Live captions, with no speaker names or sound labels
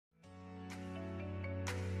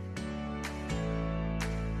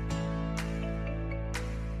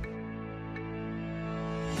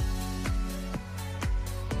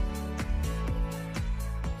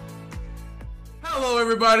Hello,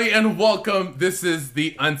 everybody, and welcome. This is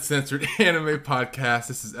the Uncensored Anime Podcast.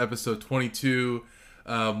 This is episode 22.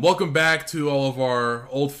 Welcome back to all of our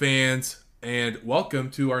old fans, and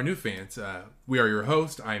welcome to our new fans. We are your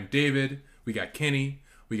host. I am David. We got Kenny.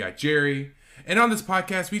 We got Jerry. And on this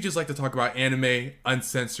podcast, we just like to talk about anime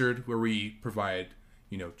uncensored, where we provide,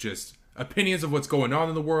 just opinions of what's going on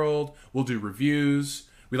in the world. We'll do reviews.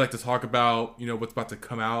 We like to talk about, what's about to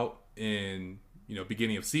come out in,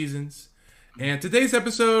 beginning of seasons. And today's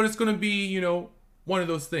episode is going to be, one of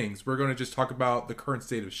those things. We're going to just talk about the current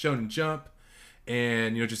state of Shonen Jump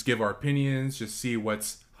and, just give our opinions, just see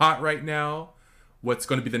what's hot right now, what's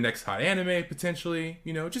going to be the next hot anime potentially,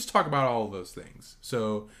 just talk about all of those things.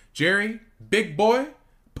 So, Jerry, Big Boy,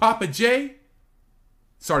 Papa J,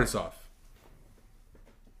 start us off.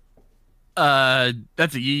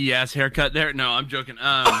 That's a yee ass haircut there. No, I'm joking.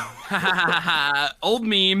 Old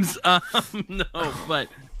memes.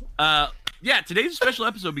 Yeah, today's a special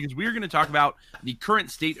episode because we are going to talk about the current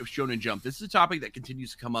state of Shonen Jump. This is a topic that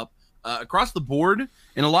continues to come up across the board,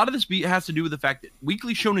 and a lot of this has to do with the fact that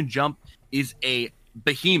Weekly Shonen Jump is a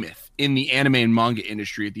behemoth in the anime and manga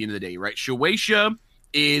industry at the end of the day, right? Shueisha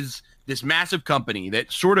is this massive company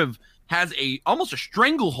that sort of has almost a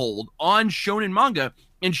stranglehold on shonen manga,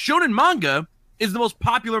 and shonen manga is the most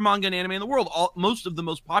popular manga and anime in the world. Most of the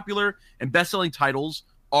most popular and best-selling titles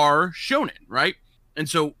are shonen, right? And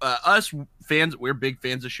so us fans, we're big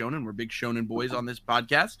fans of shonen. We're big shonen boys on this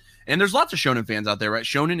podcast. And there's lots of shonen fans out there, right?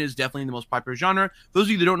 Shonen is definitely the most popular genre. Those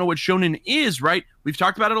of you that don't know what shonen is, right? We've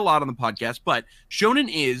talked about it a lot on the podcast, but shonen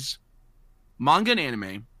is manga and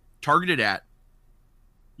anime targeted at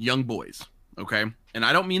young boys, okay? And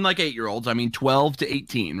I don't mean like 8-year-olds. I mean 12 to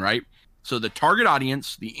 18, right? So the target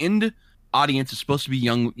audience, the end audience is supposed to be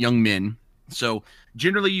young men. So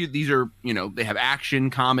generally these are, they have action,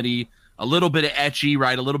 comedy, a little bit of ecchi,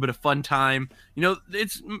 right? A little bit of fun time.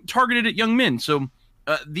 It's targeted at young men. So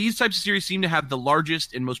these types of series seem to have the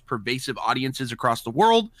largest and most pervasive audiences across the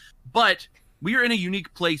world. But we are in a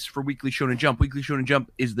unique place for Weekly Shonen Jump. Weekly Shonen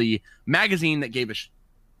Jump is the magazine that gave us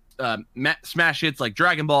smash hits like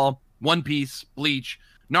Dragon Ball, One Piece, Bleach,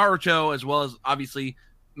 Naruto, as well as obviously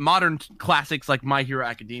modern classics like My Hero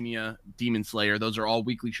Academia, Demon Slayer. Those are all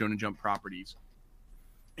Weekly Shonen Jump properties.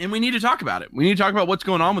 And we need to talk about it. We need to talk about what's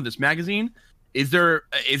going on with this magazine. Is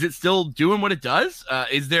it still doing what it does?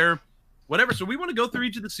 Is there whatever? So we want to go through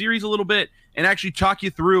each of the series a little bit and actually talk you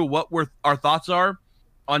through what our thoughts are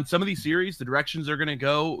on some of these series, the directions they're going to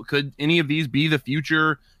go. Could any of these be the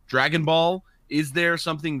future Dragon Ball? Is there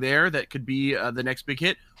something there that could be the next big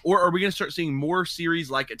hit? Or are we going to start seeing more series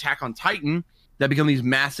like Attack on Titan that become these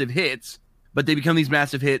massive hits, but they become these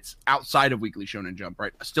massive hits outside of Weekly Shonen Jump,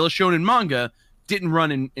 right? Still a shonen manga, didn't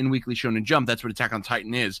run in Weekly Shonen Jump. That's what Attack on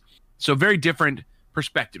Titan is. So very different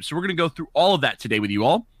perspectives. So we're going to go through all of that today with you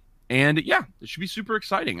all. And yeah, it should be super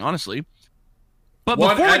exciting, honestly. But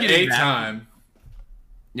before we get into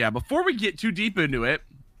that, before we get too deep into it,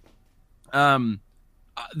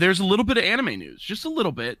 there's a little bit of anime news. Just a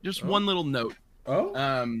little bit. Just one little note.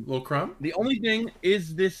 Little crumb. The only thing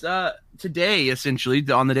is this today, essentially,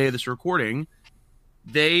 on the day of this recording,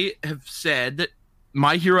 they have said that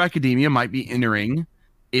My Hero Academia might be entering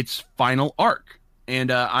its final arc. And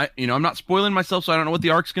I'm not spoiling myself, so I don't know what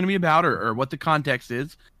the arc's going to be about or what the context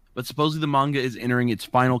is, but supposedly the manga is entering its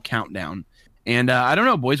final countdown. And I don't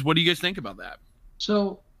know, boys, what do you guys think about that?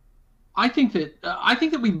 So I think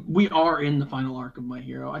that we are in the final arc of My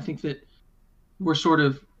Hero. I think that we're sort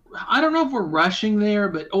of, I don't know if we're rushing there,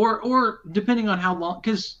 but or depending on how long,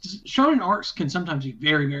 because shonen arcs can sometimes be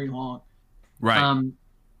very, very long. Right.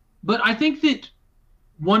 But I think that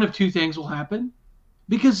one of two things will happen,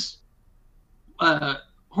 because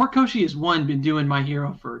Horikoshi has been doing My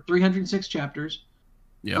Hero for 306 chapters.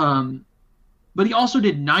 Yeah. But he also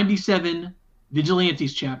did 97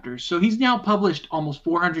 Vigilantes chapters, so he's now published almost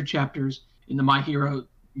 400 chapters in the My Hero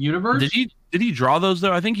universe. Did he draw those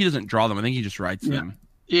though? I think he doesn't draw them. I think he just writes them.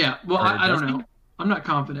 Yeah. Well, I don't know. I'm not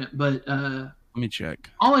confident, but let me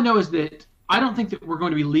check. All I know is that I don't think that we're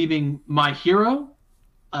going to be leaving My Hero,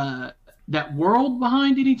 that world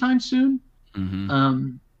behind anytime soon.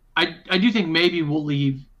 Mm-hmm. I do think maybe we'll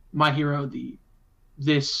leave My Hero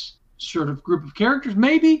this sort of group of characters.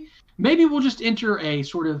 Maybe we'll just enter a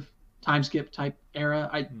sort of time skip type era.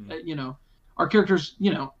 Our characters,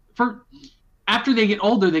 for after they get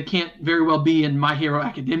older, they can't very well be in My Hero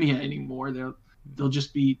Academia anymore. They'll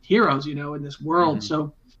just be heroes, in this world.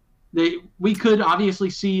 Mm-hmm. So we could obviously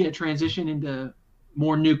see a transition into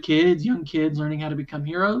more young kids learning how to become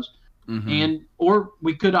heroes. Mm-hmm. Or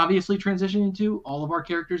we could obviously transition into all of our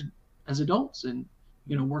characters as adults and,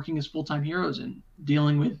 working as full-time heroes and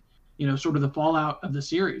dealing with, sort of the fallout of the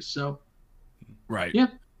series. So, right. Yeah.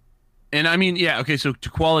 And I mean, yeah, okay, so to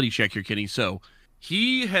quality check here, Kenny. So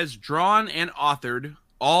he has drawn and authored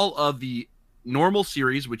all of the normal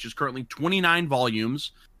series, which is currently 29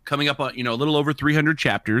 volumes, coming up on, a little over 300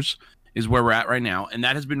 chapters is where we're at right now. And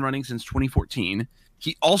that has been running since 2014.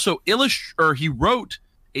 He also he wrote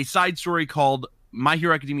a side story called My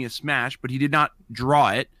Hero Academia Smash, but he did not draw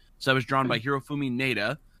it. So that was drawn by Hirofumi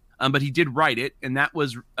Neda. But he did write it, and that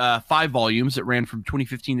was 5 volumes. It ran from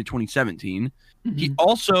 2015 to 2017. Mm-hmm. He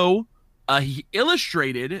also he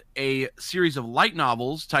illustrated a series of light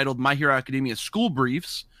novels titled My Hero Academia School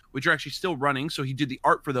Briefs, which are actually still running. So he did the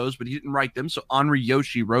art for those, but he didn't write them. So Henri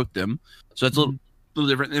Yoshi wrote them. So that's a little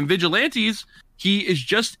different. And Vigilantes, he is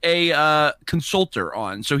just a consultor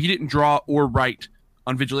on. So he didn't draw or write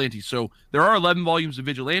on Vigilantes. So there are 11 volumes of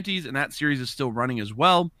Vigilantes, and that series is still running as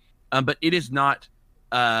well. But it is not,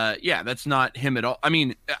 that's not him at all. I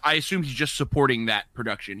mean, I assume he's just supporting that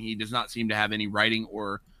production. He does not seem to have any writing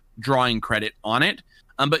or drawing credit on it.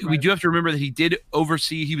 But we do have to remember that he did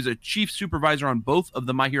oversee, he was a chief supervisor on both of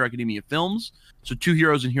the My Hero Academia films. So 2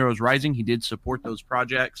 Heroes and Heroes Rising, he did support those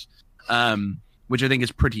projects, which I think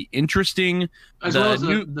is pretty interesting. As well as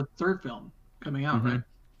the third film coming out, right?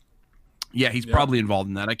 Yeah, he's probably involved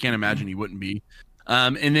in that. I can't imagine he wouldn't be.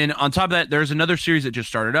 And then on top of that, there's another series that just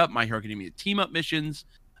started up, My Hero Academia Team Up Missions.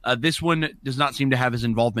 This one does not seem to have his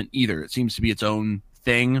involvement either. It seems to be its own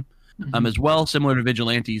thing as well, similar to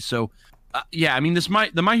Vigilantes. So, I mean,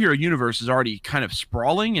 the My Hero universe is already kind of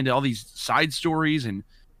sprawling into all these side stories and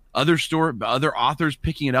other authors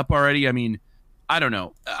picking it up already. I mean, I don't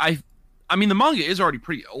know. I mean, the manga is already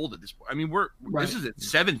pretty old at this point. I mean, this is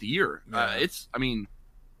its 7th year. Yeah.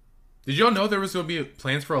 Did y'all know there was going to be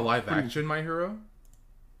plans for a live action My Hero?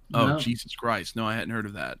 Oh, No. Jesus Christ. No, I hadn't heard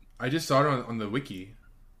of that. I just saw it on the wiki.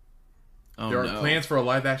 Oh, there are plans for a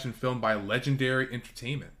live action film by Legendary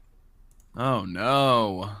Entertainment. Oh,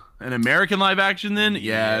 no. An American live action then?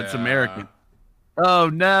 Yeah, it's American. Oh,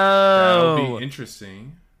 no. That'll be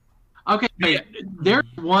interesting. Okay, there's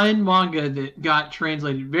one manga that got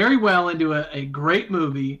translated very well into a great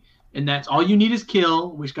movie, and that's All You Need Is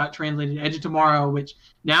Kill, which got translated Edge of Tomorrow, which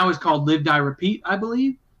now is called Live, Die, Repeat, I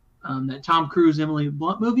believe. That Tom Cruise, Emily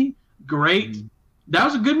Blunt movie. Great. That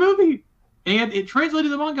was a good movie. And it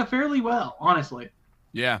translated the manga fairly well, honestly.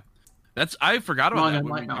 Yeah. I forgot about that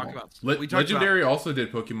when we talked about Legendary also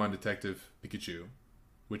did Pokemon Detective Pikachu,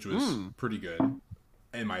 which was pretty good,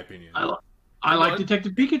 in my opinion. I like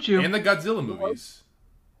Detective Pikachu. And the Godzilla movies.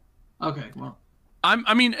 Okay, well.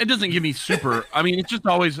 I mean, it doesn't give me super... I mean, it's just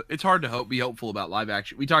always... It's hard to be hopeful about live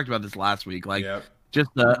action. We talked about this last week. I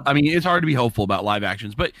mean, it's hard to be hopeful about live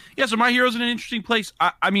actions. But, yeah, so My Hero's in an interesting place.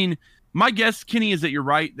 I mean, my guess, Kenny, is that you're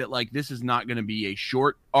right, that, this is not going to be a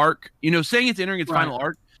short arc. Saying it's entering its final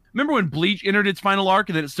arc. Remember when Bleach entered its final arc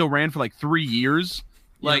and then it still ran for 3 years?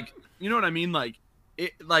 You know what I mean?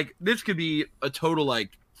 This could be a total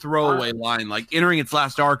throwaway line, entering its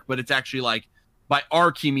last arc, but it's actually by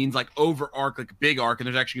arc he means over arc, a big arc, and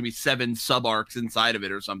there's actually gonna be 7 sub arcs inside of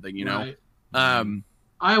it or something, you know? Right.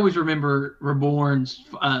 I always remember Reborn's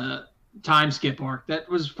time skip arc. That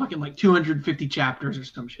was fucking 250 chapters or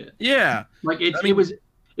some shit. Yeah. It was an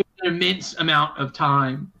immense amount of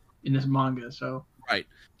time in this manga, so. Right.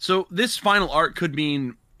 So this final arc could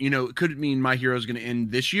mean, it could mean My Hero's going to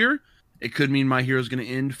end this year. It could mean My Hero's going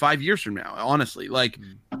to end 5 years from now, honestly.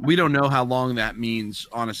 We don't know how long that means,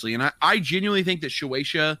 honestly. And I genuinely think that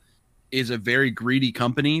Shueisha is a very greedy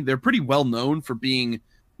company. They're pretty well known for being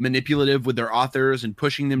manipulative with their authors and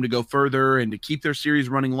pushing them to go further and to keep their series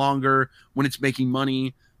running longer when it's making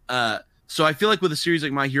money. So I feel like with a series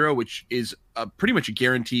like My Hero, which is pretty much a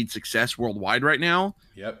guaranteed success worldwide right now,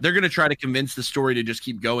 they're going to try to convince the story to just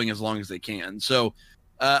keep going as long as they can. So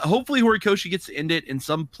hopefully Horikoshi gets to end it in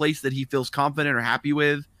some place that he feels confident or happy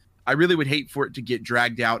with. I really would hate for it to get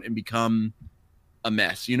dragged out and become a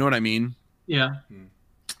mess. You know what I mean? Yeah.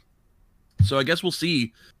 So I guess we'll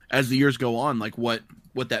see as the years go on,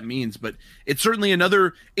 what that means. But it's certainly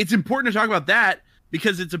it's important to talk about that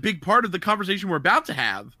because it's a big part of the conversation we're about to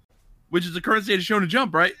have, which is the current state of Shonen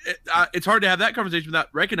Jump, right? It's hard to have that conversation without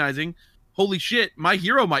recognizing, holy shit, My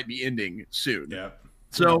Hero might be ending soon. Yeah.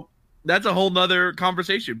 So that's a whole nother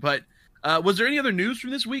conversation. But was there any other news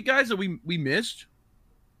from this week, guys, that we missed?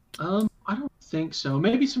 I don't think so.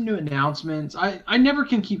 Maybe some new announcements. I never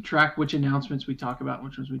can keep track which announcements we talk about,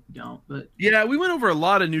 which ones we don't. But yeah, we went over a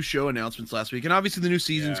lot of new show announcements last week, and obviously the new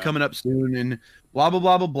season's coming up soon, and blah blah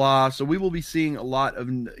blah blah blah. So we will be seeing a lot of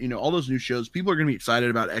all those new shows. People are going to be excited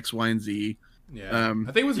about X, Y, and Z. Yeah,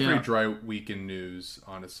 I think it was a pretty dry week in news,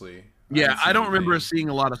 honestly. Yeah, I don't remember seeing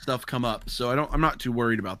a lot of stuff come up, so I'm not too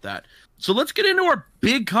worried about that. So let's get into our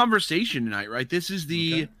big conversation tonight, right? This is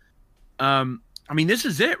the this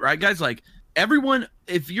is it, right, guys? Like, everyone,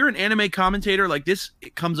 if you're an anime commentator like this,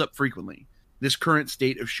 it comes up frequently. This current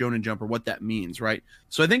state of Shonen Jump, or what that means, right?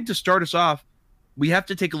 So I think to start us off, we have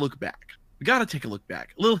to take a look back. We got to take a look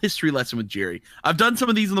back. A little history lesson with Jerry. I've done some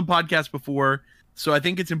of these on the podcast before, so I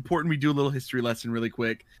think it's important we do a little history lesson really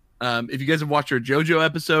quick. If you guys have watched our JoJo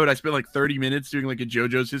episode, I spent like 30 minutes doing like a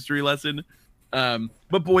JoJo's history lesson.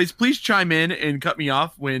 But boys, please chime in and cut me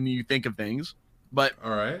off when you think of things. But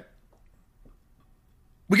all right,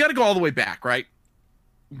 we got to go all the way back, right?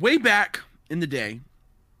 Way back in the day,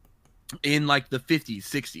 in like the 50s,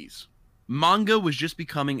 60s, manga was just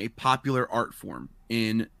becoming a popular art form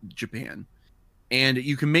in Japan. And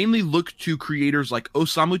you can mainly look to creators like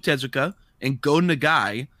Osamu Tezuka and Go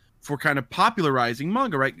Nagai for kind of popularizing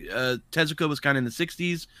manga, right? Tezuka was kind of in the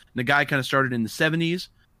 60s. Nagai kind of started in the 70s.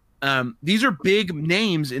 These are big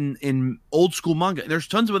names in old school manga. There's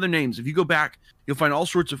tons of other names. If you go back, you'll find all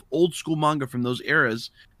sorts of old school manga from those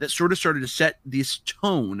eras that sort of started to set this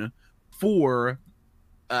tone for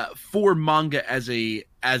manga as a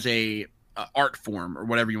art form, or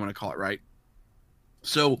whatever you want to call it, right?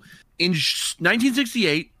 So in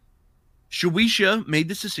 1968, Shueisha made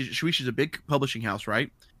this decision. Shueisha is a big publishing house, right?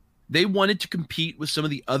 They wanted to compete with some of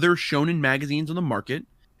the other shonen magazines on the market,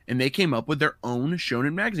 and they came up with their own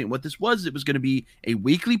shonen magazine. What this was, it was going to be a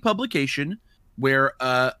weekly publication where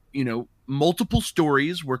multiple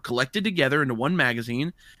stories were collected together into one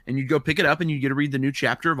magazine, and you'd go pick it up and you get to read the new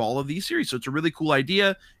chapter of all of these series. So it's a really cool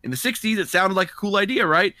idea. In the 60s, it sounded like a cool idea,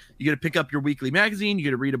 right? You get to pick up your weekly magazine, you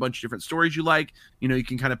get to read a bunch of different stories you like. You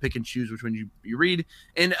can kind of pick and choose which one you read.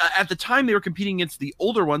 And at the time, they were competing against the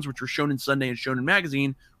older ones, which were Shonen Sunday and Shonen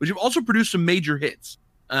Magazine, which have also produced some major hits.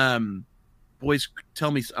 Boys,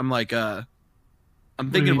 tell me, I'm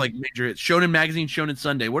thinking of like major hits. Shonen Magazine, Shonen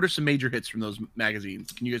Sunday. What are some major hits from those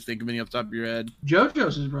magazines? Can you guys think of any off the top of your head?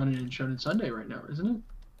 JoJo's is running in Shonen Sunday right now, isn't it?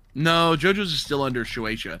 No, JoJo's is still under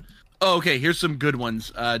Shueisha. Oh, okay. Here's some good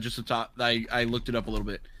ones. Just the top. I looked it up a little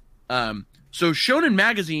bit. So Shonen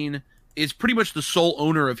Magazine is pretty much the sole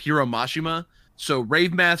owner of Hiro Mashima. So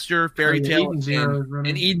Rave Master, Fairy Tail,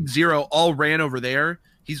 and Eden Zero all ran over there.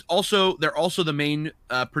 They're also the main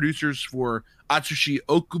producers for Atsushi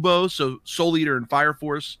Okubo, so Soul Eater and Fire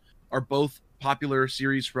Force are both popular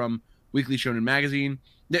series from Weekly Shonen Magazine.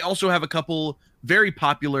 They also have a couple very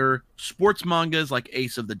popular sports mangas like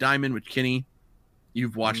Ace of the Diamond, which Kenny,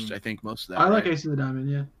 you've watched, I think, most of that. I like Ace of the Diamond,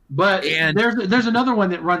 yeah. But there's another one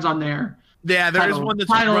that runs on there. Yeah, there is one that's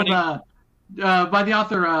running. By the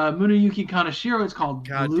author Muneyuki Kaneshiro. It's called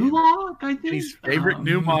Blue Lock, I think. His favorite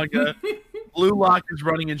new manga. Blue Lock is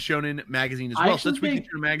running in Shonen Magazine as well. So that's Weekly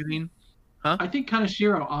Shonen Magazine. Huh? I think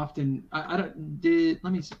Kaneshiro often. Let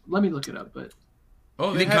me look it up. But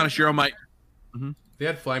I think Kaneshiro might. Mm-hmm. They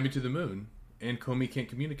had Fly Me to the Moon and Komi Can't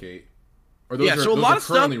Communicate. Or so a lot of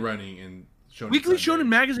currently stuff running in Shonen Weekly Sunday. Shonen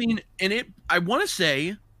Magazine, and I want to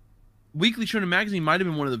say Weekly Shonen Magazine might have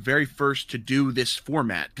been one of the very first to do this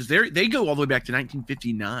format, because they go all the way back to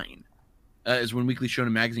 1959 is when Weekly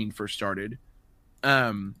Shonen Magazine first started.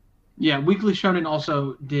 Yeah, Weekly Shonen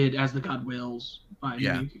also did As the God Wills by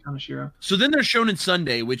Muneyuki Kaneshiro. So then there's Shonen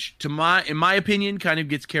Sunday, which in my opinion kind of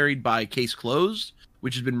gets carried by Case Closed,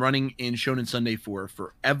 which has been running in Shonen Sunday for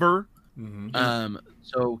forever. Mm-hmm.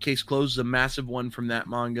 So Case Closed is a massive one from that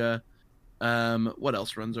manga. What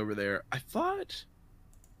else runs over there? I thought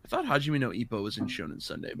Hajime no Ippo was in Shonen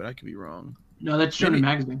Sunday, but I could be wrong. No, that's Shonen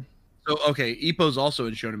Magazine. So okay, Ippo's also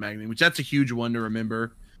in Shonen Magazine, which that's a huge one to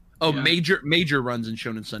remember. Oh, yeah. Major runs in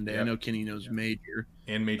Shonen Sunday. Yep. I know Kenny knows Major.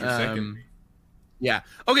 And Major second. Yeah.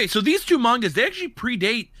 Okay, so these two mangas, they actually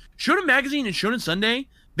predate Shonen Magazine and Shonen Sunday.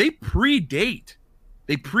 They predate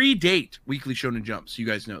Weekly Shonen Jump, so you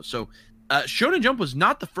guys know. So Shonen Jump was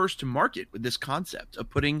not the first to market with this concept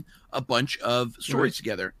of putting a bunch of stories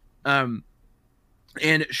together. And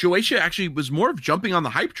Shueisha actually was more of jumping on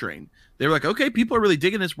the hype train. They were like, okay, people are really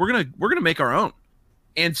digging this. We're gonna make our own.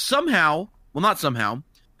 And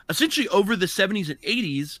essentially over the 70s and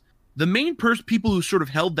 80s, the main people who sort of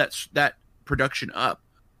held that production up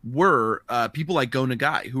were people like Go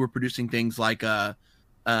Nagai, who were producing things like oh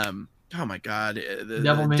my god,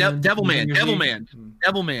 Devilman,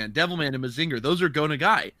 and Mazinger. Those are Go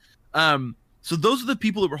Nagai. So those are the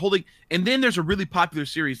people that were holding. And then there's a really popular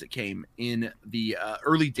series that came in the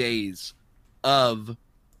early days of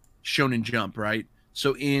Shonen Jump, right?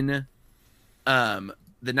 So in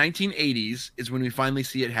the 1980s is when we finally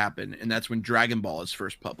see it happen, and that's when Dragon Ball is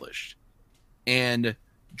first published. And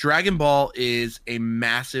Dragon Ball is a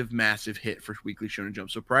massive, massive hit for Weekly Shonen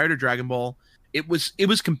Jump. So prior to Dragon Ball, it was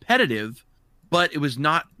competitive, but it was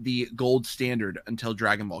not the gold standard until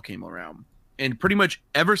Dragon Ball came around. And pretty much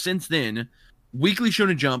ever since then, Weekly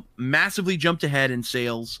Shonen Jump massively jumped ahead in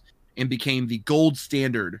sales and became the gold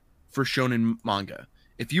standard for shonen manga.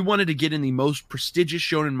 If you wanted to get in the most prestigious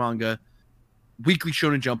shonen manga, Weekly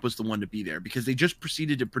Shonen Jump was the one to be there, because they just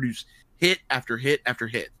proceeded to produce hit after hit after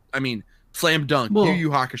hit. I mean, Slam Dunk, Yu Yu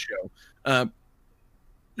Hakusho,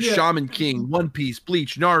 Shaman King, One Piece,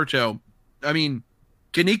 Bleach, Naruto. I mean,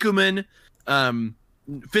 Kinnikuman,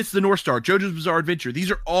 Fist of the North Star, JoJo's Bizarre Adventure. These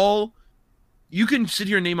are all, you can sit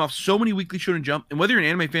here and name off so many Weekly Shonen Jump, and whether you're an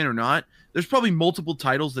anime fan or not, there's probably multiple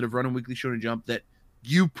titles that have run on Weekly Shonen Jump that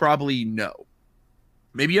you probably know.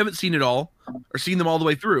 Maybe you haven't seen it all or seen them all the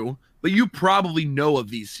way through, but you probably know of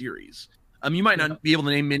these series. You might not be able to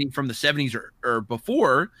name many from the 70s or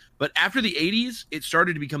before, but after the 80s, it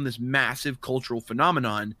started to become this massive cultural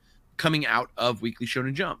phenomenon coming out of Weekly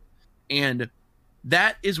Shonen Jump. And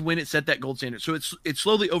that is when it set that gold standard. So it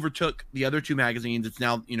slowly overtook the other two magazines. It's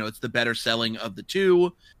now, it's the better selling of the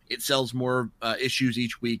two. It sells more issues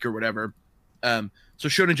each week or whatever. So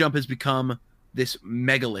Shonen Jump has become this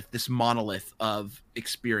megalith, this monolith of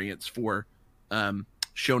experience for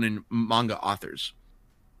shonen manga authors.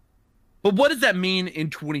 But what does that mean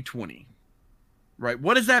in 2020? Right?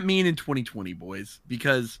 What does that mean in 2020, boys?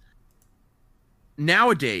 Because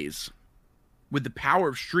nowadays, with the power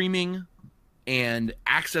of streaming and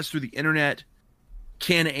access through the internet,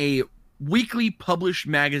 can a weekly published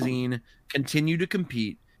magazine continue to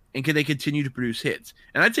compete, and can they continue to produce hits?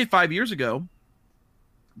 And I'd say 5 years ago,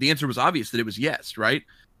 the answer was obvious that it was yes, right?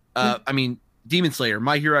 I mean, Demon Slayer,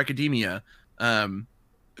 My Hero Academia,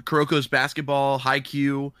 Kuroko's Basketball,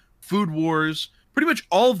 Haikyuu, Food Wars, pretty much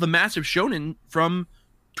all of the massive shonen from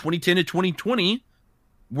 2010 to 2020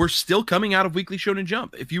 were still coming out of Weekly Shonen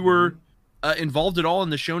Jump. If you were involved at all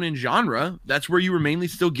in the shonen genre, that's where you were mainly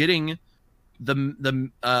still getting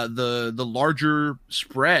the larger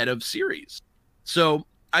spread of series. So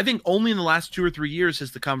I think only in the last 2 or 3 years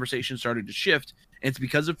has the conversation started to shift, and it's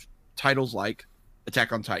because of titles like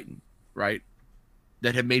Attack on Titan, right?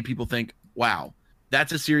 That have made people think, wow,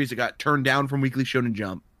 that's a series that got turned down from Weekly Shonen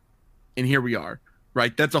Jump, and here we are,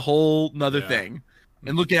 right? That's a whole nother thing.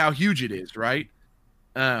 And look at how huge it is, right?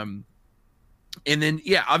 And then,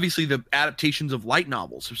 obviously the adaptations of light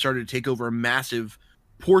novels have started to take over a massive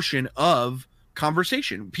portion of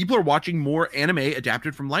conversation. People are watching more anime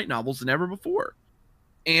adapted from light novels than ever before.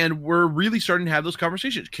 And we're really starting to have those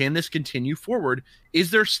conversations. Can this continue forward?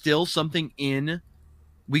 Is there still something in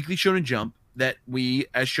Weekly Shonen Jump that we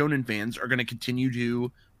as shonen fans are going to continue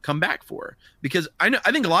to come back for? Because I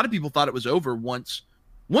think a lot of people thought it was over once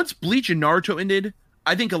Bleach and Naruto ended.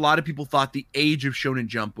 I think a lot of people thought the age of Shonen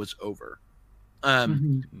Jump was over.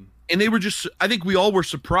 And they were just, I think we all were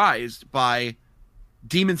surprised by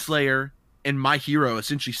Demon Slayer and My Hero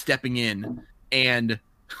essentially stepping in and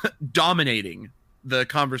dominating the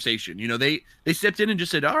conversation. They stepped in and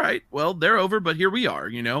just said, all right, well, they're over, but here we are,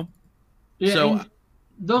 Yeah, so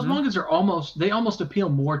those mangas are almost appeal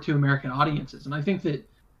more to American audiences. And I think that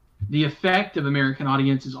the effect of American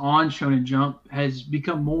audiences on Shonen Jump has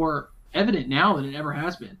become more evident now than it ever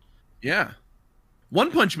has been. Yeah.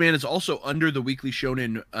 One Punch Man is also under the Weekly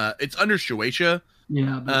Shonen. It's under Shueisha.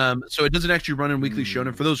 Yeah. So it doesn't actually run in Weekly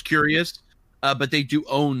Shonen for those curious. But they do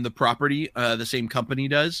own the property. The same company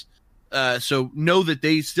does. So know that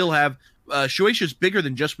they still have Shueisha is bigger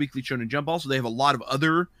than just Weekly Shonen Jump. Also, they have a lot of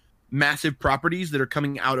other massive properties that are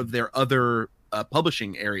coming out of their other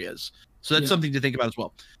publishing areas. So that's something to think about as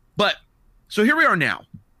well. But so here we are now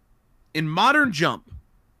in modern Jump.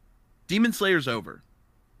 Demon Slayer's over,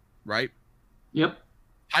 right? Yep.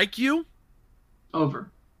 Haikyuu?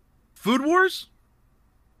 Over. Food Wars?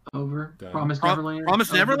 Over. Done. Promised Neverland?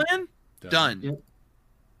 Promised Neverland? Done. Yep.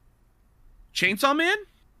 Chainsaw Man?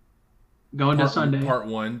 Going to Sunday. Part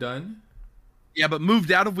 1 done. Yeah, but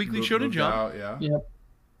moved out of Weekly Shonen Jump. Out, yeah.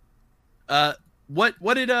 Yep.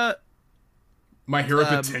 What did My Hero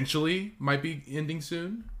potentially might be ending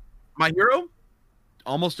soon. My Hero?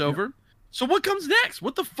 Almost over. So what comes next?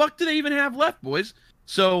 What the fuck do they even have left, boys?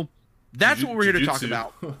 So that's what we're here to talk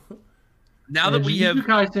about. Now that we have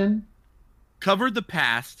covered the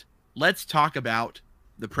past, let's talk about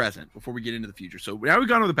the present before we get into the future. So now we've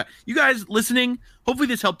gone over the past. You guys listening, hopefully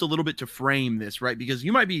this helped a little bit to frame this, right? Because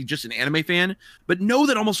you might be just an anime fan, but know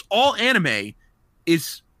that almost all anime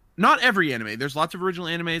is not every anime. There's lots of original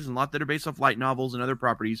animes and a lot that are based off light novels and other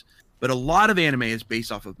properties, but a lot of anime is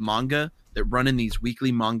based off of manga that run in these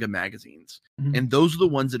weekly manga magazines. And those are the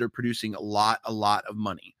ones that are producing a lot of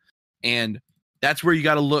money. And that's where you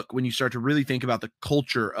got to look when you start to really think about the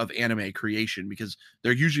culture of anime creation, because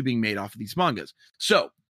they're usually being made off of these mangas.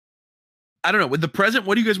 So I don't know. With the present,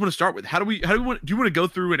 what do you guys want to start with? Do you want to go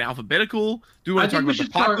through an alphabetical? Do you want to talk about the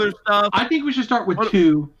popular stuff? I think we should start with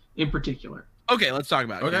two in particular. Okay, let's talk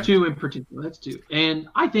about it. Okay. Two in particular. That's two. And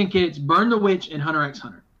I think it's Burn the Witch and Hunter x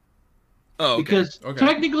Hunter. Oh, okay. Because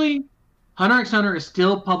technically, Hunter x Hunter is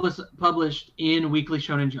still published in Weekly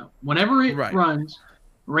Shonen Jump. Whenever it runs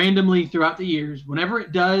randomly throughout the years, whenever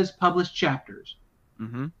it does publish chapters,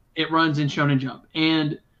 it runs in Shonen Jump.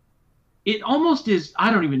 And it almost is,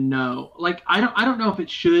 I don't even know. Like, I don't know if it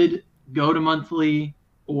should go to monthly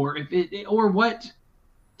or if it or what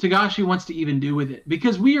Togashi wants to even do with it,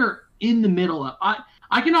 because we are in the middle of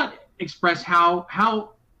I cannot express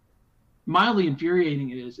how mildly infuriating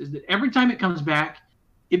it is that every time it comes back,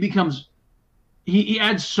 it becomes he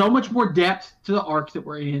adds so much more depth to the arc that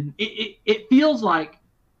we're in. It feels like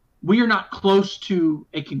we are not close to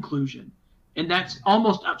a conclusion, and that's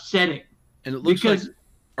almost upsetting. And it looks like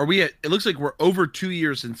it looks like we're over 2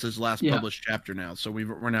 years since his last published chapter now. So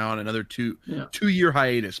we're now on another 2-year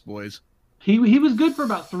hiatus, boys. He was good for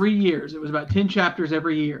about 3 years. It was about 10 chapters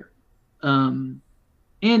every year. And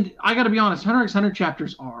I got to be honest, Hunter x Hunter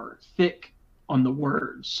chapters are thick on the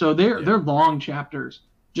words. So they're long chapters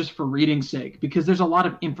just for reading's sake, because there's a lot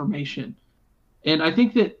of information. And I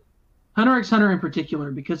think that Hunter x Hunter in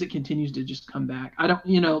particular, because it continues to just come back,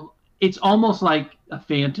 it's almost like a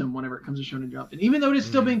phantom whenever it comes to Shonen Jump. And even though it is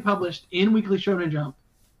still being published in Weekly Shonen Jump,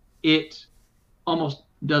 it almost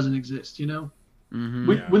doesn't exist,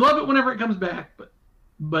 Mm-hmm. We love it whenever it comes back,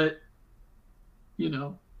 but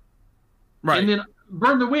right. And then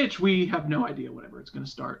Burn the Witch, we have no idea whenever it's going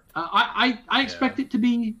to start. I expect it to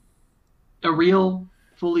be a real,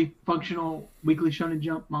 fully functional Weekly Shonen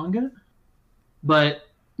Jump manga, but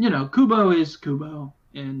Kubo is Kubo,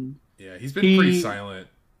 and he's been pretty silent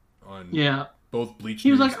on both Bleach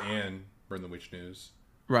News and Burn the Witch News.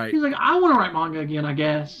 Right. He's like, I want to write manga again, I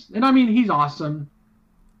guess, and I mean, he's awesome.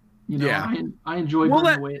 I enjoy Burn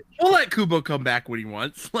the Witch. We'll let Kubo come back when he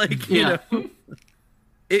wants. Like, I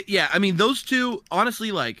mean, those two,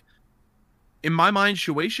 honestly, like, in my mind,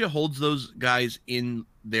 Shueisha holds those guys in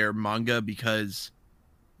their manga because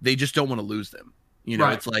they just don't want to lose them.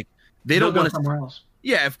 It's like they don't want to somewhere else.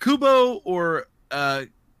 Yeah, if Kubo or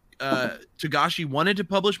Togashi wanted to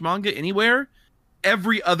publish manga anywhere,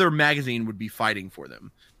 every other magazine would be fighting for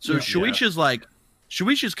them. So Shueisha's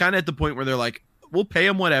kind of at the point where they're like, we'll pay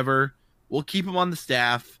them whatever, we'll keep them on the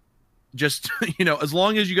staff, just as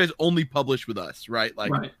long as you guys only publish with us, right?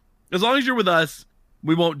 Like, as long as you're with us,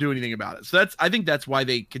 we won't do anything about it. So I think that's why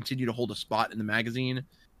they continue to hold a spot in the magazine,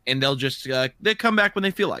 and they'll just they come back when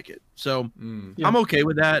they feel like it. So I'm okay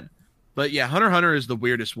with that. But yeah, Hunter x Hunter is the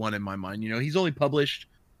weirdest one in my mind. He's only published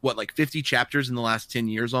like 50 chapters in the last 10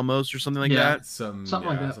 years almost, or something like that. Something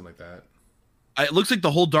like that. It looks like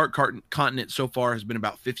the whole Dark Continent so far has been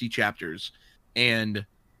about 50 chapters, and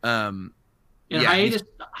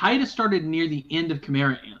hiatus started near the end of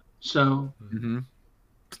Chimera Ant. So. Mm-hmm.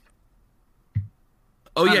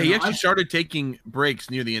 Oh yeah, he actually started taking breaks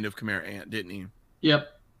near the end of Chimera Ant, didn't he?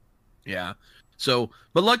 Yep. Yeah. So,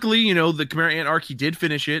 but luckily, the Chimera Ant arc, he did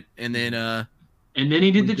finish it, and then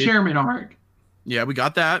he did the Chairman arc. Yeah, we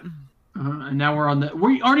got that. And now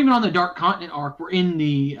we aren't even on the Dark Continent arc. We're in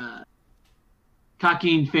the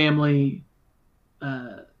Kakin family,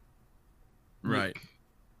 right?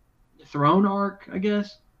 Throne arc, I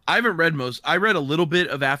guess. I haven't read most. I read a little bit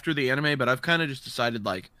of after the anime, but I've kind of just decided,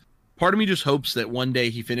 like, part of me just hopes that one day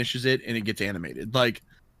he finishes it and it gets animated. Like,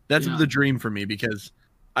 that's the dream for me, because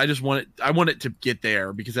I just want it. I want it to get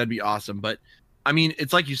there, because that'd be awesome. But I mean,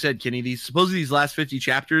 it's like you said, Kenny. Supposedly these last 50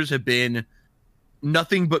 chapters have been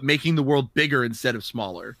nothing but making the world bigger instead of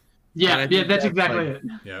smaller. Yeah, that's exactly it.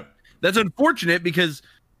 Yeah, that's unfortunate, because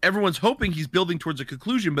everyone's hoping he's building towards a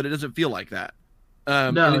conclusion, but it doesn't feel like that.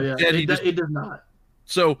 It does not.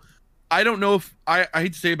 So I don't know if I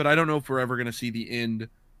hate to say it, but I don't know if we're ever going to see the end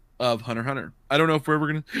of Hunter x Hunter. I don't know if we're ever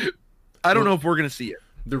going to. I don't know if we're going to see it.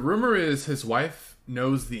 The rumor is his wife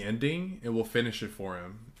knows the ending and will finish it for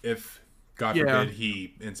him if, God forbid,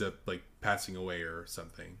 he ends up like passing away or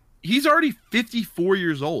something. He's already 54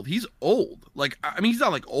 years old. He's old. Like, I mean, he's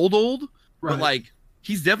not like old, but like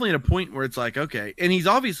he's definitely at a point where it's like, okay. And he's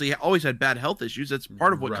obviously always had bad health issues. That's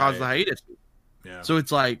part of what caused the hiatus. Yeah. So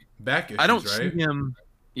it's like back issues, I don't see him.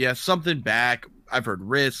 Yeah, something back. I've heard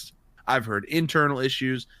wrists. I've heard internal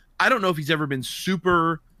issues. I don't know if he's ever been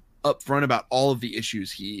super upfront about all of the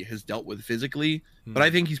issues he has dealt with physically, but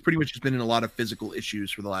I think he's pretty much just been in a lot of physical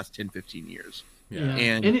issues for the last 10, 15 years. Yeah.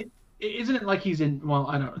 And isn't it like he's in, well,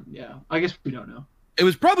 I don't, I guess we don't know. it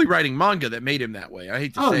was probably writing manga that made him that way. I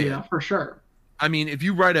hate to say it. For sure. I mean, if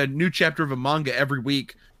you write a new chapter of a manga every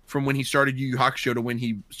week from when he started Yu Yu Hakusho to when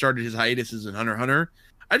he started his hiatuses in Hunter x Hunter,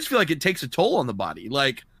 I just feel like it takes a toll on the body.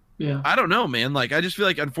 Like, I don't know, man. Like, I just feel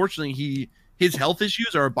like, unfortunately, his health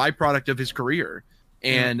issues are a byproduct of his career.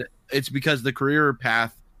 And it's because the career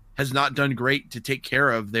path has not done great to take care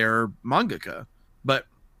of their mangaka. But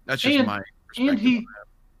that's just my perspective.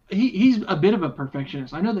 And he's a bit of a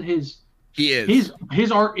perfectionist. I know that he is.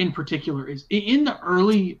 His art in particular is in the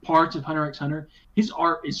early parts of Hunter x Hunter. His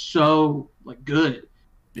art is so like good,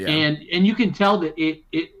 and you can tell that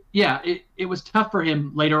it was tough for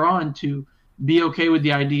him later on to be okay with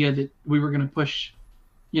the idea that we were going to push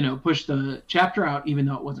the chapter out, even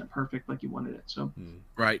though it wasn't perfect like you wanted it. So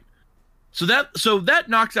right. So that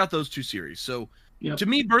knocks out those two series. So to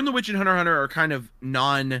me, Burn the Witch and Hunter x Hunter are kind of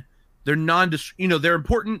they're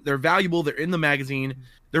important, they're valuable, they're in the magazine.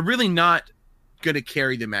 They're really not going to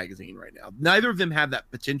carry the magazine right now. Neither of them have that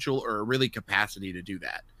potential or really capacity to do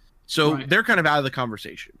that. So they're kind of out of the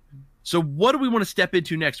conversation. So what do we want to step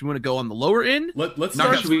into next? We want to go on the lower end? Let's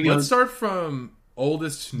start from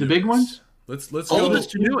oldest to the newest. big ones? Let's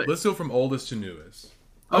oldest to newest. Let's go from oldest to newest.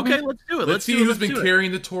 Okay, let's do it. Let's see who's been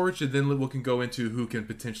carrying the torch, and then we can go into who can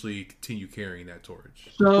potentially continue carrying that torch.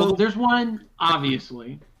 So there's one,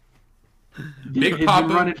 obviously. Big Papa.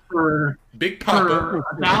 Been running for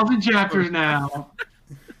 1,000 chapters now.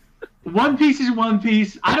 One Piece is One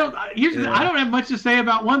Piece. I don't have much to say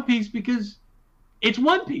about One Piece because it's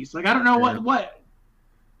One Piece. Like, I don't know what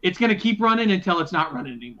it's going to keep running until it's not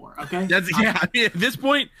running anymore. Okay. I mean, at this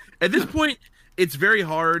point, it's very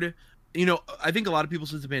hard. I think a lot of people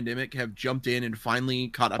since the pandemic have jumped in and finally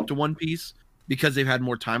caught up to One Piece because they've had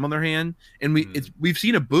more time on their hand, and we've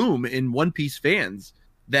seen a boom in One Piece fans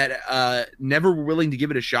that never were willing to give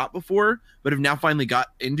it a shot before, but have now finally got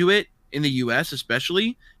into it in the US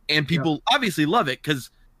especially, and people obviously love it because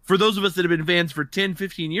for those of us that have been fans for 10,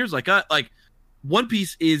 15 years like One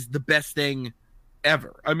Piece is the best thing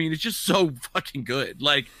ever. I mean, it's just so fucking good.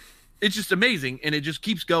 Like, it's just amazing, and it just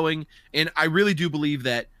keeps going, and I really do believe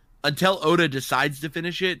that until Oda decides to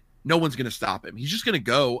finish it, no one's going to stop him. He's just going to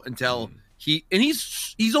go until he's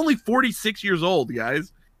only 46 years old,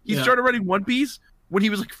 guys. He started writing One Piece when he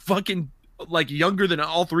was like fucking like younger than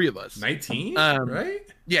all three of us. 19, right?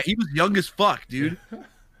 Yeah, he was young as fuck, dude.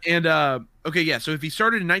 And so if he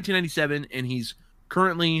started in 1997 and he's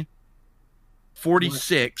currently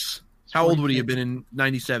 46, how old would he have been in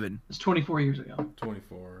 97? It's 24 years ago.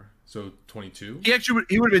 24. So 22? He would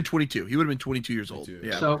have been 22. He would have been 22 years old.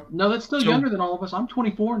 Yeah. So no, that's still younger than all of us. I'm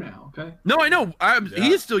 24 now. Okay. No, I know.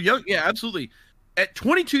 He is still young. Yeah, absolutely. At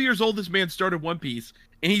 22 years old, this man started One Piece,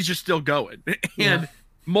 and he's just still going. And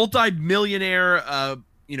multi-millionaire,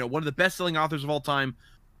 one of the best-selling authors of all time.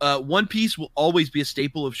 One Piece will always be a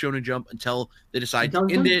staple of Shonen Jump until they decide to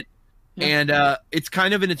end it. Yeah. And it's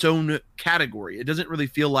kind of in its own category. It doesn't really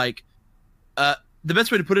feel like the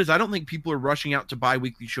best way to put it is I don't think people are rushing out to buy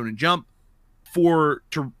Weekly Shonen Jump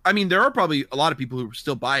there are probably a lot of people who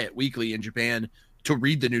still buy it weekly in Japan to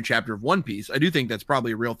read the new chapter of One Piece. I do think that's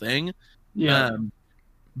probably a real thing. Yeah.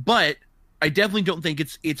 But I definitely don't think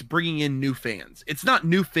it's bringing in new fans. It's not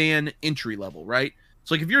new fan entry level, right?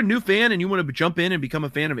 So like if you're a new fan and you want to jump in and become a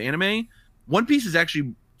fan of anime, One Piece is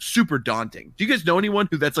actually super daunting. Do you guys know anyone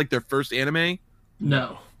who that's like their first anime?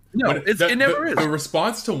 No. It never is. The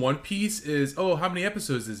response to One Piece is, oh, how many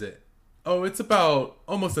episodes is it? Oh, it's about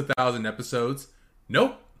almost 1,000 episodes.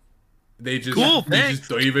 Nope. They just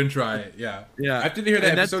don't even try it. Yeah. After they hear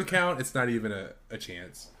the episode count, it's not even a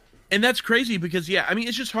chance. And that's crazy because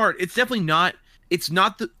it's just hard. It's definitely not. It's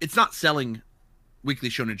not selling Weekly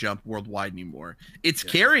Shonen Jump worldwide anymore. It's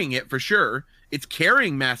carrying it for sure. It's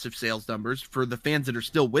carrying massive sales numbers for the fans that are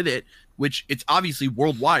still with it, which it's obviously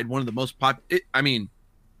worldwide one of the most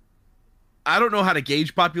I don't know how to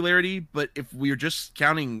gauge popularity, but if we're just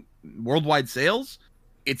counting worldwide sales,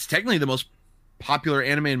 it's technically the most popular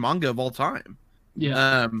anime and manga of all time.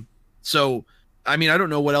 Yeah. So, I don't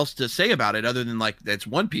know what else to say about it other than like that's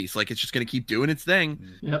One Piece. Like it's just going to keep doing its thing.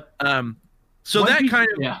 Yep. So One that Piece, kind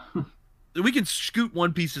of we can scoot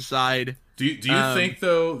One Piece aside. Do you think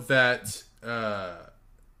though that that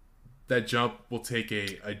Jump will take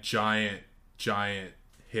a giant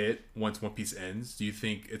hit once One Piece ends? Do you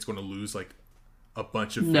think it's going to lose like a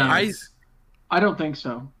bunch of fans? No, I don't think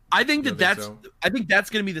so. I think that's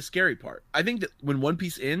going to be the scary part. I think that when One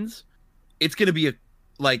Piece ends, it's going to be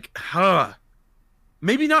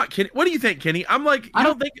maybe not. Kenny, what do you think, Kenny? I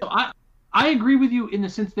don't think so. I agree with you in the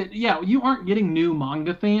sense that you aren't getting new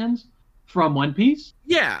manga fans from One Piece.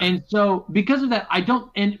 Yeah. And so because of that,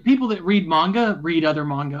 and people that read manga read other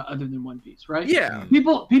manga other than One Piece, right? Yeah.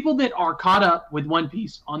 People that are caught up with One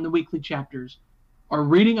Piece on the weekly chapters are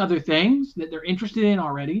reading other things that they're interested in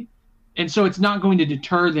already. And so it's not going to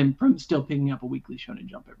deter them from still picking up a weekly Shonen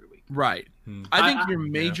Jump every week. Right. I think your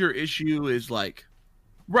major issue is like,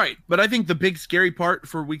 right. But I think the big scary part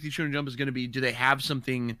for Weekly Shonen Jump is going to be, do they have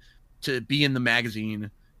something to be in the magazine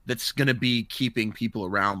that's going to be keeping people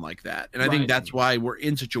around like that? And I think that's why we're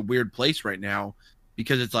in such a weird place right now,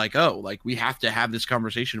 because it's like, oh, like we have to have this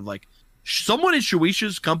conversation of like, someone at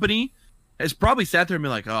Shueisha's company has probably sat there and been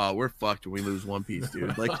like, oh, we're fucked when we lose One Piece,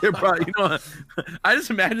 dude. Like, they're probably, you know, I just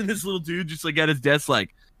imagine this little dude just like at his desk,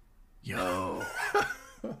 like, yo,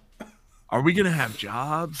 are we gonna have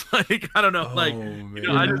jobs? Like, I don't know. Like, you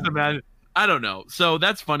know, I just imagine. I don't know. So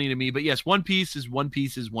that's funny to me. But yes, One Piece is One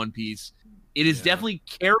Piece is One Piece. It is definitely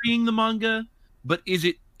carrying the manga, but is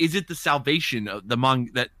it the salvation of the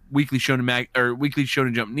manga that Weekly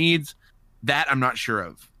Shonen Jump needs? That I'm not sure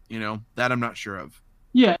of. You know, that I'm not sure of.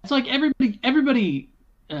 Yeah, it's like everybody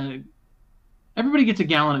gets a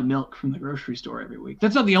gallon of milk from the grocery store every week.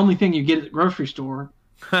 That's not the only thing you get at the grocery store.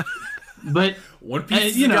 But One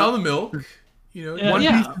Piece is a gallon of milk. You know, One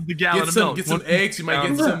Piece is the gallon of milk. Get some eggs. You might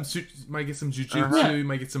get some jujutsu. You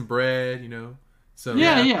might get some bread. You know. So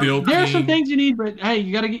there are some things you need, but hey,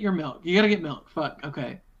 you got to get your milk. You got to get milk. Fuck.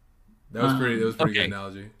 Okay. That was pretty good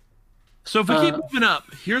analogy. So if we keep moving up,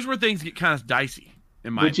 here's where things get kind of dicey.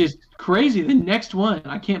 Which is crazy. The next one,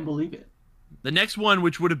 I can't believe it. The next one,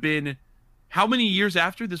 which would have been, how many years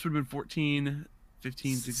after? This would have been 14,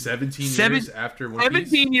 15, 16, 17 years after One Piece.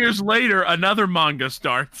 17 years later, another manga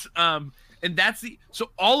starts. And that's so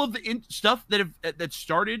all of the stuff that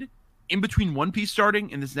started in between One Piece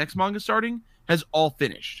starting and this next manga starting has all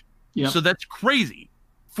finished. Yep. So that's crazy.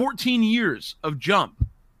 14 years of Jump,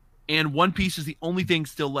 and One Piece is the only thing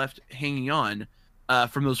still left hanging on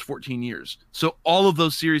from those 14 years. So all of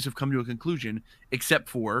those series have come to a conclusion, except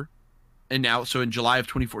for, and now, so in July of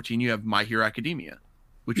 2014, you have My Hero Academia,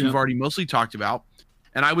 which we've already mostly talked about.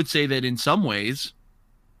 And I would say that in some ways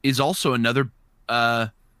is also another,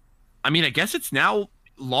 I mean, I guess it's now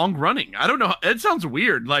long running. I don't know. It sounds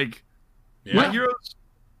weird. Like, My Heroes.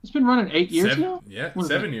 It's been running 8 years now? Yeah,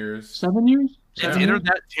 7 years. 7 years? It's entered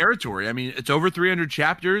that territory. I mean, it's over 300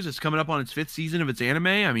 chapters. It's coming up on its 5th season of its anime.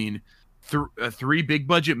 I mean, 3 big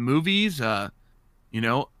budget movies. I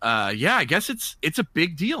guess it's a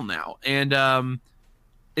big deal now. And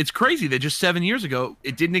it's crazy that just 7 years ago,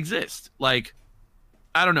 it didn't exist. Like,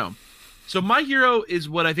 I don't know. So My Hero is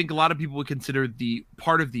what I think a lot of people would consider the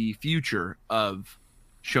part of the future of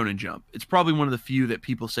Shonen Jump. It's probably one of the few that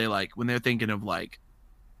people say, like, when they're thinking of, like,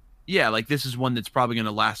 yeah, like, this is one that's probably going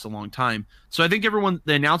to last a long time. So I think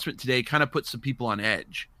the announcement today kind of puts some people on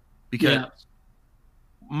edge, because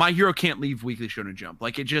My Hero can't leave Weekly Shonen Jump.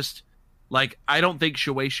 Like, it just, like, I don't think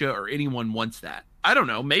Shueisha or anyone wants that. I don't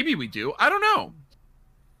know. Maybe we do. I don't know.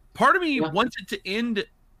 Part of me wants it to end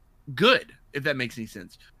good, if that makes any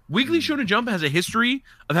sense. Weekly Shonen Jump has a history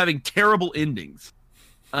of having terrible endings.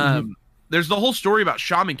 There's the whole story about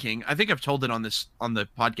Shaman King. I think I've told it on the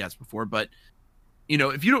podcast before, but you know,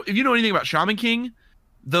 if you know anything about Shaman King,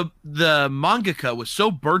 the mangaka was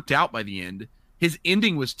so burnt out by the end, his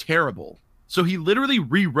ending was terrible. So he literally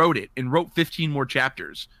rewrote it and wrote 15 more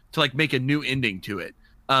chapters to like make a new ending to it.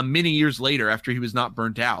 Many years later, after he was not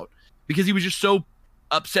burnt out, because he was just so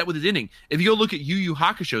upset with his ending. If you go look at Yu Yu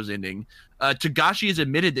Hakusho's ending, Togashi has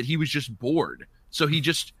admitted that he was just bored. So he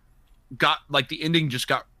just got, like, the ending just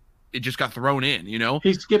got thrown in, you know?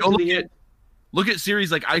 He skipped to the end. Look at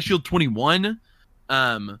series like Ice Shield 21.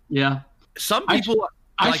 Some people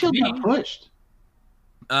Ice Shield got pushed.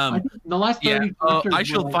 I think the last 30 Ice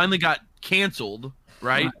Shield finally got canceled,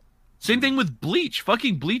 right? Same thing with Bleach.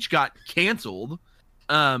 Fucking Bleach got canceled.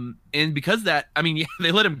 And because of that, I mean,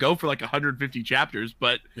 they let him go for like 150 chapters,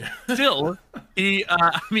 but still,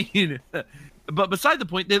 but beside the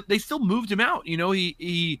point, they still moved him out. You know,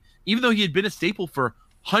 he even though he had been a staple for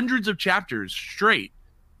hundreds of chapters straight,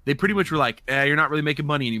 they pretty much were like, you're not really making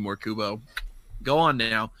money anymore, Kubo. Go on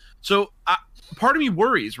now. So part of me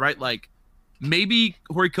worries, right? Like, maybe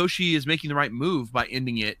Horikoshi is making the right move by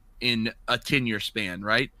ending it in a 10-year span,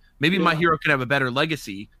 right? Maybe My Hero could have a better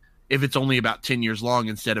legacy if it's only about 10 years long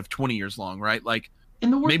instead of 20 years long, right? Like,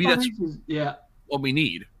 and the worst maybe that's what we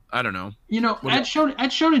need. I don't know. You know, at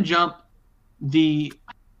Shonen Jump, the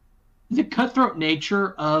cutthroat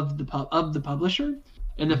nature of the publisher,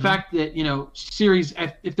 and the fact that, you know, series,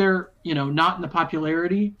 if they're, you know, not in the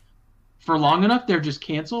popularity for long enough, they're just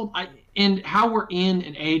canceled. And how we're in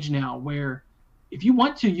an age now where if you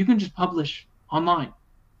want to, you can just publish online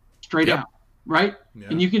straight out, right? Yeah.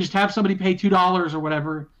 And you can just have somebody pay $2 or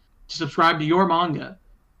whatever to subscribe to your manga.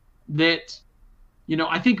 That,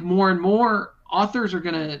 I think more and more authors are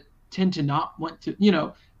going to tend to not want to,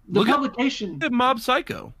 the publication. Look at Mob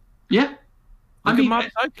Psycho. Yeah. Look at Mob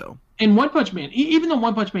Psycho. And One Punch Man, even though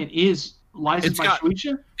One Punch Man is licensed by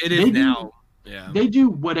Shueisha, it is now. They do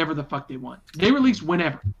whatever the fuck they want. They release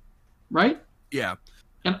whenever, right? Yeah.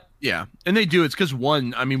 And they do. It's because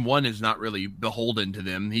one is not really beholden to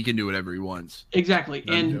them. He can do whatever he wants. Exactly.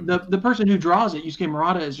 And the person who draws it, Yusuke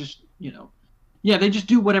Murata, is just, they just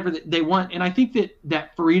do whatever they want. And I think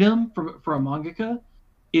that freedom for a mangaka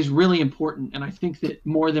is really important. And I think that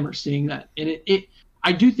more of them are seeing that. And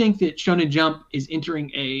I do think that Shonen Jump is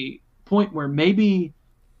entering a point where maybe,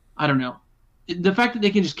 I don't know, the fact that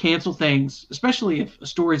they can just cancel things, especially if a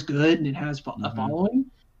story is good and it has a following,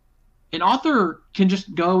 an author can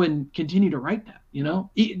just go and continue to write that,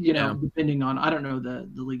 depending on, I don't know, the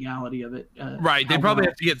legality of it. Right. They probably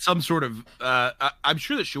have to get some sort of, I'm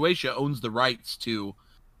sure that Shueisha owns the rights to,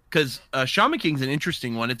 because Shaman King's an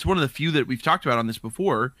interesting one. It's one of the few that we've talked about on this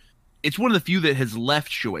before. It's one of the few that has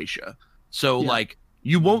left Shueisha. So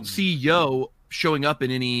you won't see Yo showing up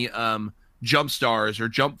in any Jump Stars or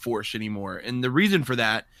Jump Force anymore. And the reason for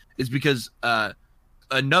that is because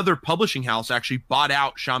another publishing house actually bought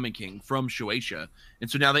out Shaman King from Shueisha. And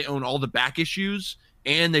so now they own all the back issues,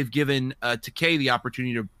 and they've given Takei the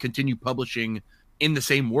opportunity to continue publishing in the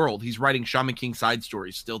same world. He's writing Shaman King side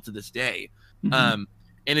stories still to this day.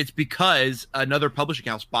 And it's because another publishing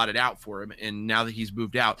house bought it out for him, and now that he's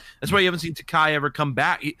moved out. That's why you haven't seen Takei ever come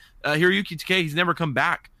back. Hiroyuki Takei, he's never come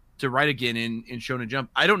back to write again in Shonen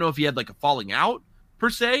Jump. I don't know if he had like a falling out, per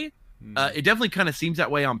se. It definitely kind of seems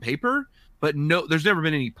that way on paper. But no, there's never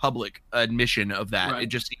been any public admission of that. Right. It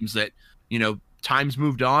just seems that, times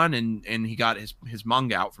moved on and he got his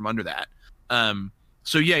manga out from under that.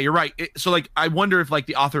 So yeah, you're right. I wonder if like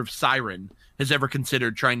the author of Siren has ever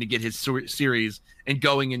considered trying to get his series and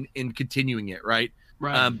going and continuing it. Right.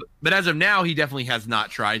 Right. But as of now, he definitely has not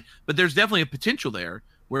tried, but there's definitely a potential there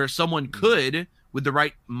where someone could, with the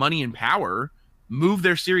right money and power, move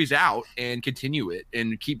their series out and continue it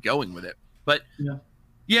and keep going with it. But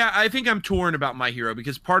yeah, I think I'm torn about My Hero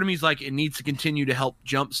because part of me is like, it needs to continue to help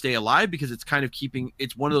Jump stay alive because it's kind of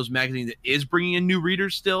it's one of those magazines that is bringing in new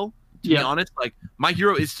readers still, to be honest. Like, My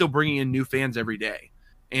Hero is still bringing in new fans every day.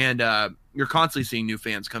 And you're constantly seeing new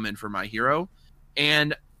fans come in for My Hero.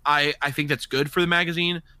 And I think that's good for the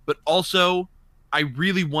magazine. But also, I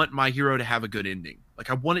really want My Hero to have a good ending. Like,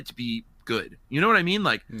 I want it to be good. You know what I mean?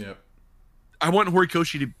 Like, I want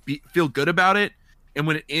Horikoshi to feel good about it. And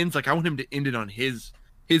when it ends, like, I want him to end it on his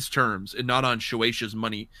terms and not on Shueisha's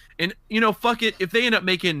money. And fuck it, if they end up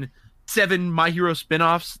making 7 My Hero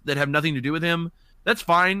spinoffs that have nothing to do with him, that's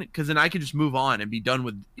fine, because then I can just move on and be done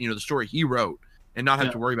with the story he wrote and not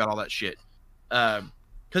have to worry about all that shit.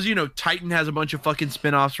 Because Titan has a bunch of fucking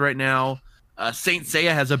spinoffs right now. Saint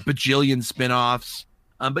Seiya has a bajillion spinoffs,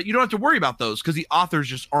 but you don't have to worry about those because the authors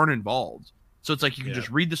just aren't involved. So it's like you can just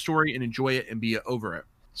read the story and enjoy it and be over it.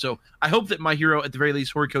 So I hope that My Hero, at the very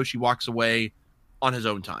least, Horikoshi walks away on his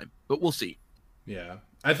own time, but we'll see. Yeah,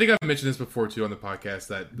 I think I've mentioned this before too on the podcast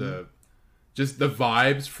that the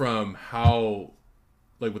vibes from how,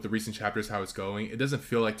 like, with the recent chapters, how it's going, it doesn't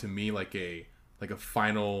feel like to me like a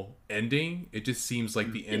final ending. It just seems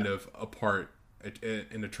like the end of a part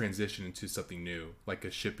in a transition into something new, like a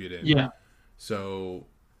Shippuden. Yeah. So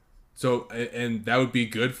and that would be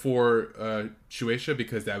good for Shueisha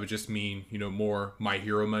because that would just mean more My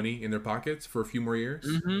Hero money in their pockets for a few more years.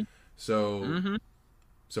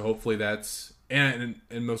 So hopefully that's and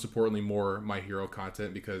most importantly more My Hero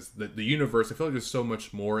content because the universe, I feel like there's so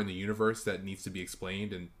much more in the universe that needs to be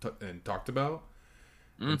explained and talked about.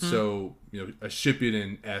 And so a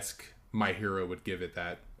Shippuden-esque My Hero would give it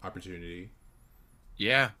that opportunity.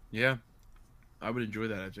 Yeah, I would enjoy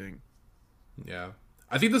that. I think. Yeah,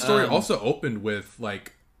 I think the story also opened with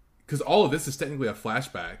because all of this is technically a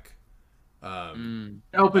flashback.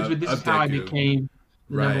 It opens with this is how I became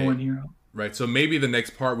the number one hero. Right, so maybe the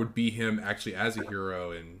next part would be him actually as a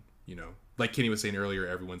hero, and like Kenny was saying earlier,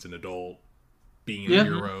 everyone's an adult, being a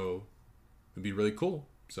hero would be really cool.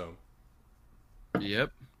 So,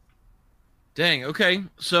 yep. Dang. Okay,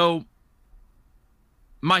 so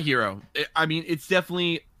My Hero. I mean, it's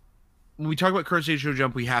definitely when we talk about current stage Shonen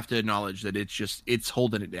Jump, we have to acknowledge that it's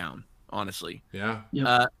holding it down. Honestly. Yeah.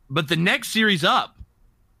 But the next series up.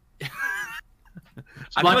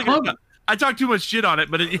 I talk too much shit on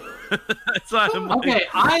it, but it's not. Okay,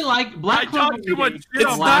 I like Black Clover. Too much shit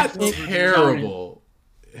it's not terrible.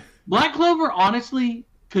 Black Clover honestly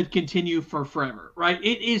could continue for forever, right?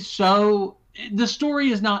 It is so the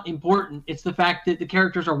story is not important. It's the fact that the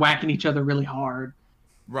characters are whacking each other really hard.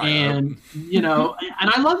 Right. And and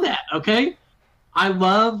I love that. Okay. I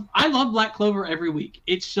love Black Clover every week.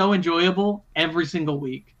 It's so enjoyable every single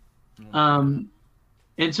week. And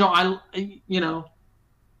so it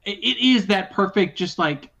is that perfect, just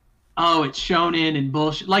like, oh, it's shonen and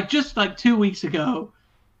bullshit. Like just like 2 weeks ago,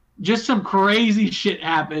 just some crazy shit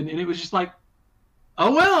happened, and it was just like,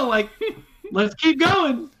 oh well, like let's keep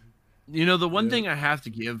going. The one thing I have to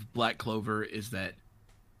give Black Clover is that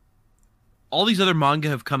all these other manga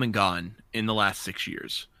have come and gone in the last 6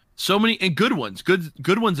 years. So many, and good ones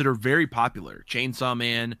that are very popular. Chainsaw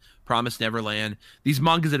Man, Promised Neverland. These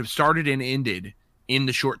mangas that have started and ended in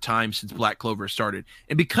the short time since Black Clover started.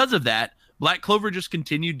 And because of that, Black Clover just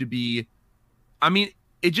continued to be,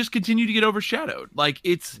 it just continued to get overshadowed. Like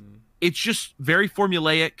it's just very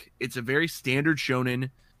formulaic. It's a very standard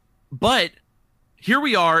shonen. But here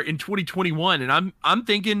we are in 2021, and I'm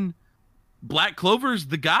thinking Black Clover's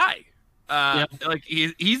the guy. Like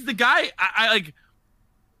he's the guy. I like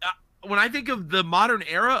when I think of the modern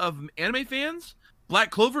era of anime fans, Black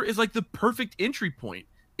Clover is like the perfect entry point.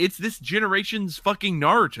 It's this generation's fucking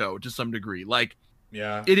Naruto to some degree. Like,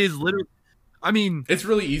 yeah, it is literally. It's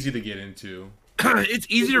really easy to get into. It's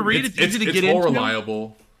easy to read. It's easy to get into. It's more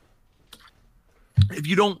reliable. If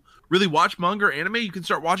you don't really watch manga or anime, you can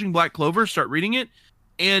start watching Black Clover, start reading it,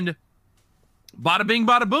 and bada bing,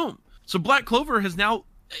 bada boom. So Black Clover has now,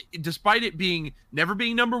 despite it being never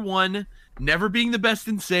being number one, never being the best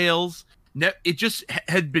in sales, it just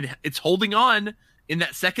had been. It's holding on in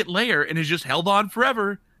that second layer and has just held on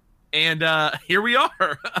forever. And here we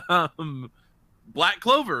are, Black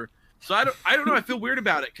Clover. So I don't know. I feel weird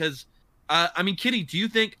about it because. Kitty, do you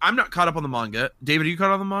think I'm not caught up on the manga? David, are you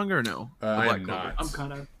caught up on the manga or no? I'm not. I'm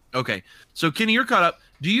caught up. Okay, so Kenny, you're caught up.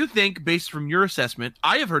 Do you think, based from your assessment,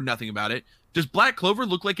 I have heard nothing about it. Does Black Clover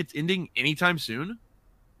look like it's ending anytime soon?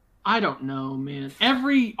 I don't know, man.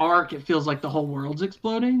 Every arc, it feels like the whole world's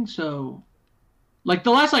exploding. So, like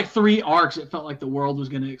the last 3 arcs, it felt like the world was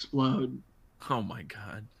going to explode. Oh my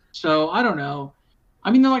god. So I don't know.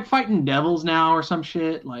 They're like fighting devils now or some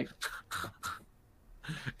shit. Like.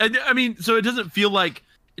 And so it doesn't feel like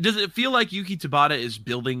Yuki Tabata is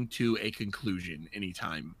building to a conclusion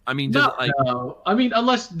anytime. No.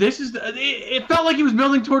 Unless this is it felt like he was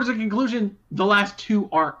building towards a conclusion the last 2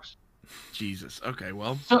 arcs. Jesus. Okay.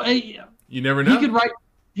 Well. So you never know.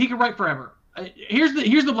 He could write forever. Here's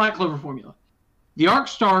the Black Clover formula. The arc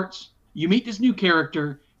starts. You meet this new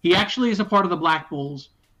character. He actually is a part of the Black Bulls.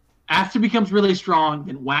 After becomes really strong,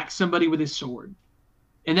 then whacks somebody with his sword,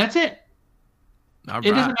 and that's it.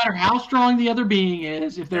 It doesn't matter how strong the other being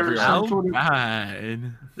is. If there's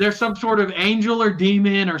there's some sort of angel or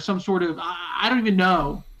demon or some sort of I don't even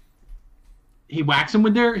know. He whacks him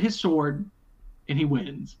with his sword, and he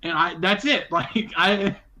wins. And that's it.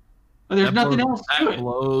 There's nothing else to it. That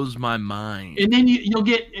blows my mind. And then you'll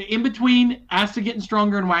get in between Asta getting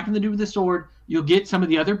stronger and whacking the dude with the sword. You'll get some of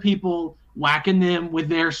the other people whacking them with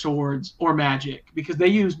their swords or magic because they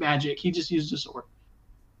use magic. He just used a sword.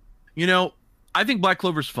 I think Black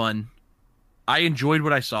Clover's fun. I enjoyed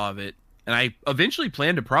what I saw of it, and I eventually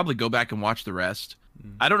plan to probably go back and watch the rest.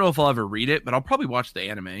 I don't know if I'll ever read it, but I'll probably watch the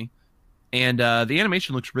anime. And the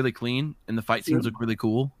animation looks really clean, and the fight scenes look really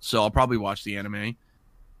cool, so I'll probably watch the anime.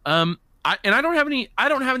 I don't have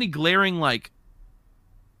any glaring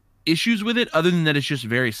issues with it, other than that it's just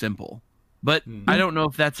very simple. But I don't know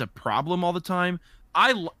if that's a problem all the time.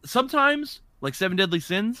 Sometimes, like 7 Deadly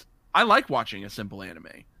Sins, I like watching a simple anime.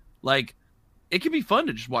 It can be fun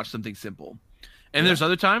to just watch something simple. And there's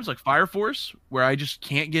other times like Fire Force where I just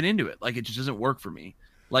can't get into it. It just doesn't work for me.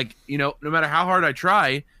 No matter how hard I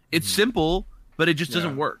try, it's simple, but it just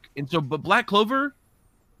doesn't work. And so, but Black Clover,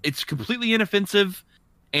 it's completely inoffensive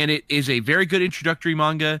and it is a very good introductory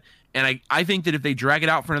manga. And I think that if they drag it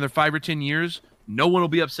out for another 5 or 10 years, no one will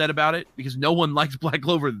be upset about it because no one likes Black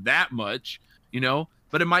Clover that much,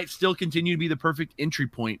 but it might still continue to be the perfect entry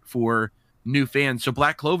point for new fans. So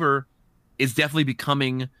Black Clover is definitely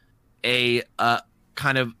becoming a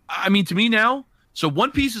kind of, to me now, so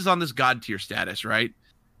One Piece is on this god tier status, right?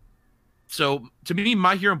 So to me,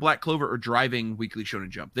 My Hero and Black Clover are driving Weekly Shonen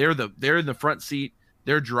Jump. They're in the front seat.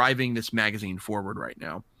 They're driving this magazine forward right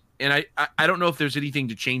now. And I don't know if there's anything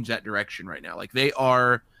to change that direction right now. They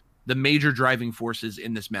are the major driving forces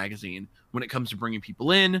in this magazine when it comes to bringing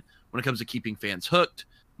people in, when it comes to keeping fans hooked.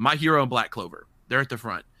 My Hero and Black Clover, they're at the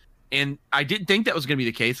front. And I didn't think that was going to be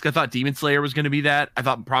the case. I thought Demon Slayer was going to be that. I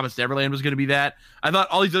thought Promised Neverland was going to be that. I thought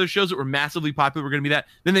all these other shows that were massively popular were going to be that.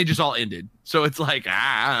 Then they just all ended. So it's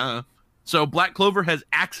So Black Clover has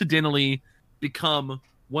accidentally become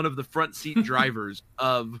one of the front seat drivers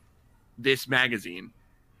of this magazine.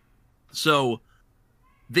 So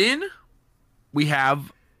then we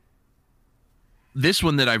have this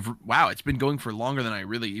one that it's been going for longer than I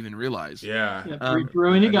really even realized. Yeah.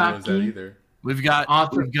 We've got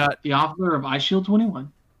the author of Ice Shield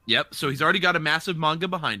 21. Yep. So he's already got a massive manga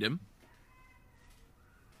behind him.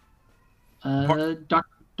 Dr.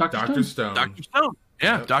 Stone. Dr. Stone.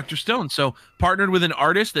 Yeah, yep. Dr. Stone. So partnered with an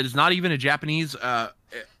artist that is not even a Japanese. The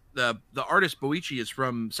artist Boichi is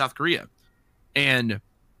from South Korea, and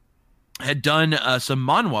had done some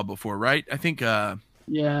manhwa before, right? I think.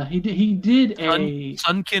 Yeah, he did a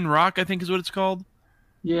Sunken Rock, I think is what it's called.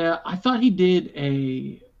 Yeah, I thought he did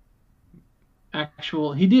he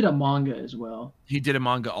did a manga as well. He did a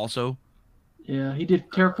manga also. Yeah, he did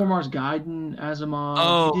Terraform Mars Gaiden as a manga.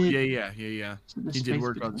 Oh, yeah. He did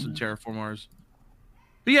work on some Terraform Mars.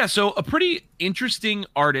 But yeah, so a pretty interesting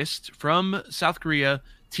artist from South Korea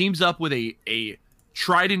teams up with a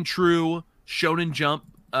tried and true Shonen Jump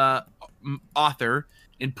author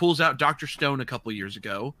and pulls out Dr. Stone a couple years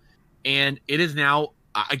ago. And it is now,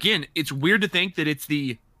 again, it's weird to think that it's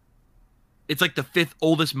like the fifth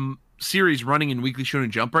oldest series running in Weekly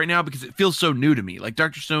Shonen Jump right now, because it feels so new to me. Like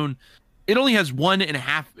Dr. Stone, it only has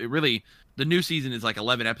 1.5, really, the new season is like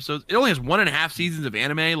 11 episodes. It only has 1.5 seasons of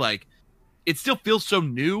anime. Like, it still feels so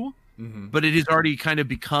new, but it has already kind of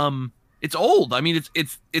become, it's old. I mean,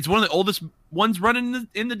 it's one of the oldest ones running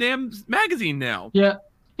in the damn magazine now. Yeah.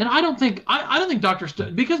 And I don't think Dr.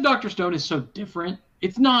 Stone, because Dr. Stone is so different,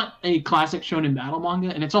 it's not a classic shonen battle manga,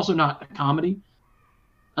 and it's also not a comedy.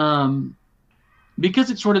 Because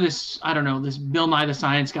it's sort of this, I don't know, this Bill Nye the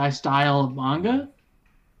Science Guy style of manga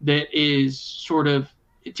that is sort of,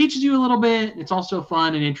 it teaches you a little bit. It's also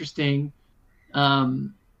fun and interesting. I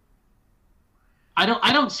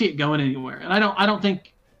don't see it going anywhere, and I don't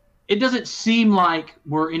think, it doesn't seem like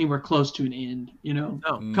we're anywhere close to an end. You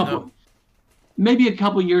know, maybe a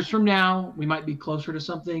couple years from now we might be closer to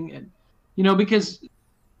something, and because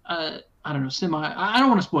I don't know, I don't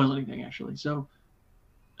want to spoil anything actually. So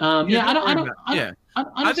I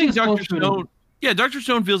think Dr. Stone. Yeah, Dr.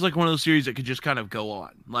 Stone feels like one of those series that could just kind of go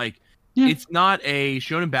on. Like, it's not a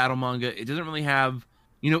shonen battle manga. It doesn't really have,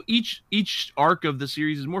 each arc of the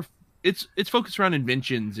series is more. It's focused around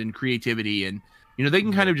inventions and creativity, and they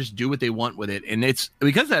can kind of just do what they want with it. And it's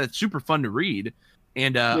because of that, it's super fun to read,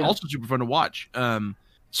 and also super fun to watch.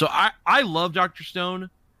 So I love Dr. Stone,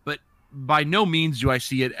 but by no means do I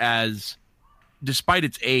see it as, despite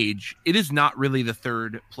its age, it is not really the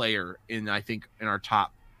third player in our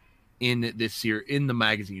top in this year in the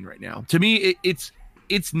magazine right now. To me, it's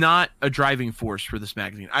not a driving force for this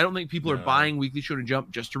magazine. I don't think people are buying Weekly Shonen Jump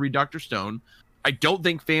just to read Dr. Stone. I don't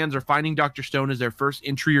think fans are finding Dr. Stone as their first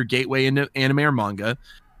entry or gateway into anime or manga.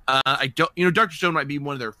 Dr. Stone might be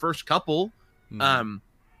one of their first couple,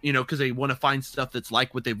 because they want to find stuff that's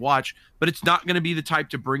like what they've watched, but it's not going to be the type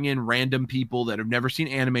to bring in random people that have never seen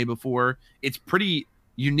anime before. It's pretty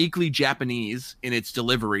uniquely Japanese in its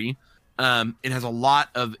delivery. It has a lot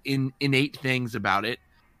of innate things about it.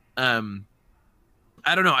 I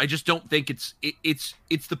don't know. I just don't think it's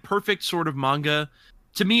the perfect sort of manga.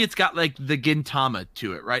 To me, it's got like the Gintama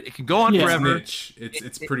to it, right? It can go on forever.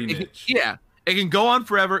 It's pretty niche. It can go on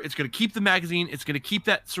forever. It's going to keep the magazine. It's going to keep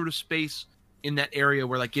that sort of space in that area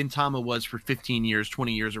where like Gintama was for 15 years,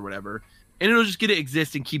 20 years or whatever. And it'll just get to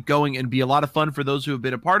exist and keep going and be a lot of fun for those who have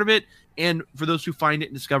been a part of it. And for those who find it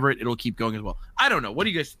and discover it, it'll keep going as well. I don't know. What do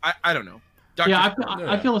you guys, I don't know.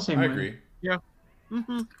 I feel the same way. I agree. Yeah.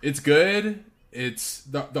 It's good. It's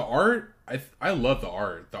the art. I love the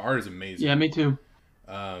art. The art is amazing. Yeah, me too.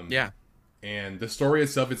 And the story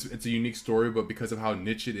itself, it's a unique story, but because of how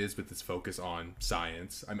niche it is with its focus on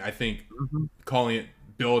science, I mean, I think calling it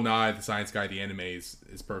Bill Nye the Science Guy, the anime is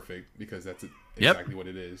perfect, because that's exactly what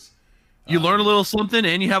it is. You learn a little something,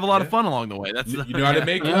 and you have a lot of fun along the way. That's you know how to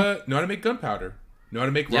make gunpowder. You know how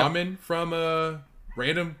to make ramen from a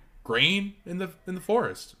random grain in the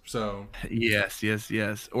forest. So yes.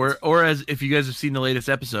 Or as if you guys have seen the latest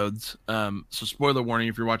episodes, so spoiler warning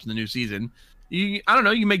if you're watching the new season. You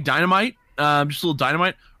make dynamite, just a little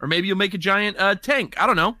dynamite, or maybe you'll make a giant tank. I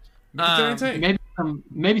don't know.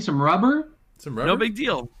 Maybe some rubber. No big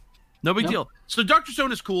deal. So Dr.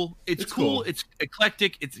 Stone is cool. It's cool. It's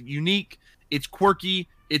eclectic. It's unique. It's quirky.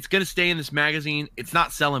 It's going to stay in this magazine. It's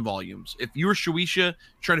not selling volumes. If you're Shueisha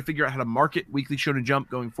trying to figure out how to market Weekly Shonen Jump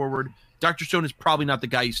going forward, Dr. Stone is probably not the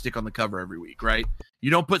guy you stick on the cover every week, right?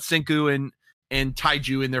 You don't put Senku and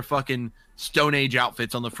Taiju in their fucking Stone Age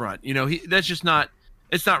outfits on the front. That's just not,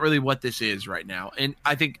 it's not really what this is right now. And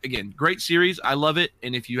I think, again, great series. I love it.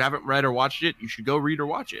 And if you haven't read or watched it, you should go read or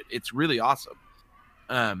watch it. It's really awesome.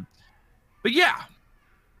 But yeah,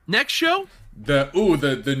 next show.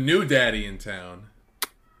 The new daddy in town.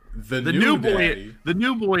 The new daddy. The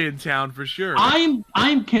new boy in town for sure.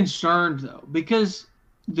 I'm concerned though, because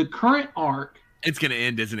the current arc, it's gonna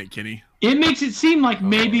end, isn't it, Kenny? It makes it seem like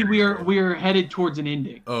maybe we're headed towards an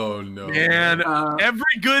ending. Oh no! Man, every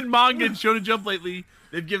good manga in Shonen Jump lately,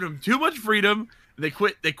 they've given them too much freedom. They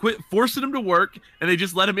quit forcing them to work, and they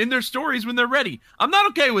just let them in their stories when they're ready. I'm not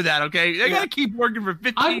okay with that. Okay, they gotta keep working for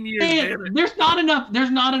 15 years. There's not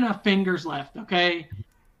enough fingers left. Okay.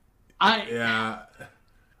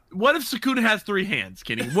 What if Sukuna has 3 hands,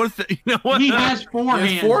 Kenny? What if he has 4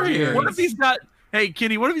 hands? 4 hands. What if he's got? Hey,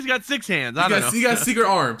 Kenny, what if he's got 6 hands? I don't know. He got secret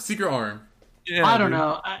arm. Yeah, I don't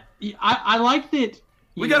know. I like that.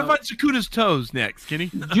 We got to find Sukuna's toes next, Kenny.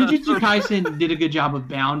 Jujutsu Kaisen did a good job of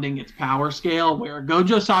bounding its power scale, where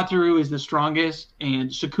Gojo Satoru is the strongest and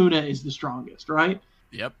Sukuna is the strongest, right?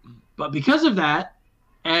 Yep. But because of that,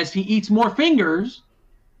 as he eats more fingers,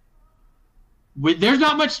 there's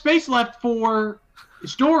not much space left for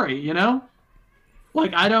story, you know?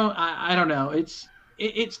 Like, I don't know.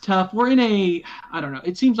 It's tough. We're in I don't know.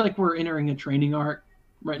 It seems like we're entering a training arc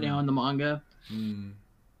right now in the manga.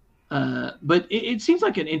 But it seems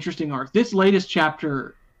like an interesting arc. This latest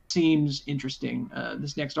chapter seems interesting.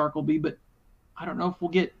 This next arc will be, but I don't know if we'll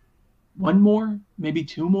get 1 more, maybe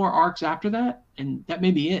 2 more arcs after that, and that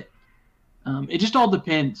may be it. It just all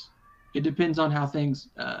depends. It depends on how things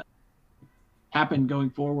happen going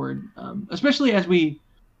forward, especially as we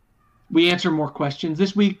answer more questions.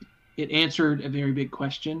 This week, it answered a very big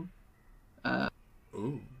question. And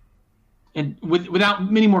without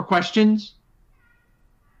many more questions,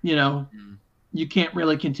 you can't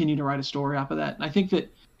really continue to write a story off of that. And I think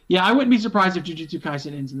that, I wouldn't be surprised if Jujutsu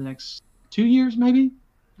Kaisen ends in the next 2 years, maybe.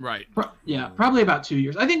 Right. Probably about 2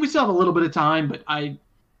 years. I think we still have a little bit of time, but I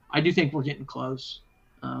do think we're getting close.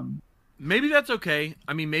 Maybe that's okay.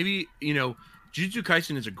 I mean, maybe, Jujutsu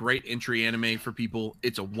Kaisen is a great entry anime for people.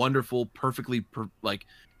 It's a wonderful, perfectly,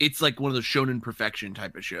 it's like one of those shonen perfection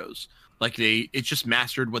type of shows. Like it's just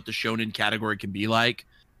mastered what the shonen category can be like.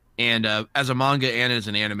 And as a manga and as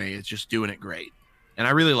an anime, it's just doing it great. And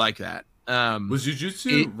I really like that. Was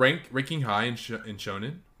Jujutsu ranking high in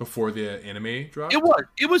Shonen before the anime dropped?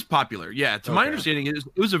 It was popular. Yeah, to my understanding, it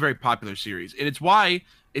was a very popular series. And it's why,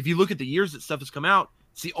 if you look at the years that stuff has come out,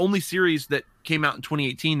 it's the only series that came out in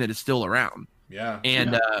 2018 that is still around. Yeah.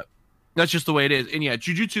 And that's just the way it is. And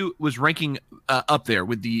Jujutsu was ranking up there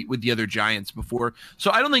with the other giants before.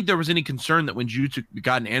 So I don't think there was any concern that when Jujutsu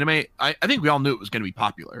got an anime, I think we all knew it was going to be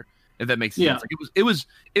popular, if that makes sense. Yeah. Like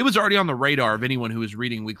it was already on the radar of anyone who was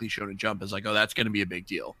reading Weekly Shonen Jump as like, oh, that's going to be a big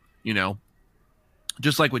deal,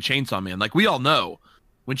 Just like with Chainsaw Man. Like we all know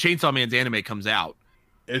when Chainsaw Man's anime comes out,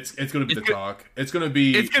 it's going to be the talk. It's going to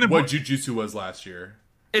be what Jujutsu was last year.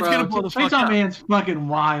 It's going to blow the fuck up. Chainsaw Man's fucking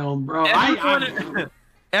wild, bro.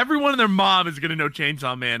 Everyone and their mom is gonna know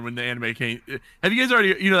Chainsaw Man when the anime came. Have you guys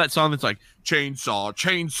already, that song that's like Chainsaw,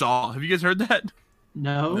 Chainsaw? Have you guys heard that?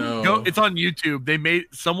 No. It's on YouTube.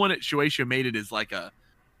 Someone at Shueisha made it as like a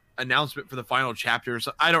announcement for the final chapter.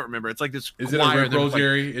 So I don't remember. It's like this. Is it a Rickroll,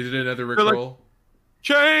 Jerry? Is it another Rickroll?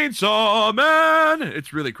 Chainsaw Man.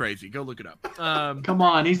 It's really crazy. Go look it up. Come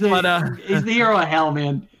on, he's the hero of hell,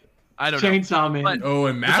 man. I don't know. Chainsaw Man. But,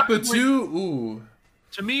 and Mappa too. Ooh.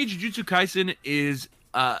 To me, Jujutsu Kaisen is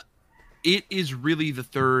it is really the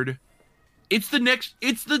third. It's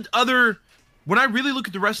the other. When I really look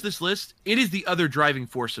at the rest of this list, it is the other driving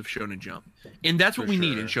force of Shonen Jump. And that's what we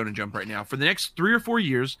need in Shonen Jump right now. For the next 3 or 4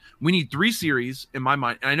 years, we need 3 series in my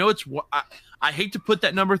mind. And I know I hate to put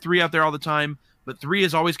that number 3 out there all the time, but 3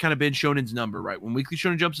 has always kind of been Shonen's number, right? When Weekly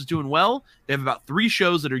Shonen Jump is doing well, they have about 3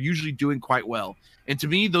 shows that are usually doing quite well. And to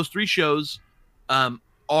me, those 3 shows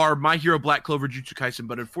are My Hero, Black Clover, Jujutsu Kaisen.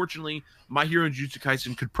 But unfortunately, My Hero and Jujutsu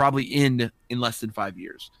Kaisen could probably end in less than 5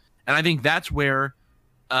 years. And I think that's where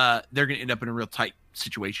they're going to end up in a real tight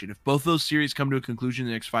situation. If both those series come to a conclusion in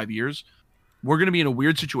the next 5 years, we're going to be in a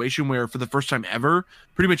weird situation where for the first time ever,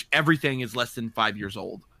 pretty much everything is less than 5 years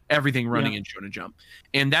old. Everything running in Shonen Jump.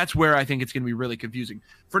 And that's where I think it's going to be really confusing.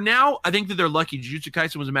 For now, I think that they're lucky. Jujutsu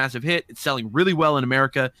Kaisen was a massive hit. It's selling really well in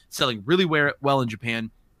America, selling really well in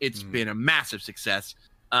Japan. It's been a massive success.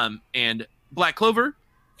 And Black Clover's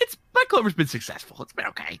been successful. It's been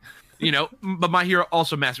okay. But My Hero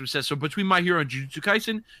also massive success. So between My Hero and Jujutsu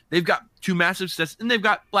Kaisen, they've got 2 massive success, and they've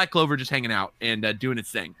got Black Clover just hanging out and doing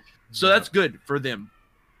its thing. So that's good for them.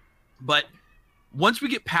 But once we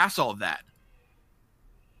get past all of that,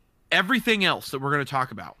 everything else that we're going to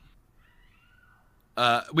talk about,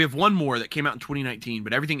 we have one more that came out in 2019,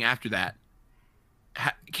 but everything after that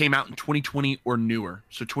came out in 2020 or newer,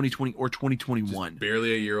 so 2020 or 2021. Just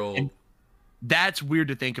barely a year old. And that's weird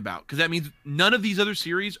to think about because that means none of these other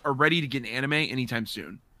series are ready to get an anime anytime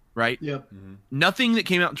soon, right? Yep. Mm-hmm. Nothing that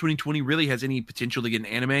came out in 2020 really has any potential to get an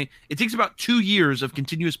anime. It takes about 2 years of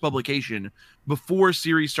continuous publication before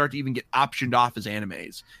series start to even get optioned off as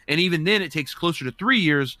animes. And even then, it takes closer to 3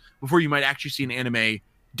 years before you might actually see an anime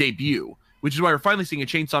debut, which is why we're finally seeing a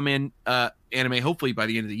Chainsaw Man anime, hopefully by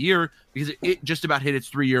the end of the year, because it just about hit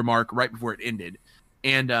its 3-year mark right before it ended.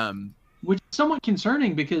 And which is somewhat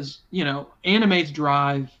concerning because, animes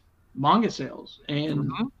drive manga sales.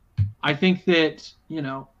 And I think that,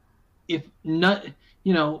 if not,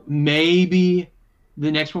 maybe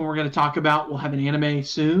the next one we're going to talk about will have an anime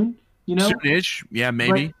soon, Soonish. Yeah,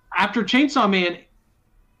 maybe. But after Chainsaw Man,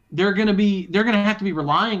 they're going to have to be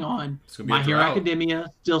relying on My Hero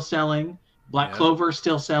Academia still selling, Black Clover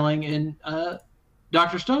still selling, and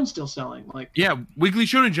Dr. Stone still selling. Weekly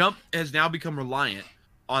Shonen Jump has now become reliant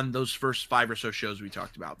on those first 5 or so shows we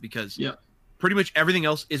talked about because pretty much everything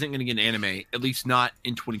else isn't going to get an anime, at least not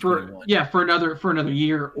in 2021. For another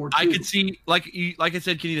year or two. I could see, like I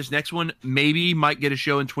said, Kenny, this next one maybe might get a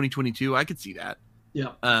show in 2022. I could see that.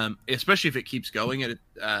 Yeah. Especially if it keeps going and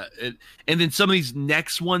then some of these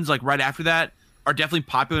next ones, like right after that, are definitely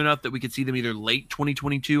popular enough that we could see them either late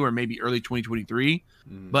 2022 or maybe early 2023.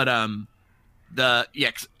 But I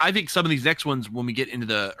think some of these next ones when we get into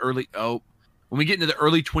the early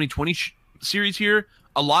 2020 series here,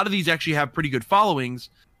 a lot of these actually have pretty good followings,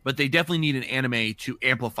 but they definitely need an anime to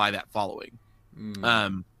amplify that following.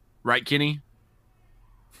 Right, Kenny?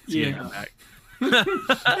 Yeah.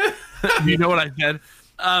 You know what I said?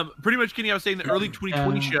 Pretty much, Kenny, I was saying the early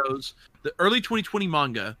 2020 shows, the early 2020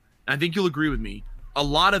 manga, and I think you'll agree with me, a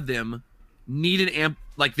lot of them need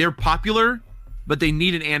they're popular, but they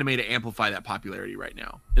need an anime to amplify that popularity right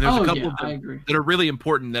now. And there's a couple of them that are really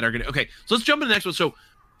important that are going to... Okay, so let's jump into the next one. So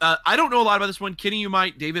I don't know a lot about this one. Kenny, you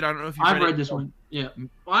might. David, I don't know if you've read this one. Yeah.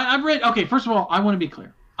 Well, I've read... Okay, first of all, I want to be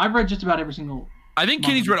clear. I've read just about every single... I think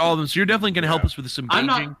Kenny's read all of them, so you're definitely going to help us with some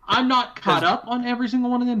gauging. I'm not caught up on every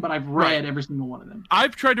single one of them, but I've read every single one of them.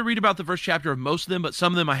 I've tried to read about the first chapter of most of them, but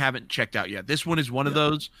some of them I haven't checked out yet. This one is one of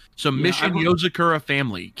those. So Mission Yozakura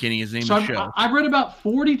Family, Kenny is the name of the show. I've read about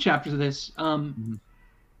 40 chapters of this.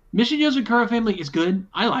 Mission Yozakura Family is good.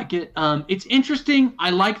 I like it. It's interesting. I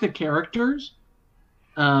like the characters.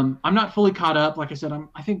 I'm not fully caught up. Like I said,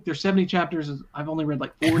 I think there's 70 chapters. I've only read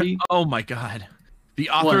like 40. Oh my God. The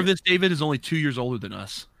author of this, David, is only 2 years older than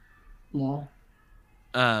us. Lol.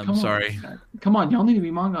 Sorry. Come on, y'all need to be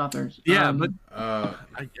manga authors. Yeah, but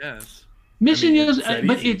I guess. Mission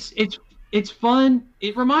but it's fun.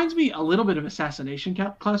 It reminds me a little bit of Assassination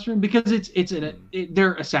Classroom because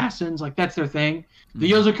they're assassins, like that's their thing. The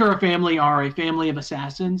Yozakura family are a family of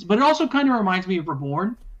assassins, but it also kind of reminds me of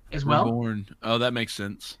Reborn as well. Reborn. Oh, that makes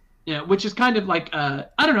sense. Yeah, which is kind of like I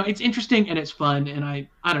don't know, it's interesting and it's fun and I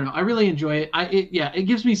don't know, I really enjoy it. It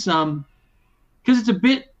gives me some, because it's a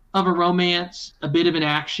bit of a romance, a bit of an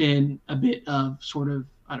action, a bit of sort of,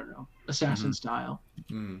 I don't know, assassin style.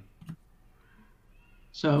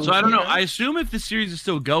 So I don't know. I assume if the series is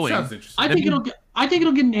still going, sounds interesting. I think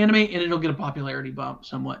it'll get an anime and it'll get a popularity bump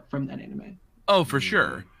somewhat from that anime. Oh, for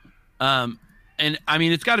sure. And I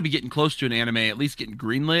mean, it's got to be getting close to an anime, at least getting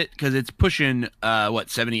greenlit, because it's pushing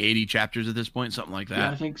 70, 80 chapters at this point, something like that. Yeah,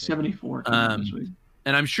 I think 74. This week.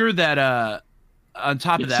 And I'm sure that on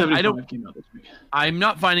top of that, I'm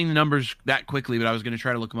not finding the numbers that quickly, but I was going to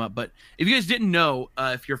try to look them up. But if you guys didn't know,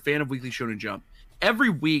 if you're a fan of Weekly Shonen Jump, every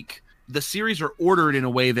week the series are ordered in a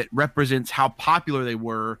way that represents how popular they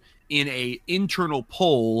were in a internal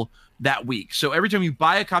poll that week. So every time you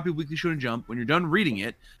buy a copy of Weekly Shonen Jump, when you're done reading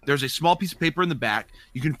it, there's a small piece of paper in the back.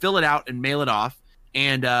 You can fill it out and mail it off,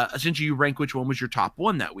 and essentially you rank which one was your top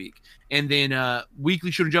one that week. And then Weekly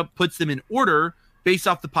Shonen Jump puts them in order based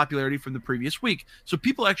off the popularity from the previous week. So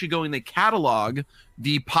people actually go and they catalog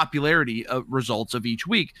the popularity results of each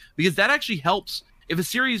week, because that actually helps. If a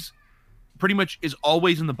series pretty much is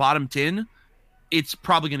always in the bottom 10, it's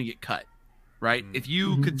probably going to get cut. Right? If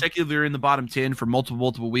you consecutively are in the bottom 10 for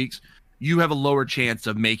multiple weeks, you have a lower chance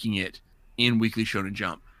of making it in Weekly Shonen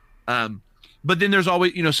Jump. But then there's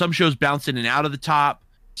always, some shows bounce in and out of the top,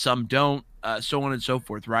 some don't, so on and so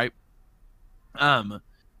forth, right?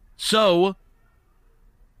 So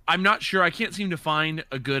I'm not sure. I can't seem to find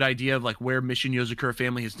a good idea of like where Mission Yozakura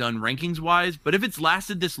Family has done rankings wise, but if it's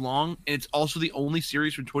lasted this long and it's also the only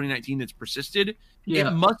series from 2019 that's persisted,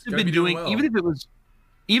 it must have been doing well.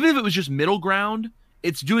 Even if it was just middle ground,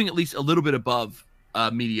 it's doing at least a little bit above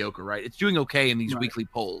mediocre, right? It's doing okay in these weekly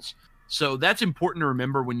polls. So that's important to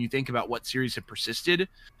remember when you think about what series have persisted.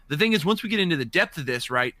 The thing is, once we get into the depth of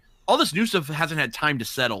this, right, all this new stuff hasn't had time to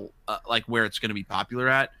settle, like where it's going to be popular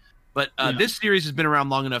at. But this series has been around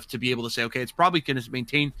long enough to be able to say, okay, it's probably going to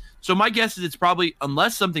maintain. So my guess is it's probably,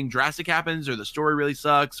 unless something drastic happens or the story really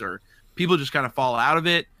sucks or people just kind of fall out of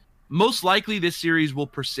it, most likely this series will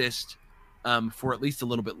persist for at least a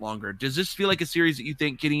little bit longer. Does this feel like a series that you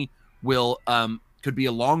think, Kenny, will could be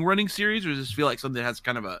a long-running series, or does this feel like something that has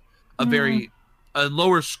kind of a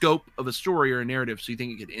lower scope of a story or a narrative, so you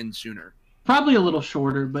think it could end sooner? Probably a little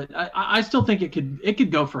shorter, but I still think it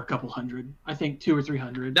could go for a couple hundred. I think 200 or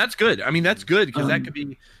 300. That's good. I mean, that's good because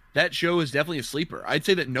that show is definitely a sleeper. I'd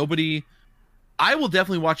say that I will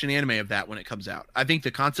definitely watch an anime of that when it comes out. I think the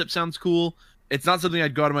concept sounds cool. It's not something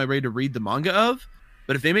I'd go out of my way to read the manga of,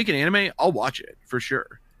 but if they make an anime, I'll watch it for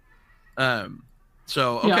sure.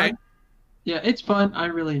 So okay, yeah, it's fun. I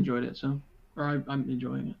really enjoyed it. I'm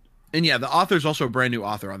enjoying it. And yeah, the author's also a brand new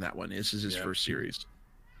author on that one. This is his first series.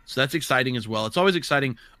 So that's exciting as well. It's always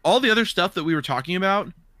exciting. All the other stuff that we were talking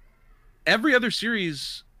about, every other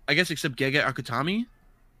series, I guess, except Gege Akutami,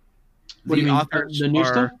 what do you mean? The new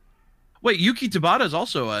stuff? Wait, Yuki Tabata is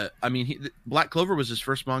also Black Clover was his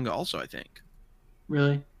first manga also, I think.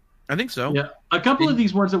 Really? I think so. Yeah. A couple of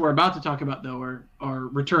these ones that we're about to talk about, though, are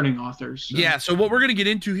returning authors. So. Yeah, so what we're going to get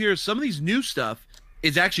into here is some of these new stuff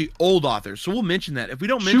is actually old authors. So we'll mention that. If we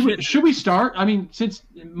don't mention it... Should we start? I mean, since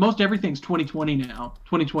most everything's 2020 now,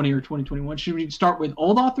 2020 or 2021, should we start with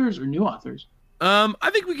old authors or new authors? I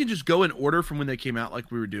think we can just go in order from when they came out like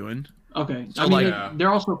we were doing. Okay. So they're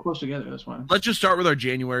all so close together. That's why. Let's just start with our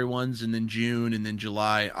January ones and then June and then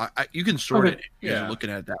July. You can sort it if you're looking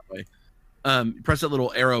at it that way. Press that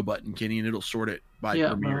little arrow button, Kenny, and it'll sort it by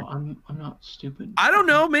premiere. No, I'm not stupid. I don't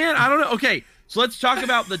know, man. I don't know. Okay, so let's talk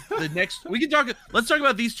about the next. Let's talk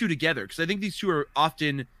about these two together because I think these two are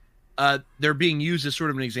often they're being used as sort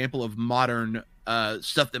of an example of modern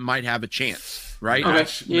stuff that might have a chance, right?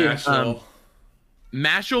 Okay.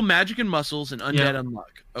 Mashle, Magic and Muscles, and Undead Unluck.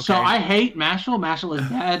 Okay. So I hate Mashle. Mashle is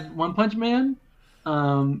bad. One Punch Man.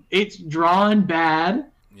 It's drawn bad.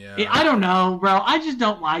 Yeah. I don't know, bro. I just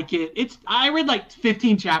don't like it. I read like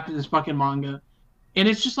 15 chapters of this fucking manga, and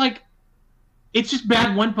it's just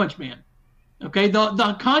bad One Punch Man. Okay,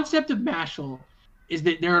 the concept of Mashle is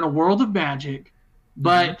that they're in a world of magic,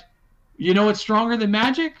 but you know what's stronger than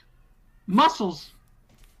magic? Muscles.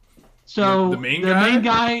 So the main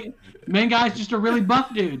guy is just a really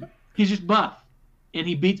buff dude. He's just buff, and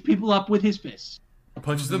he beats people up with his fists.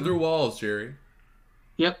 Punches them through walls, Jerry.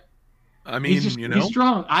 Yep. I mean, he's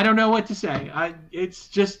strong. I don't know what to say.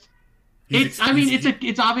 It's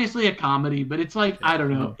obviously a comedy, but it's like, I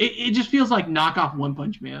don't know. It just feels like knockoff One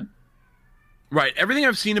Punch Man. Right. Everything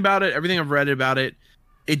I've seen about it, everything I've read about it,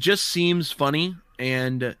 it just seems funny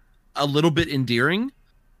and a little bit endearing,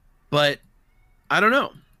 but I don't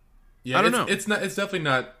know. Yeah, I don't know. It's definitely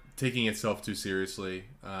not taking itself too seriously.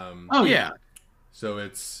 So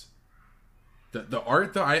it's the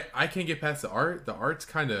art though. I can't get past the art. The art's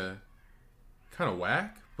kind of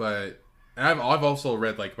whack, but I've also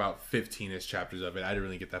read like about 15ish chapters of it. I didn't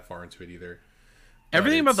really get that far into it either.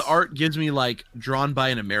 Everything about the art gives me like drawn by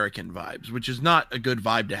an American vibes, which is not a good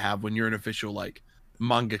vibe to have when you're an official like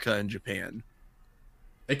mangaka in Japan.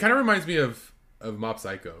 It kind of reminds me of Mob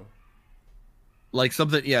Psycho. Like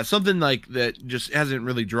something like that just hasn't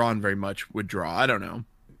really drawn very much would draw. I don't know.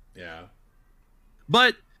 Yeah.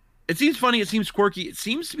 But it seems funny. It seems quirky. It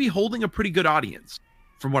seems to be holding a pretty good audience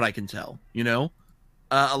from what I can tell, you know?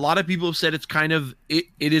 A lot of people have said it's kind of, it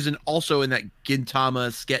isn't also in that Gintama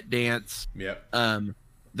sket dance. Yep.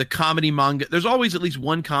 The comedy manga. There's always at least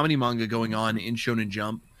one comedy manga going on in Shonen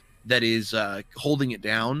Jump that is holding it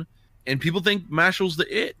down. And people think Mashle's the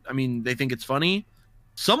it. I mean, they think it's funny.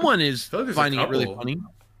 Someone is finding it really funny.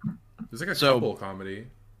 There's like a couple comedy.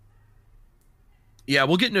 Yeah,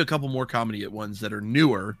 we'll get into a couple more comedy at ones that are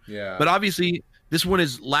newer. Yeah. But obviously, this one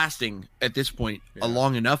is lasting at this point a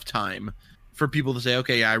long enough time for people to say,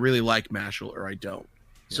 okay, yeah, I really like Mashle or I don't.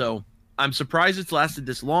 Yeah. So I'm surprised it's lasted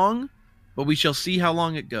this long, but we shall see how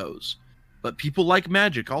long it goes. But people like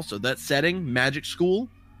magic also. That setting, magic school,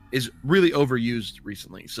 is really overused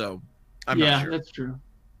recently. So I'm not sure. Yeah, that's true.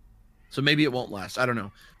 So maybe it won't last. I don't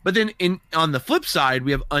know. But then on the flip side,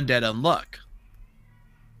 we have Undead Unluck.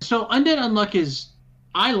 So Undead Unluck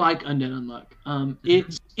I like Undead Unluck.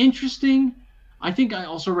 It's interesting. I think I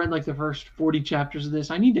also read like the first 40 chapters of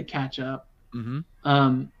this. I need to catch up.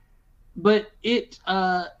 Mm-hmm. But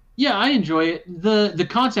I enjoy it. The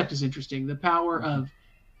concept is interesting. The power of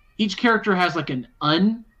each character has like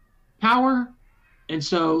an power. And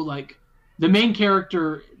so like the main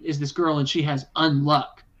character is this girl and she has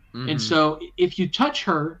unluck. And so if you touch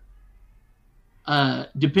her,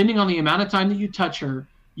 depending on the amount of time that you touch her,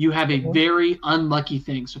 you have a very unlucky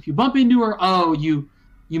thing. So if you bump into her, you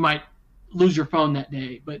might lose your phone that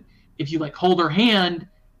day. But if you like hold her hand,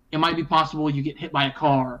 it might be possible you get hit by a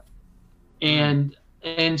car. And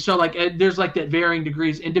so like there's like that varying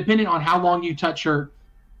degrees, and depending on how long you touch her,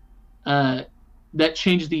 that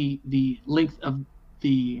changes the length of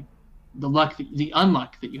the luck, the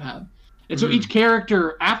unluck that you have. And so each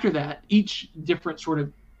character after that, each different sort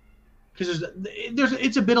of, because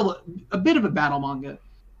it's a bit of a battle manga.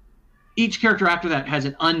 Each character after that has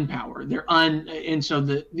an unpower. And so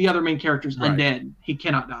the other main character is undead. He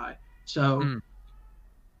cannot die. So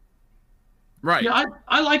right. Yeah,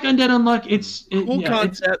 I like Undead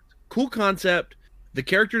Unluck. Cool concept. The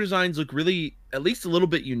character designs look really, at least a little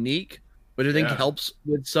bit unique, but I think helps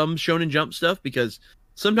with some Shonen Jump stuff, because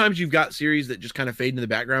sometimes you've got series that just kind of fade into the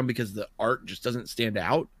background because the art just doesn't stand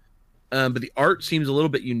out. But the art seems a little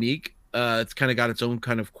bit unique. It's kind of got its own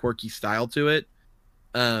kind of quirky style to it.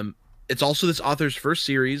 It's also this author's first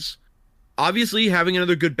series. Obviously, having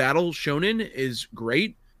another good battle shonen is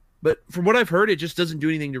great, but from what I've heard, it just doesn't do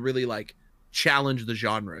anything to really like challenge the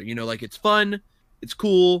genre. You know, like it's fun, it's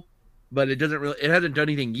cool, but it hasn't done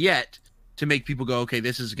anything yet to make people go, okay,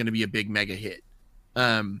 this is going to be a big mega hit.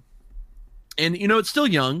 And you know, it's still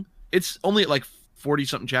young. It's only at like 40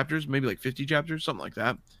 something chapters, maybe like 50 chapters, something like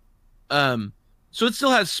that. So it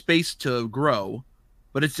still has space to grow,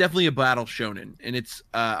 but it's definitely a battle shonen, and it's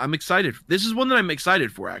I'm excited. This is one that I'm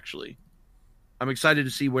excited for, actually. I'm excited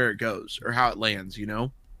to see where it goes or how it lands, you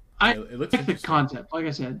know? It looks like the concept, like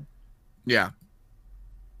I said. Yeah.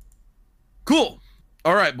 Cool.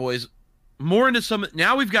 All right, boys. More into some.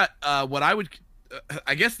 Now we've got what I would.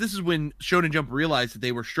 I guess this is when Shonen Jump realized that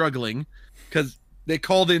they were struggling, because they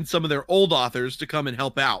called in some of their old authors to come and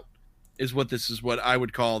help out. Is what I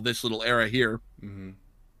would call this little era here.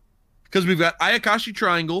 Because we've got Ayakashi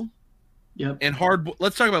Triangle. Yep. And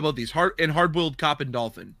let's talk about both these. Hard-boiled Cop and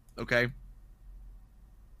Dolphin. Okay.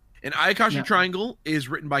 And Ayakashi Triangle is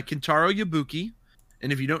written by Kentaro Yabuki.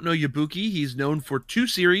 And if you don't know Yabuki, he's known for 2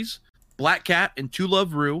 series, Black Cat and To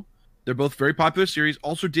Love Ru. They're both very popular series.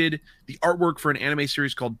 Also did the artwork for an anime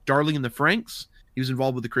series called Darling in the Franxx. He was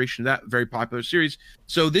involved with the creation of that very popular series.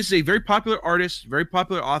 So this is a very popular artist, very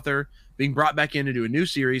popular author, being brought back in to do a new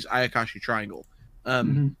series, Ayakashi Triangle.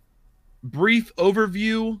 Brief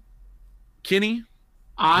overview, Kenny?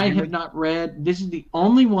 I have not read. This is the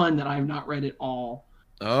only one that I have not read at all.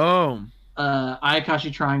 Oh.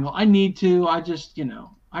 Ayakashi Triangle. I need to. I just,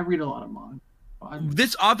 I read a lot of manga.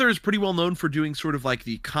 This author is pretty well known for doing sort of like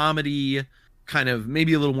the comedy, kind of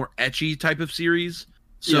maybe a little more ecchi type of series.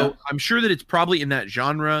 So I'm sure that it's probably in that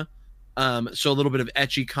genre. So a little bit of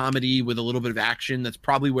ecchi comedy with a little bit of action. That's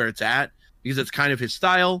probably where it's at, because that's kind of his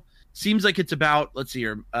style. Seems like it's about, let's see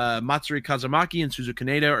here, Matsuri Kazumaki and Suzu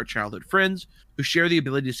Kaneda are childhood friends who share the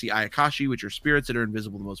ability to see Ayakashi, which are spirits that are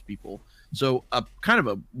invisible to most people. So kind of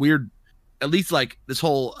a weird, at least like this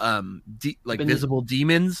whole visible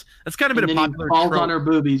demons. That's kind of been a popular falls trope. On her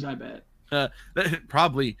boobies, I bet.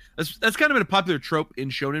 Probably that's kind of been a popular trope in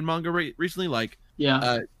shonen manga recently. Like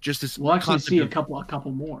just this. We'll actually see a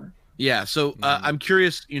couple more. Yeah, so I'm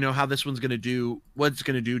curious, how this one's going to do, what it's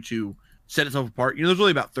going to do to set itself apart. There's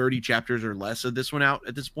only about 30 chapters or less of this one out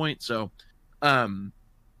at this point. So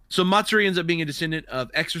Matsuri ends up being a descendant of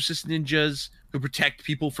exorcist ninjas who protect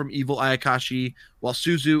people from evil Ayakashi, while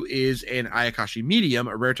Suzu is an Ayakashi medium,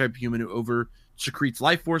 a rare type of human who over secretes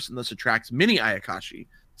life force and thus attracts many Ayakashi.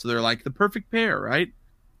 So they're like the perfect pair, right?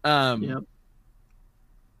 Yep.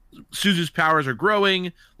 Suzu's powers are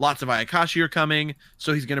growing. Lots of Ayakashi are coming.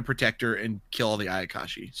 So he's going to protect her and kill all the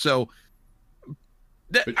Ayakashi. So,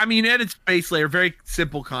 at its base layer, very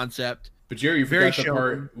simple concept. But Jerry, you forgot the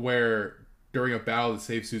part where during a battle to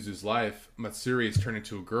save Suzu's life, Matsuri is turned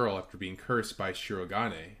into a girl after being cursed by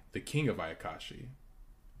Shirogane, the king of Ayakashi.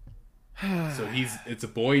 So it's a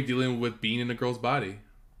boy dealing with being in a girl's body.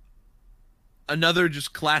 Another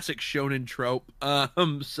just classic shonen trope. There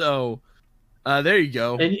you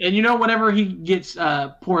go. And whenever he gets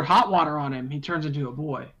poured hot water on him, he turns into a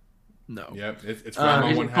boy. No. Yep, it's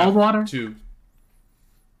Rama one cold water too.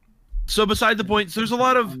 So beside the point, there's a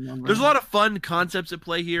lot of fun concepts at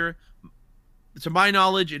play here. To my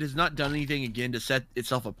knowledge, it has not done anything again to set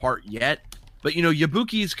itself apart yet. But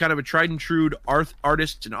Yabuki is kind of a tried and true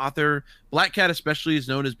artist and author. Black Cat especially is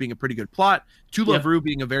known as being a pretty good plot. To Love Ru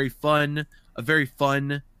being a very fun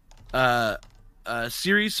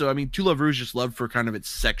series. So To Love Ru is just loved for kind of its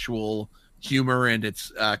sexual humor and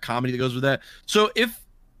its comedy that goes with that. So if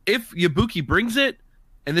Yabuki brings it,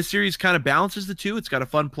 and this series kind of balances the two, it's got a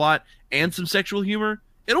fun plot and some sexual humor,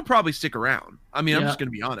 it'll probably stick around. I mean, I'm Yeah. just gonna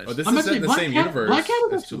be honest. Oh, this I'm is gonna in say the same universe Black Cat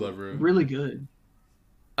as is To Love Ru. really good.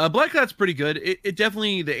 Black Cat's pretty good. It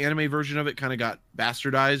definitely, the anime version of it kind of got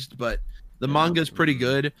bastardized, but the manga's pretty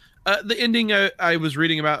good. The ending I was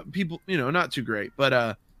reading about, people, not too great.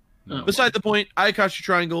 But No. beside the point, Ayakashi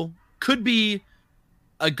Triangle could be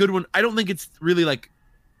a good one. I don't think it's really like,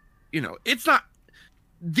 it's not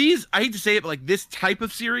these. I hate to say it, but like this type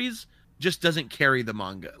of series just doesn't carry the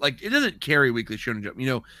manga. Like it doesn't carry Weekly Shonen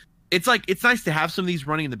Jump. It's like it's nice to have some of these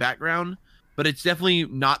running in the background, but it's definitely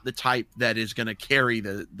not the type that is going to carry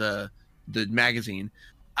the magazine.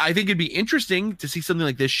 I think it'd be interesting to see something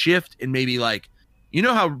like this shift and maybe like,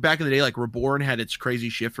 how back in the day, like Reborn had its crazy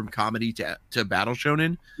shift from comedy to battle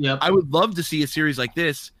shonen. Yep. I would love to see a series like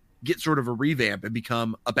this get sort of a revamp and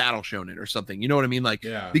become a battle shonen or something. You know what I mean? Like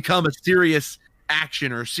become a serious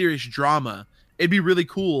action or serious drama. It'd be really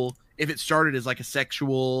cool if it started as like a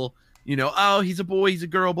sexual, oh, he's a boy, he's a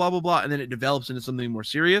girl, blah, blah, blah. And then it develops into something more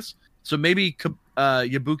serious. So maybe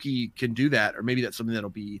Yabuki can do that, or maybe that's something that'll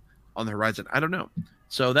be on the horizon. I don't know.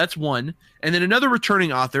 So that's one. And then another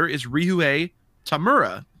returning author is Ryuhei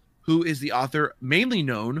Tamura, who is the author mainly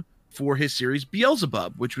known for his series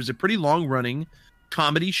Beelzebub, which was a pretty long-running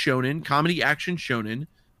comedy action shonen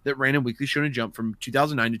that ran in Weekly Shonen Jump from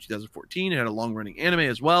 2009 to 2014. It had a long-running anime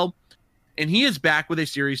as well. And he is back with a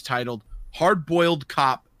series titled Hard-Boiled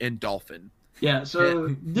Cop and Dolphin. Yeah,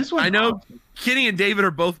 so this one... I know Kenny and David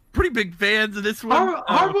are both pretty big fans of this one.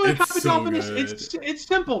 Hard-boiled cop and so dolphin it's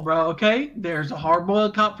simple, bro, okay? There's a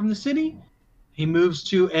hard-boiled cop from the city. He moves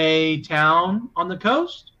to a town on the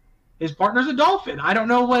coast. His partner's a dolphin. I don't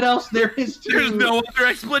know what else there is to... There's no other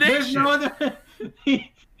explanation. There's no other...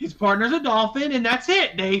 His partner's a dolphin, and that's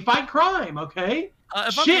it. They fight crime, okay?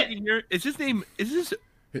 If I'm looking here, is his name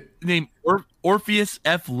Orpheus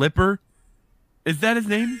F. Lipper? Is that his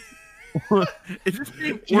name? Is his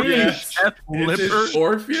name Orpheus F. Lipper?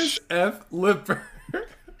 Orpheus F. Lipper.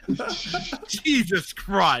 Jesus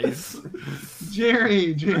Christ.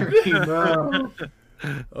 Jerry, bro.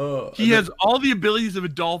 He has all the abilities of a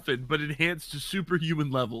dolphin, but enhanced to superhuman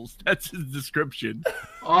levels. That's his description.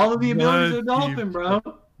 All of the abilities of a dolphin, bro.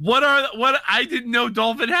 What I didn't know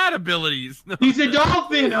dolphin had abilities. He's a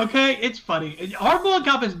dolphin, okay? It's funny. Hardboiled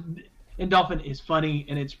Cop and Dolphin is funny,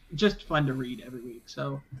 and it's just fun to read every week.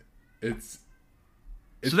 So it's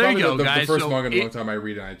so there you go, the guys. first So manga in a long time I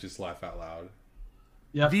read and I just laugh out loud.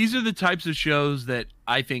 yeah, These are the types of shows that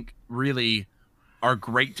I think really are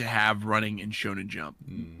great to have running in Shonen Jump.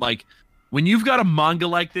 Like when you've got a manga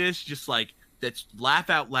like this, just like that's laugh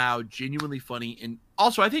out loud, genuinely funny, and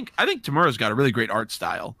also I think Tamura's got a really great art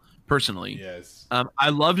style. Personally, Yes. I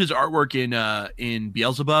loved his artwork in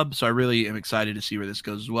Beelzebub, so I really am excited to see where this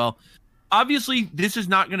goes as well. Obviously, this is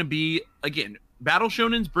not going to be, again, battle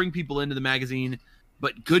shonens bring people into the magazine,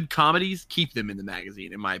 but good comedies keep them in the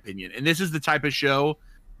magazine, in my opinion. And this is the type of show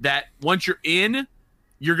that once you're in,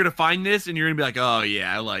 you're going to find this and you're going to be like, oh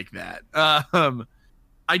yeah, I like that.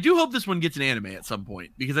 I do hope this one gets an anime at some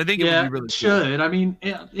point because I think it would be really cool. should. I mean,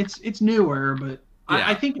 it's newer, but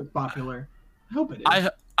I think it's popular. I hope it is.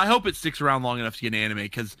 I hope it sticks around long enough to get an anime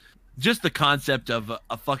because just the concept of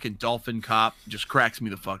a fucking dolphin cop just cracks me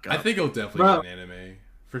the fuck up. I think it'll definitely get an anime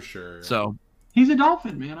for sure. So he's a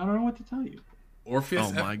dolphin, man. I don't know what to tell you. Orpheus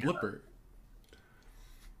Oh my F. God. Lipper.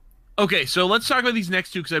 okay, so let's talk about these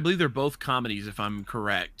next two because I believe they're both comedies, if I'm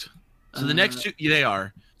correct. So the next two, they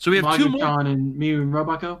are. So we have two more. Magu-chan and Miyu and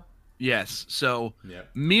Robako. Yes. So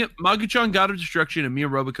Yep. Magu-chan, God of Destruction, and Mia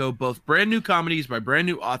Robico, both brand new comedies by brand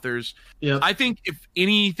new authors. Yep. I think if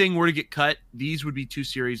anything were to get cut, these would be two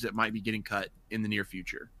series that might be getting cut in the near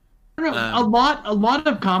future. I don't know. A lot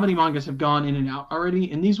of comedy mangas have gone in and out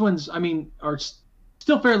already, and these ones, I mean, are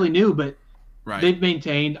still fairly new, but Right. they've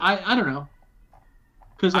maintained. I don't know.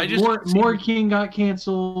 Because More King got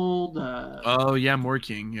canceled. Oh yeah, More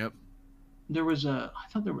King. Yep. There was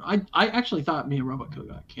I actually thought me and Roboko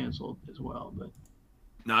got canceled as well, but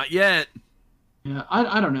Not yet. yeah,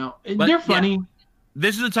 I don't know. But, They're funny. yeah.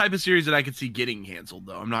 This is the type of series that I could see getting canceled,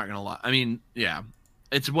 though. I'm not gonna lie. I mean, yeah,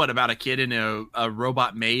 it's about a kid and a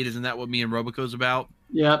robot maid. Isn't that what Me and Robico's about?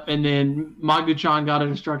 Yep, and then Magu-chan God of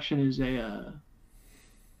Destruction is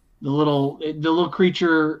the little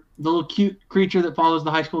creature, the little cute creature that follows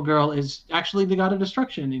the high school girl is actually the God of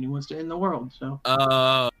Destruction, and he wants to end the world. So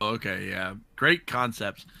Oh, okay, yeah, great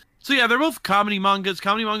concepts. So yeah, they're both comedy mangas.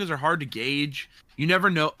 Comedy mangas are hard to gauge. You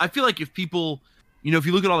never know. I feel like if people, if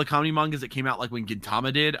you look at all the comedy mangas that came out, like when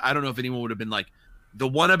Gintama did, I don't know if anyone would have been like, the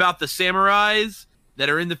one about the samurais that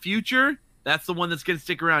are in the future, that's the one that's going to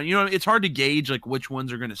stick around. It's hard to gauge like which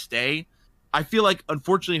ones are going to stay. I feel like,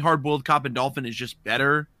 unfortunately, Hard Boiled Cop and Dolphin is just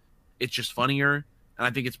better. It's just funnier. and I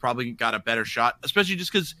think it's probably got a better shot, especially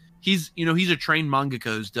just because he's a trained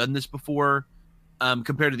mangaka who's done this before,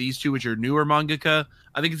 compared to these two, which are newer mangaka.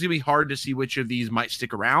 I think it's gonna be hard to see which of these might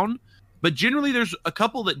stick around, but generally there's a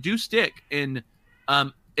couple that do stick. And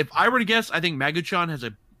if I were to guess, I think Magu-chan has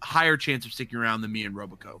a higher chance of sticking around than me and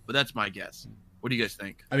Roboco, but that's my guess. What do you guys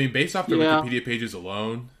think? I mean, based off the Wikipedia pages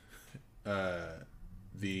alone, what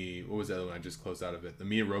was the other one I just closed out of it? The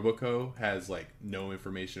Me and Roboco has like no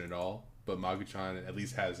information at all, but Magu-chan at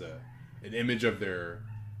least has an image of their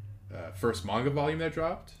first manga volume that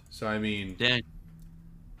dropped. So I mean, dang.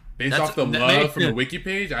 Based off the love from the wiki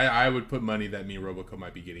page, I would put money that Me and Roboco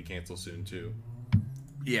might be getting canceled soon too.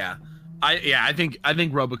 Yeah. I think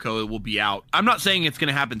Roboco will be out. I'm not saying it's going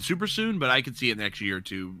to happen super soon, but I could see it next year or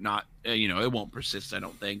two. Not, it won't persist, I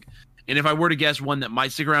don't think. And if I were to guess one that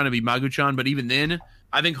might stick around, it'd be Magu-chan. But even then,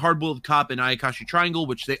 I think Hard-Boiled Cop and Ayakashi Triangle,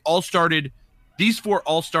 which these four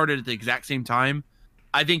all started at the exact same time.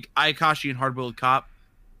 I think Ayakashi and Hard-Boiled Cop,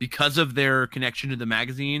 because of their connection to the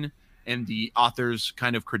magazine and the author's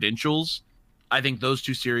kind of credentials, I think those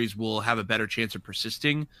two series will have a better chance of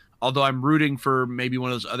persisting. Although I'm rooting for maybe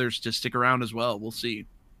one of those others to stick around as well. We'll see.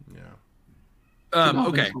 Yeah.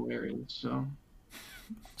 Okay.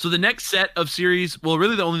 So the next set of series, well,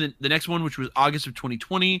 really the next one, which was August of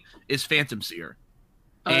 2020, is Phantom Seer.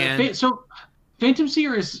 And so Phantom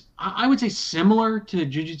Seer is, I would say, similar to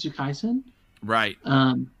Jujutsu Kaisen. Right.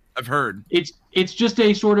 I've heard. It's just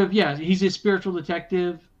a sort of, he's a spiritual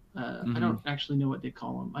detective. I don't actually know what they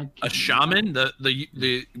call him. A shaman?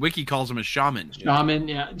 The wiki calls him a shaman. Shaman,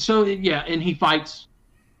 yeah. So and he fights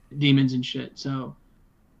demons and shit. So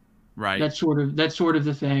right. That's sort of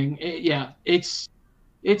the thing. It's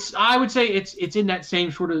I would say it's in that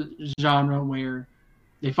same sort of genre where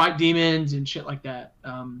they fight demons and shit like that.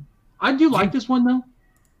 I do like this one though.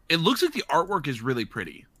 It looks like the artwork is really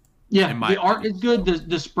pretty. Yeah, the art is good.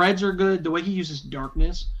 The spreads are good. The way he uses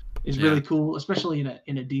darkness is really cool, especially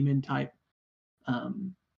in a demon type.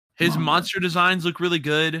 His monster designs look really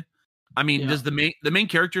good. I mean, does the main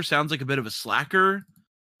character sounds like a bit of a slacker?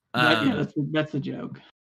 That's the joke.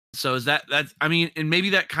 So is that's I mean, and maybe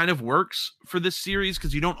that kind of works for this series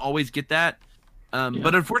because you don't always get that.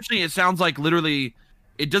 But unfortunately, it sounds like literally,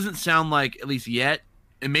 it doesn't sound like, at least yet,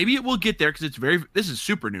 and maybe it will get there because this is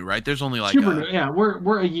super new, right? There's only like super new. Yeah,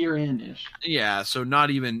 we're a year in-ish. Yeah, so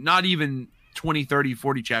not even 20, 30,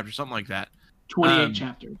 40 chapters, something like that. 28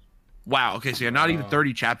 chapters. Wow. Okay, so not even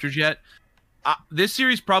 30 chapters yet. This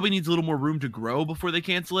series probably needs a little more room to grow before they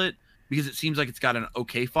cancel it because it seems like it's got an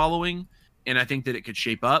okay following, and I think that it could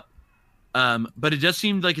shape up. But it does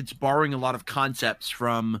seem like it's borrowing a lot of concepts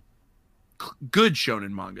from good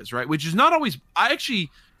shonen mangas, right? Which is not always. I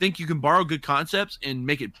actually think you can borrow good concepts and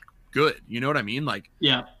make it good. You know what I mean? Like,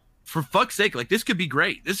 for fuck's sake, like this could be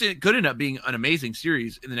great. This could end up being an amazing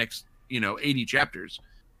series in the next 80 chapters.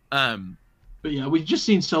 But yeah, we've just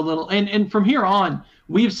seen so little, and from here on,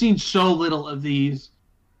 we've seen so little of these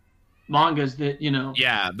mangas that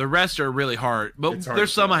Yeah, the rest are really hard, but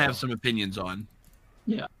there's some I have some opinions on.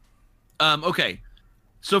 Yeah. Okay,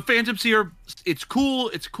 so Phantom Seer, it's cool.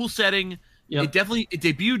 It's a cool setting. Yep. It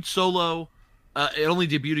debuted solo. It only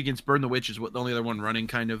debuted against Burn the Witch, is what the only other one running,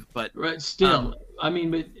 kind of. But still, I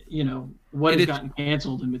mean, but what has gotten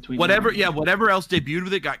canceled in between? Whatever else debuted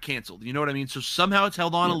with it got canceled. You know what I mean? So somehow it's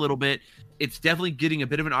held on a little bit. It's definitely getting a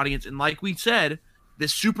bit of an audience, and like we said,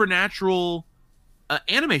 this supernatural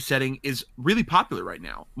anime setting is really popular right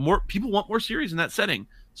now. More people want more series in that setting.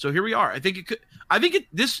 So here we are. I think it could. I think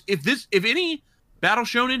if any battle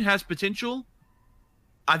shonen has potential,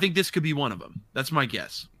 I think this could be one of them. That's my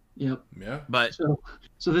guess. Yep. Yeah. But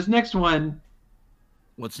so this next one.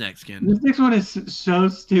 What's next, Ken? This next one is so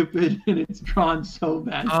stupid and it's drawn so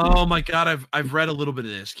bad. Oh my god, I've read a little bit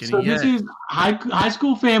of this, Kenny. So this is high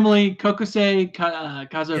school family Kokosei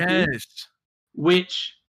Kazoku. Yes.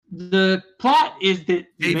 Which the plot is that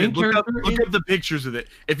the main character look up the pictures of it.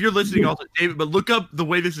 If you're listening, also David, but look up the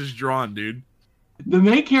way this is drawn, dude. The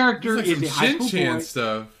main character like is a high school boy.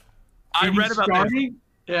 Stuff. I read about this.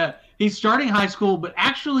 Yeah, he's starting high school, but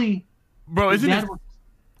actually, bro, isn't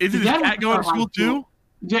his dad going to school too?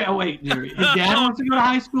 Yeah, wait, Jerry. His dad wants to go to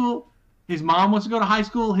high school. His mom wants to go to high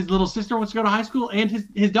school. His little sister wants to go to high school, and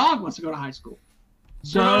his dog wants to go to high school.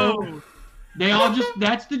 So they all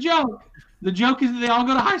just—that's the joke. The joke is that they all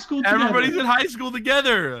go to high school together. Everybody's in high school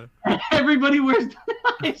together. Everybody wears.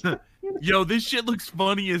 Yo, this shit looks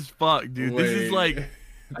funny as fuck, dude. Wait, this is like,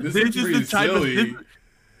 this is the type silly.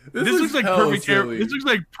 This looks like perfect hair. This looks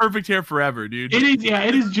like perfect hair forever, dude. It is. Yeah,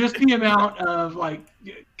 it is just the amount of like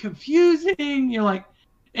confusing. Like,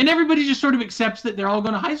 and everybody just sort of accepts that they're all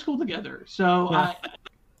going to high school together. So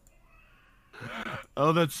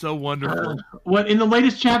Oh, that's so wonderful. What in the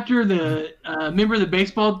latest chapter, the member of the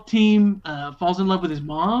baseball team falls in love with his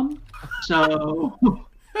mom, so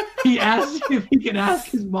he asks if he can ask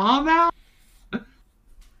his mom out.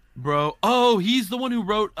 Bro, oh, he's the one who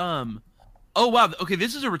wrote oh wow, okay,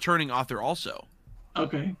 this is a returning author also.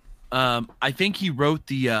 Okay. I think he wrote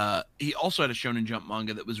the he also had a Shonen Jump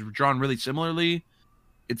manga that was drawn really similarly.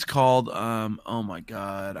 It's called oh my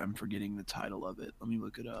god, I'm forgetting the title of it. Let me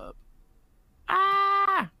look it up.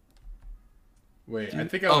 Wait, I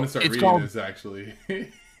think I want to start reading this actually.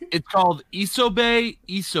 It's called Isobe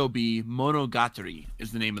Monogatari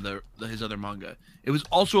is the name of his other manga. It was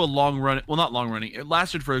also a long run, well, not long running. It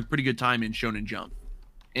lasted for a pretty good time in Shonen Jump,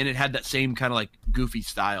 and it had that same kind of like goofy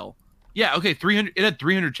style. Yeah, okay, 300. It had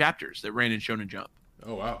 300 chapters that ran in Shonen Jump.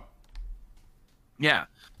 Oh wow. Yeah,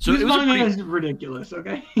 so This it was manga is ridiculous.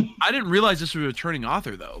 Okay. I didn't realize this was a returning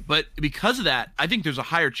author though, but because of that, I think there's a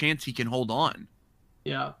higher chance he can hold on.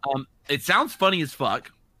 Yeah. It sounds funny as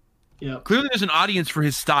fuck. Yeah. Clearly, there's an audience for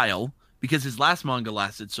his style because his last manga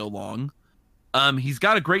lasted so long. He's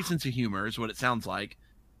got a great sense of humor, is what it sounds like,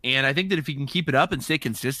 and I think that if he can keep it up and stay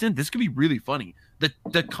consistent, this could be really funny.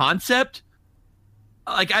 The concept,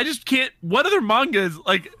 like, I just can't. What other mangas?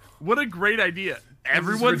 Like, what a great idea!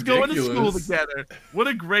 Everyone's going to school together. What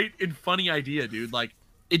a great and funny idea, dude! Like,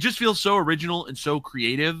 it just feels so original and so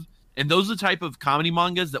creative, and those are the type of comedy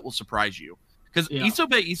mangas that will surprise you. Because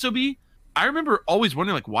Isobe, I remember always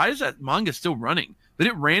wondering, like, why is that manga still running? But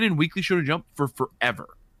it ran in Weekly Shonen Jump for forever.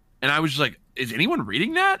 And I was just like, is anyone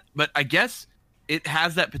reading that? But I guess it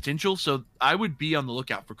has that potential. So I would be on the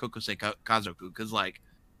lookout for Kokosei Kazoku. Because, like,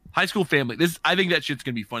 High School Family, I think that shit's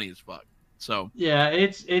going to be funny as fuck. So yeah,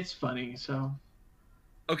 it's funny. So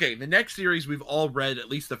okay, the next series we've all read at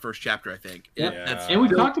least the first chapter, I think. Yeah. And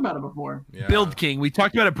we've talked about it before. Yeah. Build King. We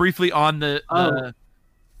talked about it briefly on the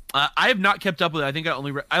I have not kept up with it. I think I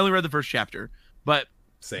only read the first chapter. But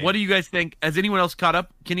Same. What do you guys think? Has anyone else caught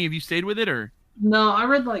up? Kenny, have you stayed with it or? No, I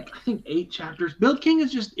read I think 8 chapters. Build King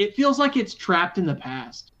is just, it feels like it's trapped in the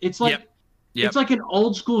past. It's like it's like an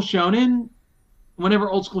old school shonen. Whenever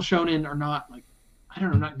old school shonen are not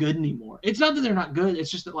not good anymore. It's not that they're not good.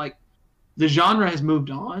 It's just that like the genre has moved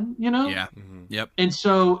on, you know? Yeah. Mm-hmm. Yep. And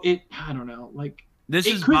so I don't know. Like this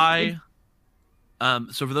is by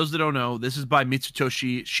so for those that don't know, this is by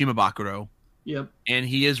Mitsutoshi Shimabukuro. Yep. And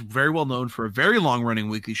he is very well known for a very long-running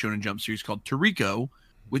Weekly Shonen Jump series called Toriko,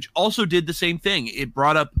 which also did the same thing. It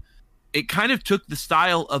kind of took the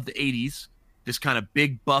style of the 80s, this kind of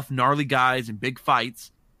big, buff, gnarly guys and big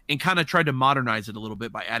fights, and kind of tried to modernize it a little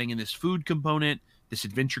bit by adding in this food component, this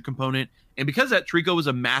adventure component. And because that, Toriko was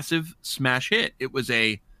a massive smash hit. It was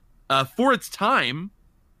for its time,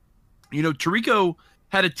 Toriko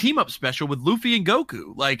had a team-up special with Luffy and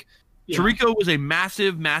Goku. Like, Toriko was a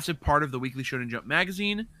massive, massive part of the Weekly Shonen Jump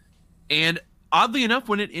magazine. And oddly enough,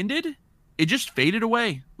 when it ended, it just faded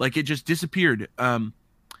away. Like, it just disappeared.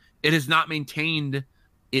 It has not maintained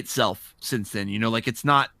itself since then. Like, it's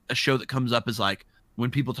not a show that comes up as, like,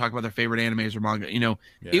 when people talk about their favorite animes or manga.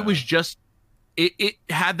 It was just, it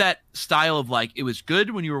had that style of, like, it was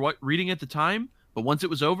good when you were reading at the time, but once it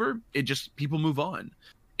was over, it just, people move on.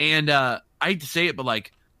 And I hate to say it, but,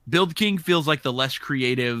 like, Build King feels like the less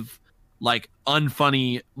creative, like,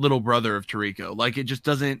 unfunny little brother of Toriko. Like, it just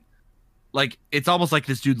doesn't, like, it's almost like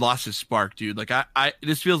this dude lost his spark, dude. Like,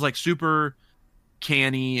 this feels like super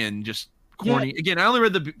canny and just corny. Yeah. Again, I only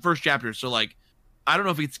read the first chapter, so, like, I don't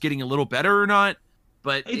know if it's getting a little better or not,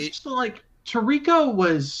 but it's just like Toriko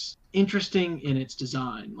was interesting in its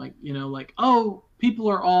design. Like, like, oh, people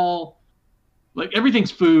are all, like, everything's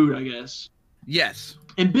food, I guess. Yes.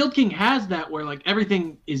 And Build King has that where, like,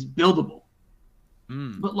 everything is buildable.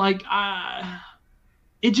 But, like,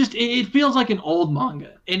 it feels like an old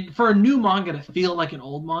manga. And for a new manga to feel like an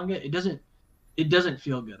old manga, it doesn't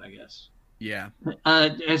feel good, I guess. Yeah.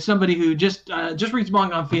 As somebody who just reads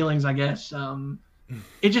manga on feelings, I guess.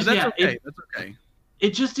 It just, that's okay. That's okay.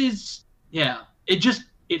 It just is,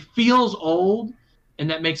 it feels old, and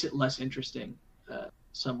that makes it less interesting,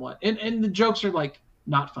 somewhat. And the jokes are, like,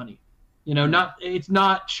 not funny. It's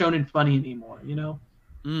not shonen funny anymore,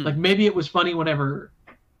 Like, maybe it was funny whenever,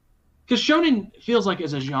 because shonen feels like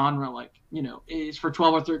as a genre, like, it's for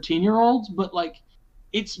 12 or 13-year-olds, but, like,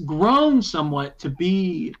 it's grown somewhat to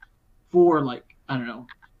be for, like, I don't know,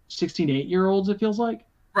 16 to 8-year-olds, it feels like.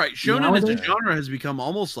 Right. Shonen as a genre has become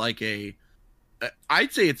almost like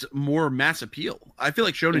I'd say it's more mass appeal. I feel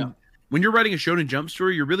like shonen, when you're writing a Shonen Jump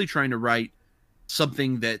story, you're really trying to write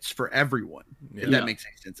something that's for everyone, if that makes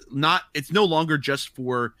any sense. It's no longer just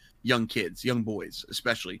for young kids, young boys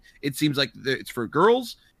especially. It seems like it's for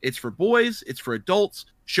girls, It's for boys. It's for adults.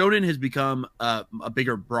 Shonen has become a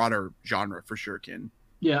bigger, broader genre for sure, Ken.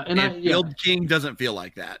 Yeah, and Build King doesn't feel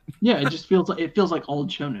like that. Yeah, it just feels like old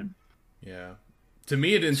shonen. Yeah. To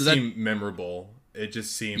me, it didn't seem memorable. It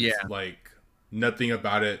just seemed like nothing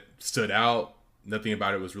about it stood out. Nothing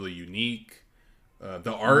about it was really unique.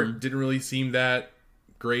 The art didn't really seem that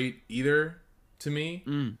great either to me.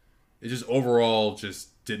 It just overall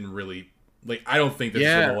just didn't really like. I don't think this is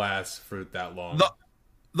gonna last for that long.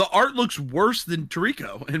 The art looks worse than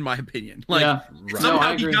Toriko, in my opinion. Like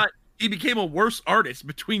somehow he became a worse artist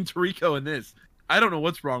between Toriko and this. I don't know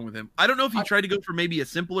what's wrong with him. I don't know if he tried to go for maybe a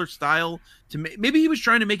simpler style to maybe he was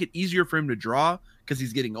trying to make it easier for him to draw because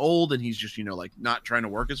he's getting old and he's just like not trying to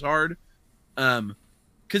work as hard.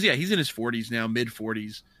 Because he's in his 40s now, mid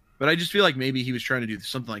 40s. But I just feel like maybe he was trying to do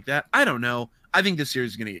something like that. I don't know. I think this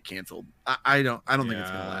series is going to get canceled. I don't think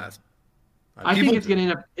it's going to last. I think it's going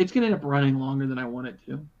to end up running longer than I want it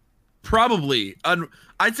to. Probably.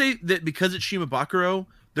 I'd say that because it's Shimabukuro,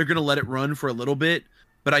 they're going to let it run for a little bit.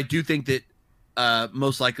 But I do think that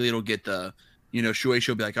most likely it'll get the, Shueisha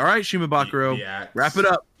will be like, all right, Shimabukuro, wrap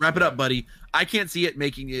it up, buddy. I can't see it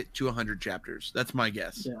making it to 100 chapters. That's my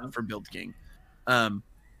guess for Build King.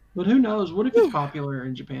 But who knows? What if it's popular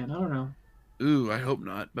in Japan? I don't know. Ooh, I hope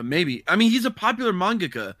not. But maybe. I mean, he's a popular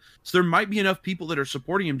mangaka, so there might be enough people that are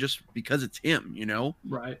supporting him just because it's him,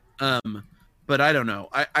 Right. But I don't know.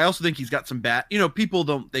 I also think he's got some bad... people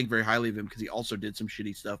don't think very highly of him because he also did some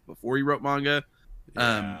shitty stuff before he wrote manga.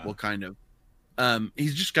 Well, kind of.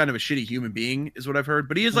 He's just kind of a shitty human being, is what I've heard.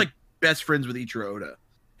 But he is, best friends with Ichiro Oda.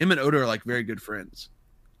 Him and Oda are, very good friends,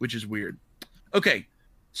 which is weird. Okay,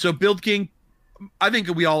 so Build King... I think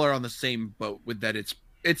we all are on the same boat with that. It's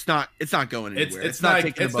not going anywhere. It's not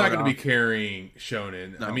going to be carrying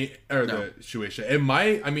Shonen. No. The Shueisha. It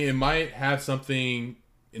might have something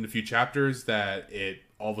in a few chapters that it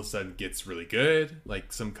all of a sudden gets really good,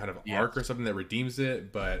 like some kind of arc or something that redeems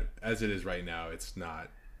it. But as it is right now, it's not.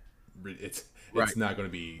 It's not going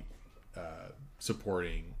to be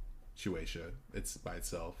supporting Shueisha. It's by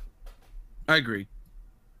itself. I agree.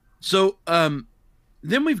 So,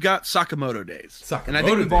 then we've got Sakamoto Days. And I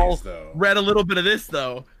think we've all read a little bit of this,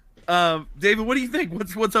 though. David, what do you think?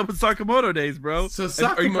 What's up with Sakamoto Days, bro? So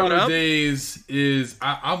Sakamoto Days is...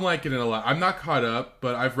 I'm liking it a lot. I'm not caught up,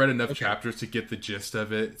 but I've read enough chapters to get the gist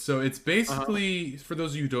of it. So it's basically, for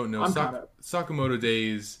those of you who don't know, Sakamoto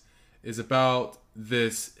Days is about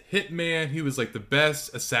this hitman. He was the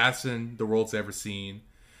best assassin the world's ever seen.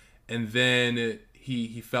 And then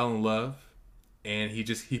he fell in love. And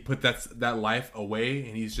he put that life away,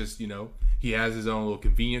 and he's just he has his own little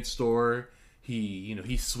convenience store.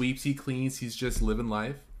 He sweeps, he cleans, he's just living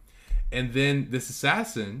life. And then this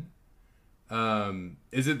assassin, the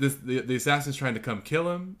assassin's trying to come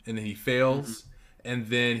kill him, and then he fails, and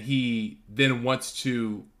then he wants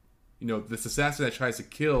to, this assassin that tries to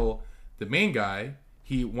kill the main guy,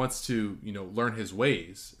 he wants to learn his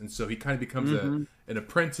ways, and so he kind of becomes an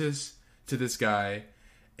apprentice to this guy.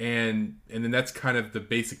 And then that's kind of the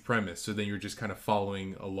basic premise. So then you're just kind of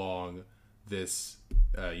following along this,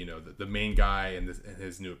 the main guy and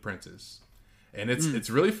his new apprentice, and it's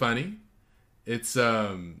really funny. It's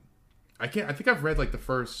I think I've read the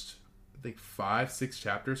first 5-6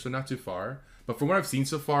 chapters, so not too far. But from what I've seen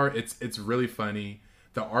so far, it's really funny.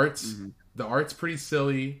 The art's pretty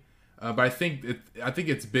silly, but I think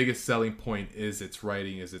its biggest selling point is its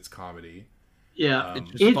writing, is its comedy. Yeah, it's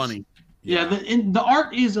just funny. Yeah, the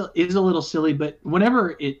art is a little silly, but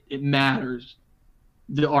whenever it matters,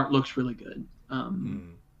 the art looks really good.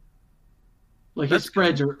 His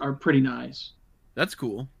spreads are pretty nice. That's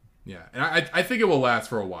cool. Yeah, and I think it will last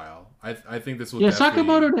for a while. I think this will. Yeah,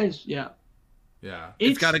 Sakamoto Days. Yeah. Yeah,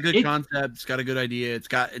 it's got a good concept. It's got a good idea. It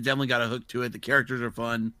definitely got a hook to it. The characters are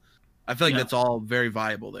fun. I feel like that's all very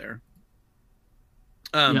viable there.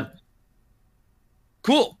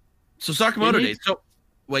 Cool. So Sakamoto Days. So.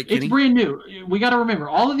 Wait, it's brand new. We got to remember,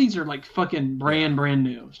 all of these are fucking brand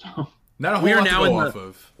new. So not a whole lot to go off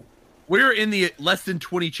of. We're in the less than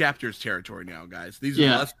 20 chapters territory now, guys. These are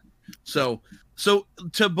less. So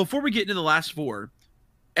before we get into the last 4,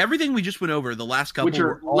 everything we just went over, the last couple, which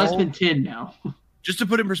are less than 10 now. Just to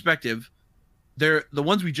put in perspective, they're the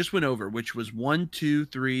ones we just went over, which was 1, 2,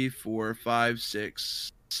 3, 4, 5,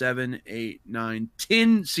 6, 7, 8, 9,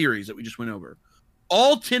 10 series that we just went over.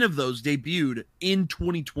 All 10 of those debuted in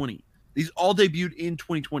 2020. These all debuted in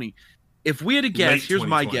 2020. If we had to guess, here's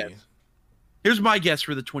my guess. Here's my guess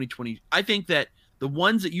for the 2020. I think that the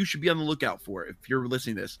ones that you should be on the lookout for, if you're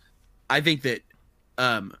listening to this, I think that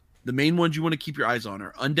the main ones you want to keep your eyes on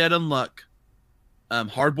are Undead Unluck,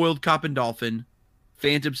 Hardboiled Cop and Dolphin,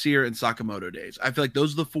 Phantom Seer, and Sakamoto Days. I feel like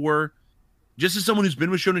those are the 4. Just as someone who's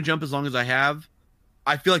been with Shonen Jump as long as I have,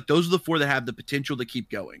 I feel like those are the 4 that have the potential to keep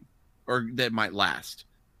going or that might last.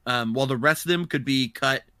 While the rest of them could be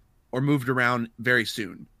cut or moved around very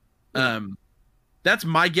soon. That's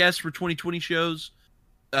my guess for 2020 shows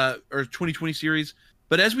or 2020 series.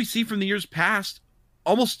 But as we see from the years past,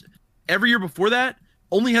 almost every year before that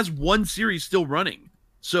only has 1 series still running.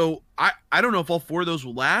 So I don't know if all 4 of those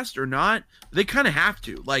will last or not. They kind of have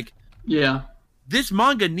to. Like, yeah, this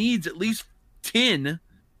manga needs at least 10.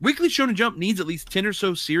 Weekly Shonen Jump needs at least 10 or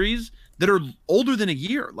so series that are older than a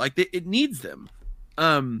year. Like, it needs them.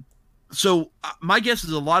 So my guess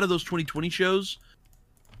is a lot of those 2020 shows,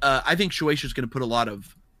 I think Shueisha is going to put a lot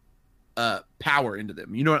of power into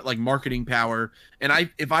them. You know what, like marketing power. And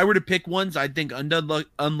if I were to pick ones, I think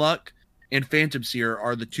Unluck and Phantom Seer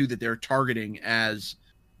are the 2 that they're targeting as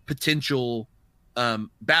potential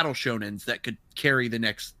battle shonens that could carry the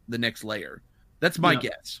next layer. That's my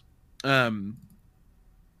guess. And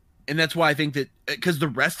that's why I think that, because the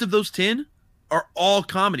rest of those 10 are all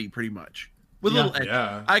comedy pretty much. With a little ecchi.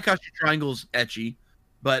 Yeah. Ayakashi Triangle's ecchi,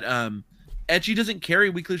 but ecchi doesn't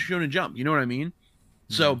carry Weekly Shonen Jump. You know what I mean?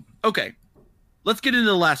 So, okay. Let's get into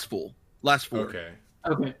the last 4. Okay.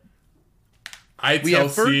 Okay. I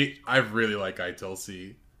really like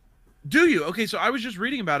ITLC. Do you? Okay, so I was just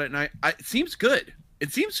reading about it, and it seems good.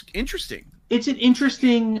 It seems interesting. It's an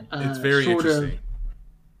interesting it's very sort interesting. of...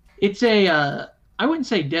 It's a... I wouldn't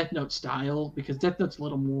say Death Note style, because Death Note's a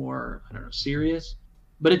little more, I don't know, serious.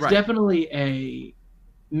 But it's definitely a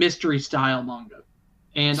mystery style manga.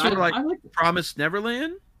 And sort of like I like Promised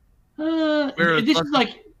Neverland? this is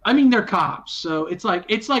like, I mean, they're cops, so it's like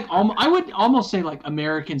I would almost say like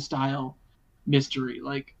American style mystery.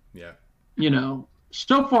 Like, you know,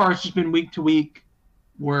 so far it's just been week to week.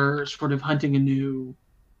 We're sort of hunting a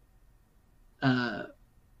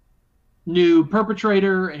new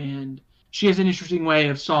perpetrator, and she has an interesting way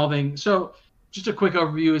of solving. So just a quick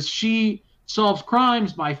overview is she solves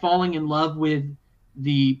crimes by falling in love with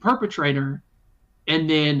the perpetrator and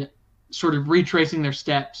then sort of retracing their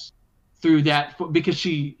steps through that, because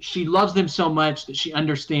she loves them so much that she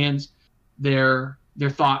understands their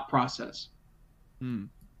thought process.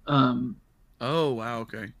 Oh wow,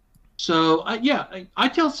 okay. So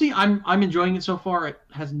ITLC, I'm enjoying it so far. It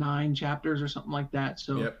has 9 chapters or something like that.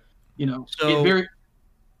 So you know,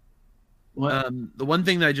 the one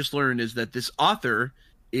thing that I just learned is that this author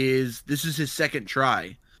this is his second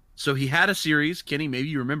try. So he had a series, Kenny, maybe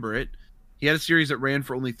you remember it. He had a series that ran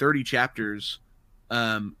for only 30 chapters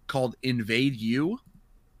called Invade You.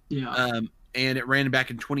 Yeah. And it ran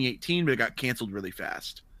back in 2018, but it got canceled really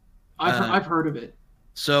fast. I've heard of it.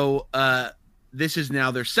 So this is now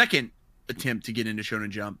their second attempt to get into Shonen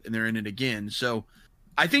Jump, and they're in it again. So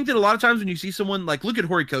I think that a lot of times when you see someone, like, look at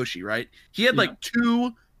Horikoshi, right? He had like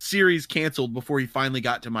 2 series canceled before he finally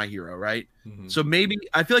got to My Hero, right? Mm-hmm. So maybe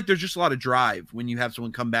I feel like there's just a lot of drive when you have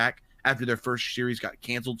someone come back after their first series got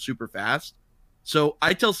canceled super fast. So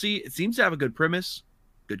ITLC, it seems to have a good premise,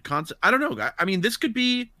 good concept. I don't know. I mean,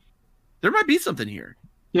 there might be something here.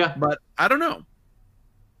 Yeah. But I don't know.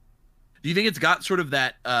 Do you think it's got sort of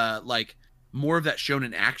that, like, more of that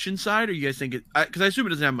shonen action side, or you guys think it? Because I assume it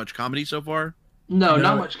doesn't have much comedy so far. No,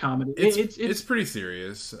 not much comedy. It's pretty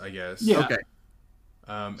serious, I guess. Yeah. Okay.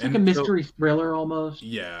 It's like a mystery thriller almost.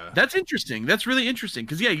 Yeah. That's interesting. That's really interesting.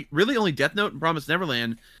 Because, really only Death Note and Promised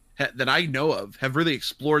Neverland that I know of have really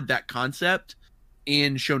explored that concept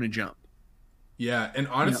in Shonen Jump. Yeah, and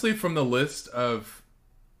honestly, from the list of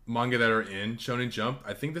manga that are in Shonen Jump,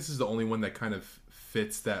 I think this is the only one that kind of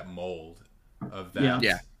fits that mold of that.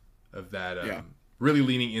 Yeah. Of that, really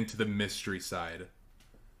leaning into the mystery side.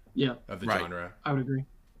 Yeah. Of the genre. I would agree.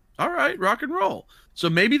 All right, rock and roll. So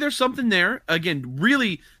maybe there's something there. Again,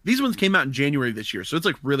 really, these ones came out in January this year, so it's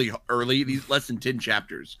like really early. These less than 10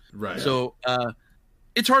 chapters. Right. So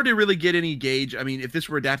it's hard to really get any gauge. I mean, if this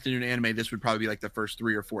were adapted into an anime, this would probably be like the first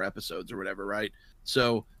 3 or 4 episodes or whatever, right?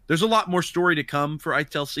 So there's a lot more story to come for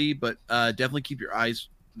ITLC, but definitely keep your eyes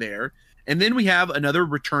there. And then we have another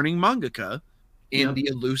returning mangaka in The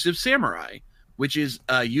Elusive Samurai, which is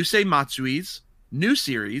Yusei Matsui's new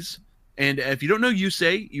series. And if you don't know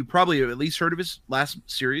Yusei, you probably have at least heard of his last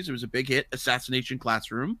series. It was a big hit, Assassination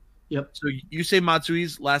Classroom. Yep. So Yusei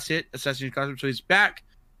Matsui's last hit, Assassination Classroom. So he's back,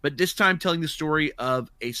 but this time telling the story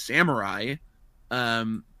of a samurai.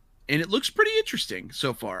 And it looks pretty interesting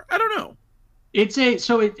so far. I don't know. It's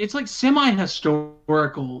like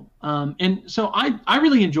semi-historical. And so I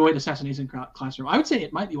really enjoyed Assassination Classroom. I would say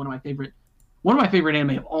it might be one of my favorite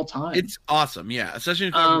anime of all time. It's awesome. Yeah.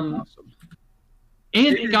 Assassination Classroom is awesome. And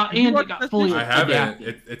it got fully I haven't.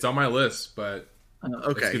 It's on my list, but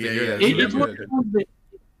Okay, yeah. It's one of the ones that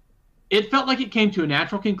it felt like it came to a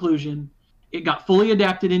natural conclusion. It got fully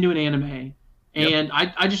adapted into an anime, and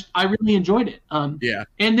I really enjoyed it.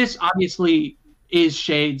 And this obviously is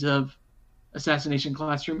shades of Assassination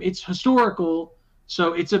Classroom. It's historical,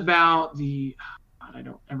 so it's about I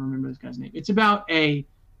don't ever remember this guy's name. It's about a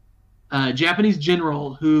Japanese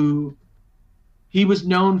general who he was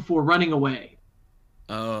known for running away.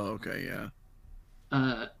 Oh, okay, yeah.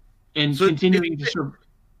 And so continuing to serve.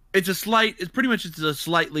 It's a slightly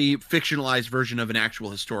fictionalized version of an actual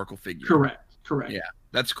historical figure. Correct. Yeah,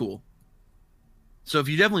 that's cool. So if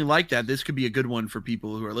you definitely like that, this could be a good one for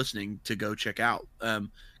people who are listening to go check out.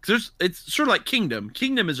 Because it's sort of like Kingdom.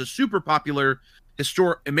 Kingdom is a super popular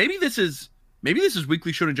and maybe this is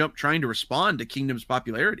Weekly Shonen Jump trying to respond to Kingdom's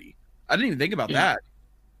popularity. I didn't even think about that,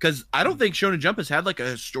 because I don't think Shonen Jump has had like a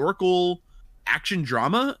historical action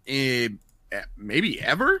drama maybe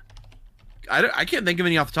ever. I can't think of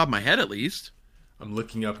any off the top of my head, at least. I'm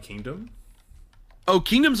looking up Kingdom. Oh,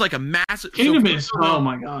 Kingdom's like a massive... oh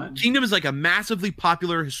my god. Kingdom is like a massively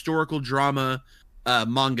popular historical drama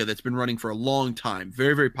manga that's been running for a long time.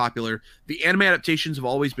 Very, very popular. The anime adaptations have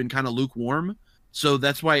always been kind of lukewarm, so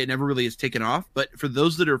that's why it never really has taken off. But for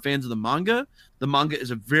those that are fans of the manga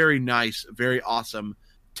is a very nice, very awesome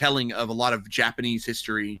telling of a lot of Japanese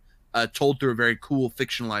history told through a very cool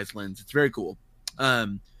fictionalized lens. It's very cool.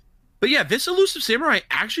 But yeah, this Elusive Samurai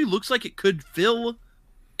actually looks like it could fill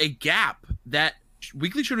a gap that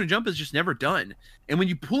Weekly Shonen Jump has just never done. And when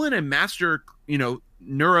you pull in a master,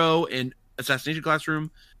 Neuro and Assassination Classroom,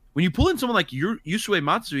 when you pull in someone like Yusei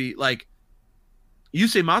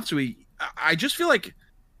Matsui, I just feel like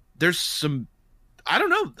there's some, I don't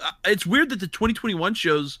know. It's weird that the 2021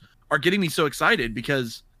 shows are getting me so excited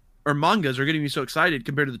or mangas are getting me so excited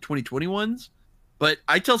compared to the 2021s. But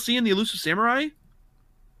I tell seeing the Elusive Samurai,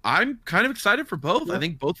 I'm kind of excited for both. Yeah. I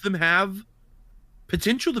think both of them have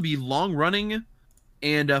potential to be long-running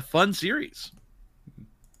and a fun series.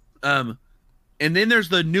 And then there's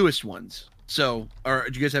the newest ones. So,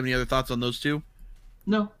 do you guys have any other thoughts on those two?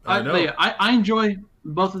 No. I enjoy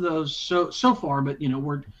both of those so far, but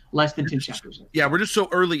we're less than 10 chapters in. Yeah, we're just so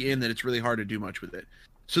early in that it's really hard to do much with it.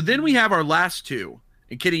 So then we have our last two.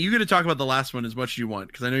 And Kitty, you're going to talk about the last one as much as you want,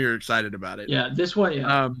 because I know you're excited about it. Yeah, this one,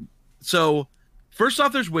 yeah. So first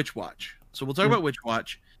off, there's Witch Watch. So we'll talk about Witch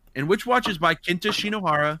Watch. And Witch Watch is by Kenta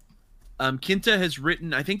Shinohara. Kenta has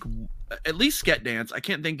written, I think, at least Sket Dance. I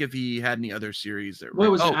can't think if he had any other series.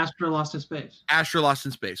 What was it? Astra Lost in Space. Astra Lost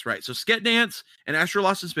in Space, right. So Sket Dance and Astra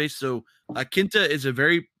Lost in Space. So Kenta is a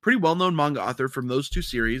pretty well-known manga author from those two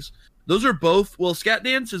series. Those are both, Sket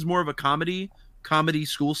Dance is more of a comedy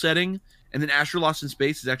school setting. And then Astra Lost in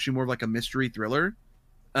Space is actually more of like a mystery thriller.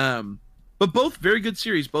 But both very good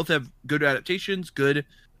series. Both have good adaptations, good,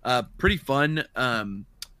 pretty fun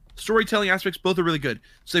storytelling aspects. Both are really good.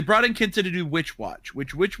 So they brought in Kenta to do Witch Watch,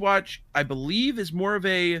 which Witch Watch, I believe, is more of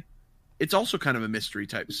it's also kind of a mystery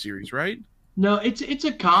type series, right? No, it's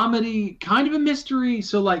a comedy, kind of a mystery.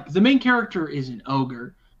 So like the main character is an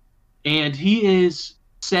ogre, and he is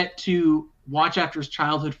set to watch after his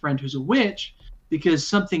childhood friend who's a witch, because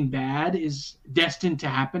something bad is destined to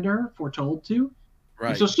happen to her, foretold to.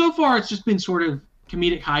 Right. And so far, it's just been sort of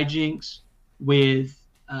comedic hijinks with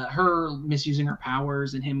her misusing her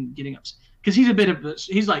powers and him getting upset. Because he's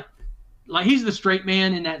he's he's the straight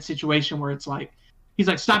man in that situation where it's like, he's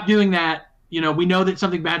like, stop doing that. We know that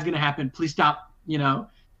something bad's going to happen. Please stop, And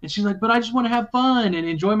she's like, but I just want to have fun and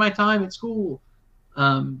enjoy my time at school.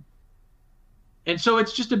 And so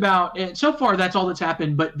it's just about, and so far that's all that's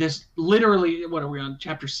happened, but this literally, what are we on,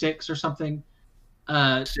 chapter 6 or something?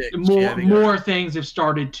 More things have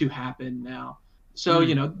started to happen now. So,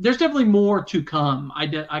 there's definitely more to come.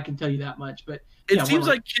 I can tell you that much, but it seems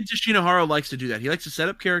like Kenta Shinohara likes to do that. He likes to set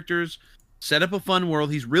up characters, set up a fun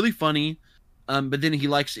world. He's really funny, but then he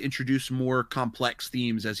likes to introduce more complex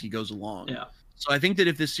themes as he goes along. Yeah. So I think that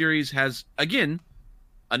if this series has, again,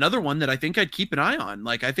 another one that I think I'd keep an eye on,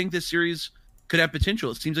 like I think this series could have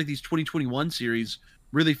potential. It seems like these 2021 series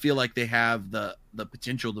really feel like they have the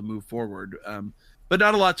potential to move forward, but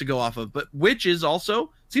not a lot to go off of. But Witch is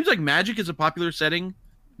also, seems like magic is a popular setting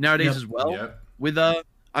nowadays as well. Yep. With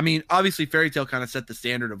obviously Fairy Tail kind of set the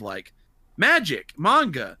standard of like magic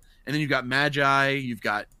manga, and then you've got Magi, you've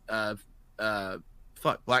got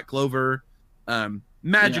Black Clover.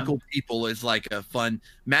 Magical people is like a fun.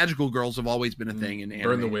 Magical girls have always been a thing in anime.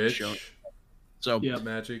 Burn the Witch. Show. So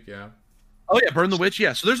magic, yeah. Oh yeah, Burn the Witch,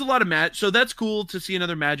 yeah. So there's a lot of magic. So that's cool to see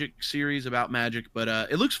another magic series about magic. But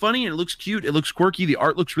it looks funny and it looks cute. It looks quirky. The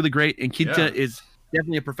art looks really great. And Kenta is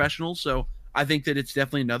definitely a professional. So I think that it's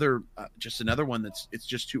definitely another one it's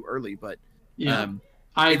just too early. But Yeah,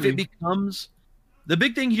 I agree. If it becomes the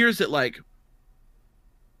big thing here is that like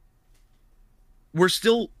we're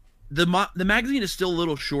still the magazine is still a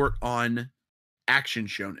little short on action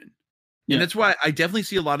shonen. Yeah. And that's why I definitely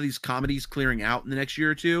see a lot of these comedies clearing out in the next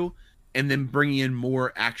year or two and then bringing in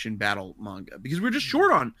more action battle manga because we're just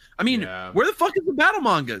short on. I mean, where the fuck is the battle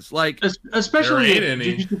mangas? Like, especially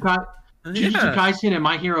Jujutsu Kaisen and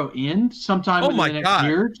My Hero end sometime in the next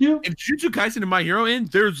year or two. If Jujutsu Kaisen and My Hero end,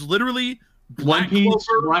 there's literally Black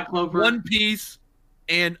Clover, One Piece,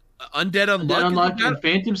 and Undead Unluck and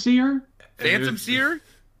Phantom Seer.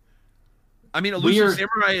 I mean, Elusive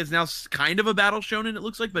Samurai is now kind of a battle shonen, it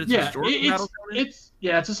looks like, but it's a historical battle shonen.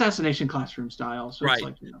 It's Assassination Classroom style. So it's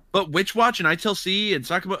like, But Witch Watch and ITEL C and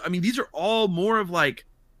Sakuma, I mean, these are all more of like,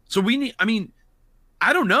 so we need, I mean,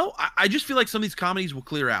 I don't know. I just feel like some of these comedies will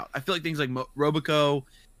clear out. I feel like things like Roboco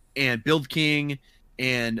and Build King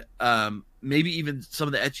and maybe even some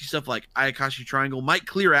of the ecchi stuff like Ayakashi Triangle might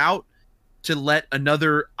clear out to let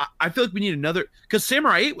another. I feel like we need another because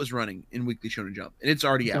Samurai 8 was running in Weekly Shonen Jump and it's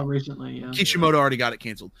already out recently. Yeah. Kishimoto already got it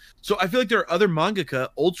canceled. So I feel like there are other mangaka,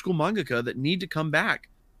 old school mangaka, that need to come back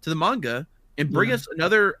to the manga and bring us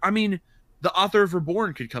another. I mean, the author of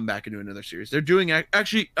Reborn could come back and do another series. They're doing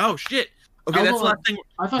actually. Oh shit. Okay, that's the last thing.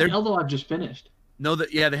 I thought Eldo I've just finished. No,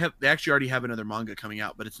 they actually already have another manga coming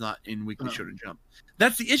out, but it's not in Weekly Shonen Jump.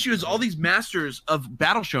 That's the issue. Is all these masters of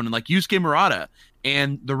battle shonen like Yusuke Murata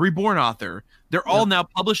and the Reborn author, they're all now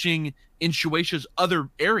publishing in Shueisha's other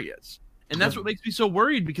areas, and that's what makes me so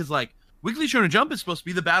worried because like Weekly Shonen Jump is supposed to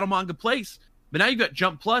be the battle manga place, but now you've got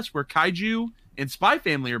Jump Plus where Kaiju and Spy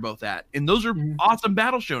Family are both at, and those are awesome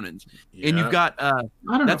battle shonens. Yeah. And you've got I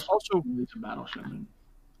don't that's know also it's a battle shonen.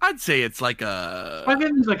 I'd say it's like a Spy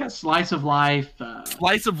Family is like a slice of life.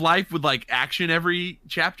 Slice of life with like action every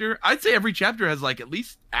chapter. I'd say every chapter has like at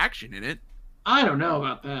least action in it. I don't know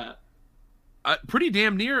about that. Pretty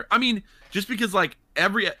damn near. I mean, just because like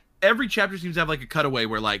every chapter seems to have like a cutaway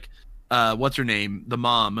where like what's her name, the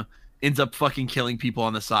mom ends up fucking killing people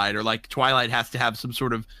on the side, or like Twilight has to have some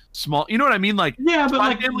sort of small, you know what I mean? Like but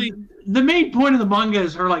like Family, the main point of the manga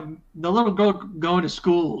is her like the little girl going to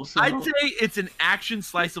school. So. I'd say it's an action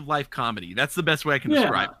slice of life comedy. That's the best way I can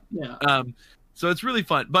describe it. Yeah. So it's really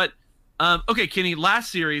fun. But okay, Kenny,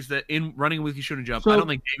 last series that in running Weekly Shonen Jump, I don't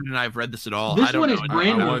think David and I have read this at all. This one is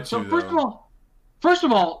brand new. So first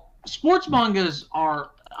of all, sports mangas are,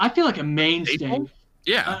 I feel like, a mainstay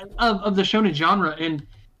of the shonen genre, and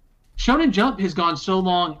Shonen Jump has gone so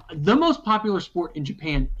long. The most popular sport in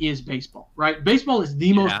Japan is baseball, right? Baseball is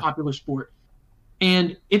the most popular sport.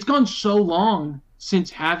 And it's gone so long since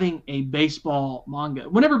having a baseball manga.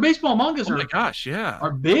 Whenever baseball mangas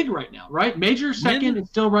are big right now, right? Major second is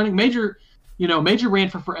still running. Major ran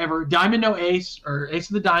for forever. Diamond No Ace, or Ace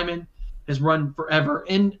of the Diamond, has run forever.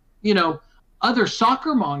 And, other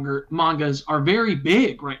soccer mangas are very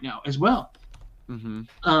big right now as well. Mm-hmm.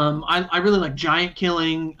 I really like Giant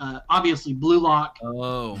Killing, obviously Blue Lock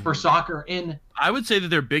for soccer, and I would say that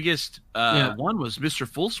their biggest one was Mr.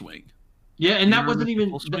 Full Swing. Yeah, and that wasn't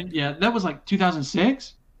even that was like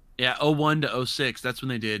 2006. Yeah, 01 to 06. That's when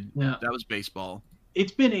they did. Yeah, that was baseball.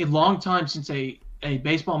 It's been a long time since a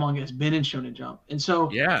baseball manga has been in Shonen Jump, and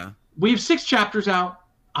so we have 6 chapters out.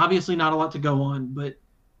 Obviously, not a lot to go on, but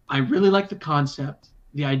I really like the concept,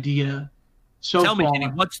 the idea. So tell me, Kenny,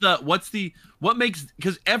 what makes,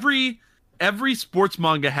 because every sports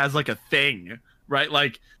manga has like a thing, right?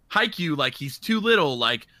 Like Haikyuu, like he's too little,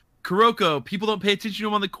 like Kuroko, people don't pay attention to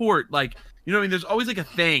him on the court, like, you know what I mean? There's always like a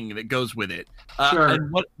thing that goes with it. Sure.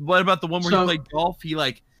 And what about the one where he played golf? He's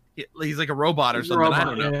like a robot or something. I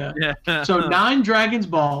don't know. Yeah. So Nine Dragons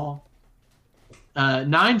Ball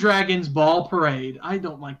Parade. I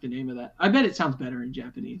don't like the name of that. I bet it sounds better in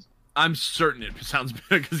Japanese. I'm certain it sounds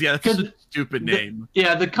better because that's a stupid name.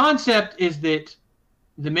 The concept is that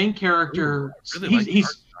the main character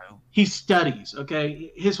he studies.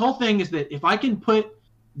 Okay, his whole thing is that if I can put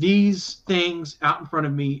these things out in front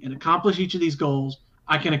of me and accomplish each of these goals,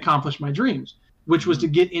 I can accomplish my dreams, which was to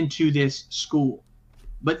get into this school.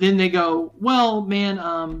 But then they go, well,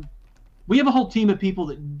 man, we have a whole team of people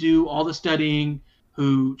that do all the studying,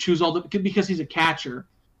 who choose all the, because he's a catcher,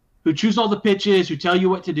 who choose all the pitches, who tell you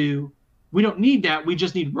what to do. We don't need that. We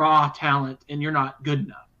just need raw talent, and you're not good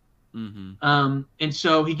enough. Mm-hmm. And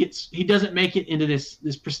so he doesn't make it into this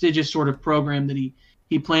prestigious sort of program that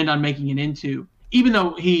he planned on making it into, even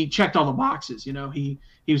though he checked all the boxes. He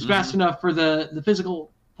was fast enough for the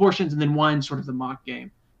physical portions and then won sort of the mock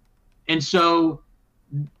game. And so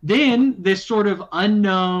then this sort of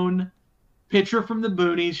unknown pitcher from the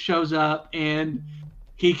boonies shows up, and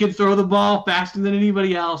he can throw the ball faster than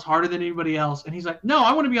anybody else, harder than anybody else. And he's like, no,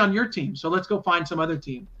 I want to be on your team. So let's go find some other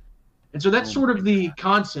team. And so that's sort of the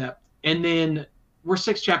concept. And then we're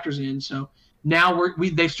 6 chapters in. So now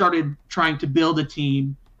they started trying to build a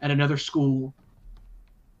team at another school.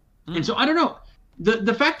 And so I don't know.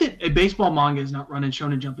 The fact that a baseball manga has not run in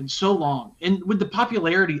Shonen Jump in so long, and with the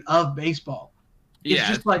popularity of baseball, it's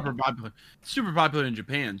just like super popular. Super popular in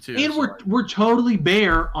Japan too. And we're totally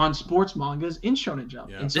bare on sports mangas in Shonen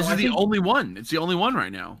Jump. Yeah. And so this is the only one. It's the only one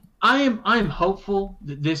right now. I am hopeful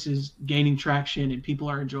that this is gaining traction and people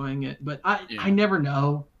are enjoying it, but I never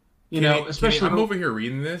know. Especially I'm over here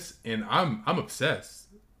reading this and I'm obsessed.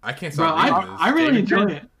 I can't bro. stop reading this. I really enjoy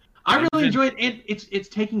it. I really enjoy it, and it's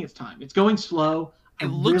taking its time. It's going slow.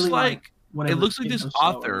 It looks like this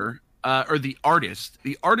author or the artist.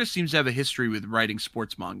 The artist seems to have a history with writing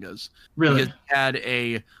sports mangas. Really,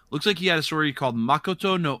 looks like he had a story called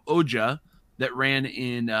Makoto no Oja that ran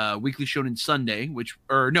in Weekly Shonen Sunday, it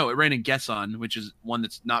ran in Gessan, which is one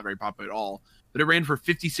that's not very popular at all. But it ran for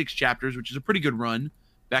 56 chapters, which is a pretty good run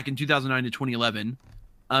back in 2009 to 2011.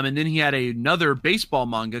 And then he had another baseball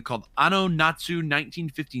manga called Ano Natsu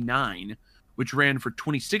 1959, which ran for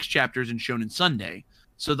 26 chapters in Shonen Sunday.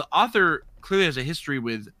 So the author clearly has a history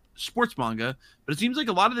with sports manga, but it seems like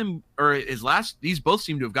a lot of them, these both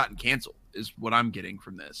seem to have gotten canceled, is what I'm getting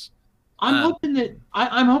from this. I'm hoping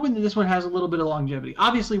that this one has a little bit of longevity.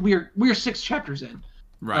 Obviously, we're 6 chapters in.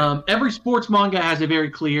 Right. Every sports manga has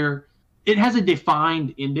it has a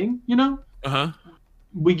defined ending.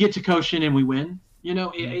 We get to Koshin and we win.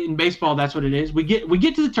 In baseball, that's what it is. We get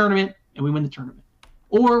to the tournament and we win the tournament,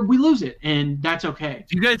 or we lose it, and that's okay.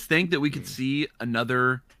 Do you guys think that we could see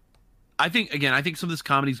another? I think some of this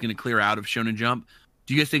comedy is going to clear out of Shonen Jump.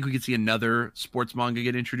 Do you guys think we could see another sports manga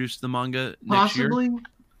get introduced to the manga next year? Possibly.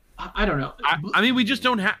 I don't know. I mean, we just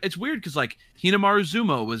don't have. It's weird because like Hinamaru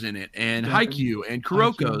Zumo was in it, and Haikyuu, and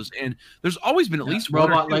Kuroko's, and there's always been at least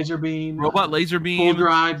Robot Laser Beam, Full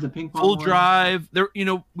Drive, the ping pong Full Drive. There,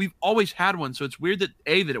 we've always had one, so it's weird that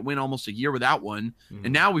it went almost a year without one,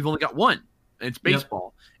 and now we've only got one. And it's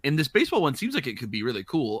baseball, and this baseball one seems like it could be really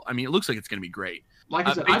cool. I mean, it looks like it's going to be great. Like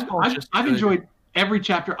I said, I've enjoyed every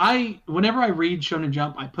chapter. Whenever I read Shonen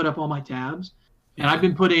Jump, I put up all my tabs, and I've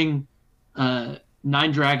been putting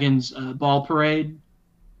Nine Dragons Ball Parade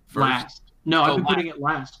last. No, I've been putting it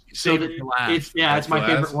last. So that it's my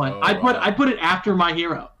favorite one. Oh, I put it after My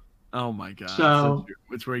Hero. Oh my god! So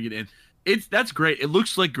it's where you get in. That's great. It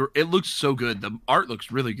looks so good. The art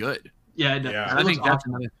looks really good. Yeah, it does. Yeah. I think that's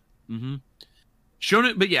another.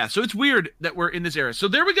 Shonen, but yeah. So it's weird that we're in this era. So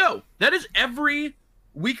there we go. That is every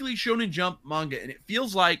weekly Shonen Jump manga, and it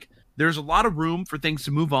feels like there's a lot of room for things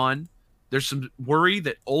to move on. There's some worry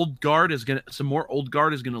that some more old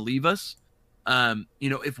guard is gonna leave us.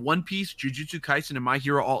 If One Piece, Jujutsu Kaisen, and My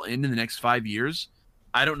Hero all end in the next 5 years,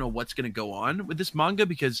 I don't know what's gonna go on with this manga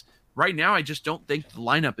because right now I just don't think the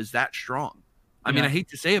lineup is that strong. I mean, I hate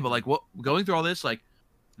to say it, but like going through all this, like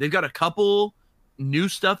they've got a couple new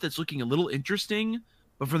stuff that's looking a little interesting,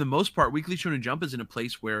 but for the most part, Weekly Shonen Jump is in a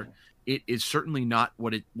place where it is certainly not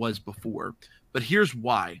what it was before. But here's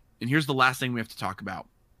why, and here's the last thing we have to talk about.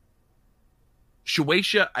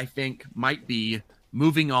 Shueisha, I think, might be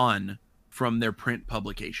moving on from their print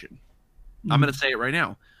publication. I'm going to say it right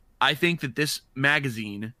now. I think that this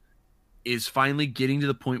magazine is finally getting to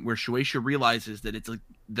the point where Shueisha realizes that it's like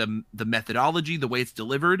the methodology, the way it's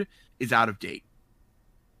delivered, is out of date.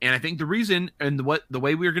 And I think the reason and the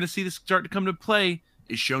way we're going to see this start to come to play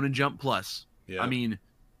is Shonen Jump Plus. Yeah. I mean,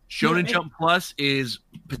 Shonen Jump Plus is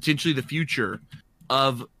potentially the future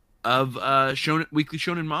of weekly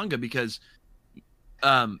shonen manga because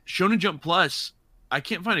Shonen Jump Plus, I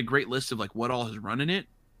can't find a great list of like what all has run in it.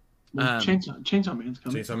 Chainsaw Man's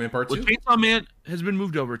coming. Chainsaw Man Part 2. Chainsaw Man has been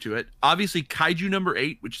moved over to it. Obviously, Kaiju number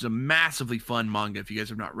 8, which is a massively fun manga. If you guys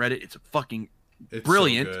have not read it, it's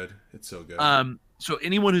brilliant. So good. It's so good. So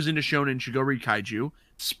anyone who's into shonen should go read Kaiju.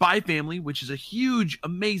 Spy Family, which is a huge,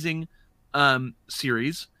 amazing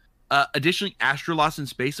series. Additionally, Astro Lost in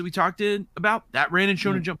Space that we talked about, that ran in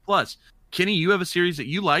Shonen Jump Plus. Kenny, you have a series that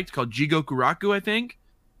you liked called Jigoku Raku, I think.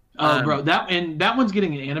 Oh, bro, that one's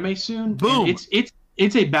getting an anime soon. Boom!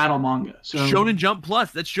 It's a battle manga. So Shonen Jump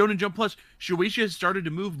Plus. That's Shonen Jump Plus. Shueisha has started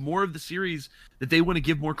to move more of the series that they want to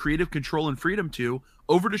give more creative control and freedom to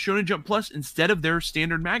over to Shonen Jump Plus instead of their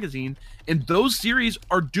standard magazine. And those series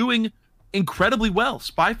are doing incredibly well.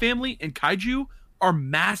 Spy Family and Kaiju are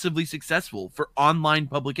massively successful for online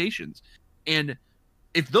publications. And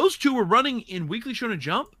if those two were running in Weekly Shonen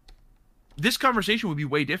Jump, this conversation would be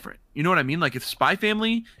way different. You know what I mean? Like if Spy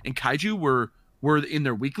Family and Kaiju were in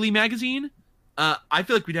their weekly magazine, I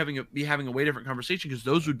feel like we'd be having a way different conversation because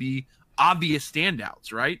those would be obvious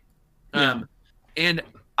standouts, right? Yeah. And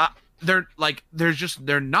they're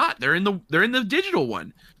not. They're in the digital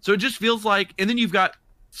one, so it just feels like. And then you've got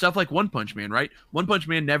stuff like One Punch Man, right? One Punch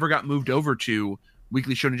Man never got moved over to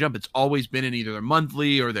Weekly Shonen Jump. It's always been in either their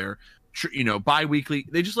monthly or their bi-weekly.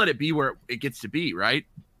 They just let it be where it gets to be, right?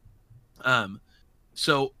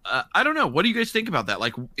 So I don't know. What do you guys think about that?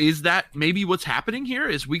 Like, is that maybe what's happening here?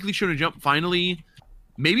 Is Weekly Shonen Jump finally?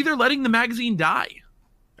 Maybe they're letting the magazine die.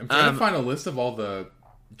 I'm trying to find a list of all the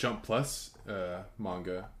Jump Plus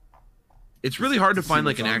manga. It's really hard to find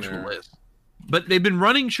like an actual list. But they've been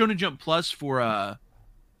running Shonen Jump Plus for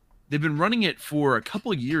they've been running it for a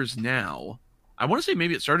couple of years now. I want to say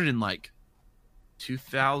maybe it started in like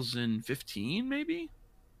 2015, maybe.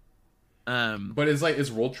 But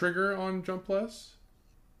is World Trigger on Jump Plus?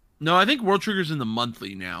 No, I think World Trigger's in the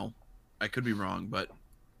monthly now. I could be wrong, but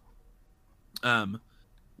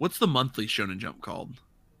what's the monthly Shonen Jump called?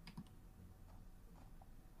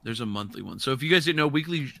 There's a monthly one. So if you guys didn't know,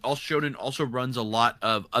 Weekly Shonen also runs a lot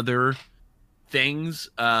of other things.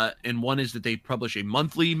 And one is that they publish a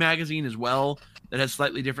monthly magazine as well that has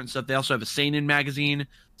slightly different stuff. They also have a seinen magazine.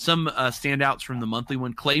 Some standouts from the monthly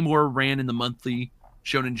one. Claymore ran in the monthly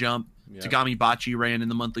Shonen Jump. Yep. Tagami Bachi ran in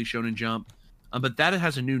the monthly Shonen Jump. But that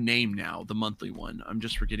has a new name now, the monthly one. I'm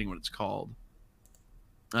just forgetting what it's called.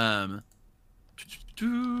 I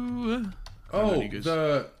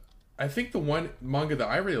think the one manga that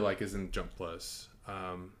I really like is in Jump Plus.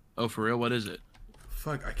 Oh, for real? What is it?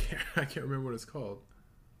 Fuck, I can't remember what it's called.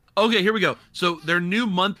 Okay, here we go. So their new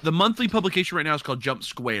the monthly publication right now is called Jump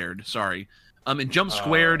Squared. Sorry. And Jump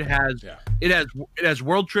Squared has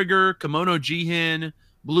World Trigger, Kimono Jihin,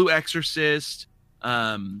 Blue Exorcist,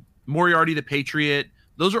 Moriarty the Patriot.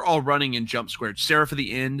 Those are all running in Jump Squared. Seraph of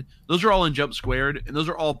the End. Those are all in Jump Squared, and those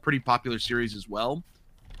are all pretty popular series as well.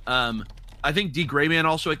 I think D. Grayman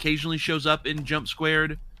also occasionally shows up in Jump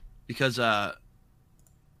Squared because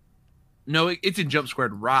it's in Jump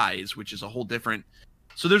Squared Rise, which is a whole different.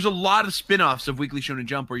 So there's a lot of spin-offs of Weekly Shonen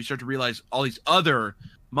Jump where you start to realize all these other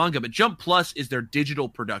manga, but Jump Plus is their digital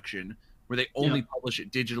production where they only publish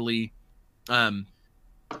it digitally. And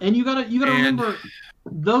you gotta remember,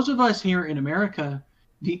 those of us here in America,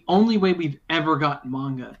 the only way we've ever gotten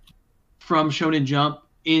manga from Shonen Jump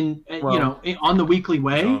on the weekly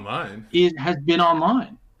way has been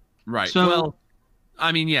online. Right. So,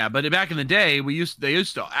 but back in the day, they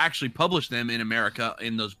used to actually publish them in America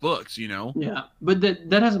in those books, Yeah, but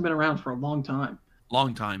that hasn't been around for a long time.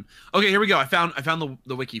 Long time. Okay, here we go. I found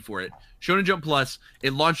the wiki for it. Shonen Jump Plus.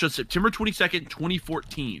 It launched on September 22nd,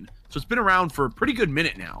 2014. So it's been around for a pretty good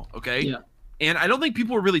minute now, okay? Yeah. And I don't think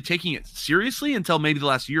people were really taking it seriously until maybe the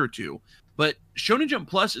last year or two. But Shonen Jump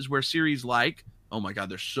Plus is where series like, oh my god,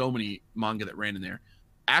 there's so many manga that ran in there.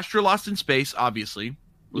 Astra Lost in Space, obviously,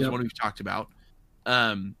 was one we've talked about.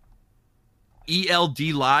 ELD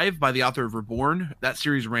Live by the author of Reborn. That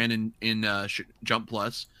series ran in Jump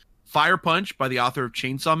Plus. Fire Punch by the author of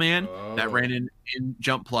Chainsaw Man. That ran in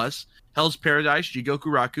Jump Plus. Hell's Paradise, Jigoku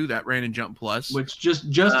Raku, that ran in Jump Plus. Which just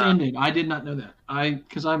ended. I did not know that.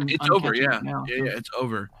 It's over, now. Yeah, it's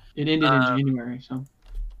over. It ended in January, so.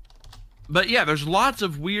 But yeah, there's lots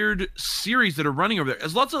of weird series that are running over there.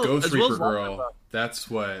 There's lots of Ghost Reaper Girl. That's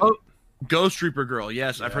what. Oh, Ghost Reaper Girl.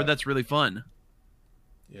 Yes, I've heard that's really fun.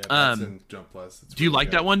 Yeah, that's in Jump Plus. Do you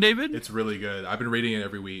like that one, David? It's really good. I've been reading it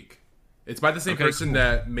every week. It's by the same person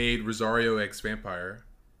that made Rosario X Vampire.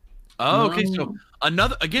 Oh, okay. So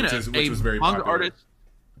another which was very manga popular.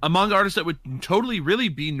 A manga artist that would totally really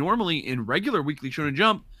be normally in regular Weekly Shonen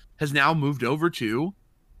Jump has now moved over to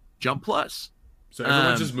Jump Plus. So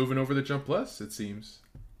everyone's just moving over to Jump Plus, it seems.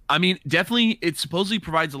 I mean, definitely, it supposedly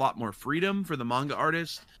provides a lot more freedom for the manga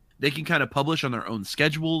artists. They can kind of publish on their own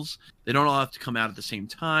schedules. They don't all have to come out at the same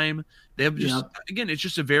time. They have it's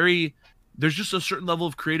just there's just a certain level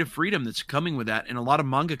of creative freedom that's coming with that, and a lot of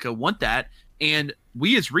mangaka want that. And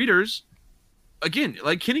we as readers, again,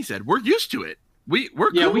 like Kenny said, we're used to it. We're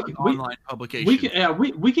cool with online publication.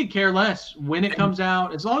 We could care less when it comes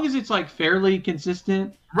out, as long as it's like fairly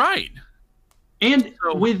consistent. Right. And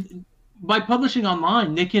by publishing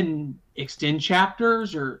online, they can extend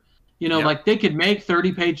chapters, or like they could make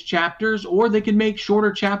 30-page chapters, or they can make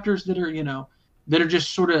shorter chapters that are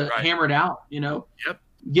just sort of hammered out. Yep.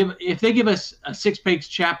 If they give us a 6-page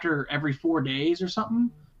chapter every 4 days or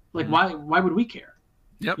something, like why would we care?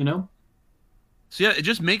 Yep. So yeah, it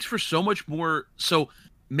just makes for so much more. So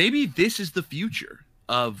maybe this is the future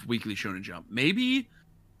of Weekly Shonen Jump. Maybe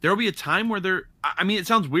there'll be a time where it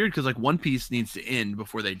sounds weird because like One Piece needs to end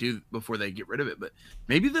before they get rid of it. But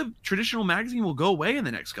maybe the traditional magazine will go away in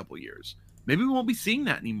the next couple of years. maybe we won't be seeing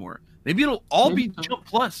that anymore. Maybe it'll all be so. Jump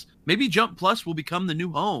Plus. Maybe Jump Plus will become the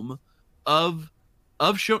new home of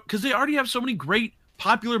show, because they already have so many great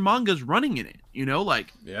popular mangas running in it.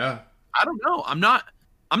 Like, yeah, I don't know. I'm not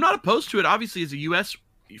opposed to it, obviously, as a U.S.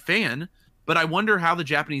 fan, but I wonder how the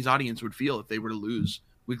Japanese audience would feel if they were to lose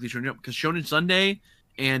Weekly Shonen Jump, because Shonen Sunday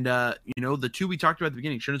and the two we talked about at the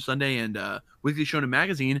beginning, Shonen Sunday and Weekly Shonen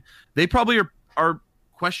Magazine, they probably are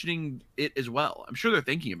questioning it as well. I'm sure they're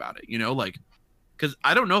thinking about it, like, because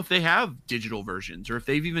I don't know if they have digital versions or if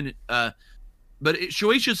they've even but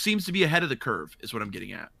Shueisha seems to be ahead of the curve, is what I'm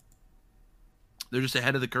getting at. They're just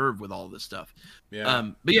ahead of the curve with all of this stuff.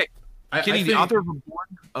 Yeah. But yeah, I Kenny, think, the author of Reborn.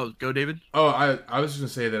 Oh, go, David. Oh, I was just gonna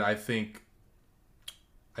say that I think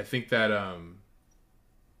that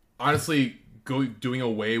honestly, doing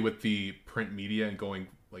away with the print media and going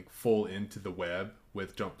like full into the web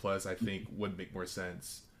with Jump Plus, I think would make more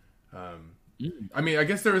sense. I mean, I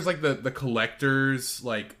guess there was like the collector's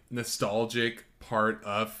like nostalgic part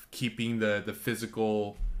of keeping the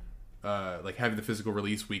physical, like having the physical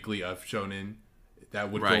release weekly of Shonen.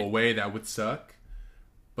 That would go away. That would suck.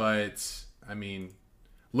 But I mean,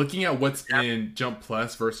 looking at what's in Jump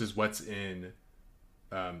Plus versus what's in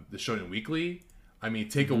the Shonen Weekly, I mean,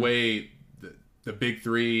 take away the big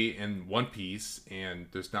three and One Piece, and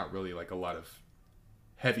there's not really like a lot of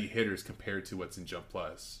heavy hitters compared to what's in Jump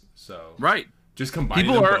Plus. So just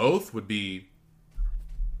combining them both would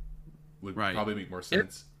probably make more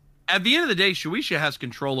sense. At the end of the day, Shueisha has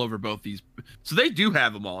control over both these, so they do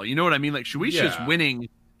have them all. You know what I mean? Like, Shueisha's winning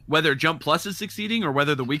whether Jump Plus is succeeding or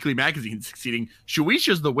whether the weekly magazine is succeeding.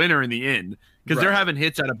 Shueisha's the winner in the end because they're having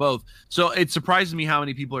hits out of both. So it surprises me how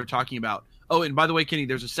many people are talking about. Oh, and by the way, Kenny,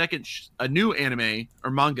 there's a new anime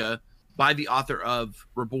or manga by the author of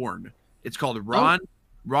Reborn. It's called Ron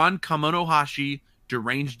Kamonohashi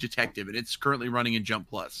Deranged Detective, and it's currently running in Jump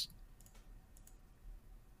Plus.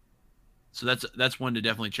 So that's one to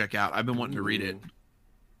definitely check out. I've been wanting to read it.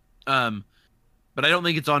 But I don't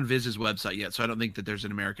think it's on Viz's website yet, so I don't think that there's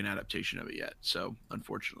an American adaptation of it yet. So,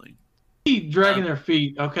 unfortunately. Keep dragging their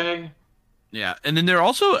feet, okay? Yeah, and then they're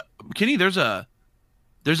also, Kenny, there's a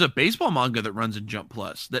baseball manga that runs in Jump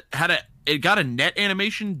Plus that it got a net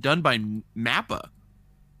animation done by Mappa.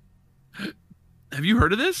 Have you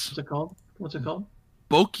heard of this? What's it called?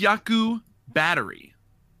 Bokyaku Battery.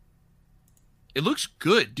 It looks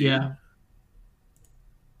good, dude. Yeah.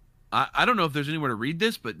 I don't know if there's anywhere to read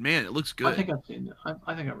this, but man, it looks good. I think I've seen it.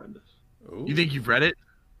 I think I read this. Ooh. You think you've read it?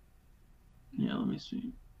 Yeah, let me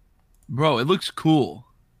see. Bro, it looks cool.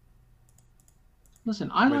 Listen,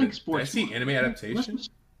 I like sports. Did I see anime adaptation?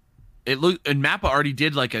 And Mappa already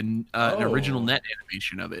did like an original net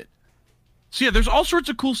animation of it. So yeah, there's all sorts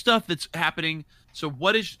of cool stuff that's happening. So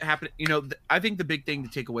what is happening? I think the big thing to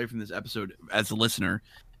take away from this episode as a listener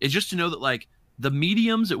is just to know that like the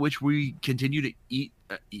mediums at which we continue to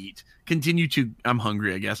I'm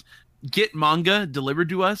hungry, I guess, get manga delivered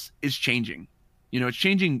to us is changing. It's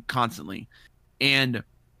changing constantly. And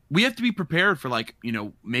we have to be prepared for like,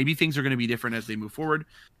 maybe things are going to be different as they move forward.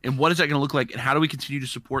 And what is that going to look like? And how do we continue to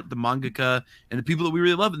support the mangaka and the people that we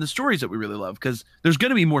really love and the stories that we really love? Because there's going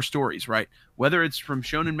to be more stories, right? Whether it's from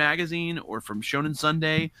Shonen Magazine or from Shonen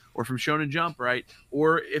Sunday or from Shonen Jump, right?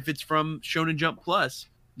 Or if it's from Shonen Jump Plus,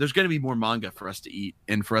 there's going to be more manga for us to eat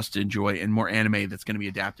and for us to enjoy and more anime that's going to be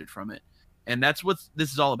adapted from it. And that's what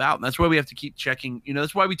this is all about. And that's why we have to keep checking.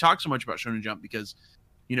 That's why we talk so much about Shonen Jump because,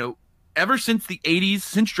 ever since the 80s,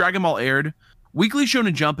 since Dragon Ball aired, Weekly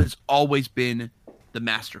Shonen Jump has always been the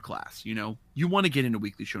masterclass. You want to get into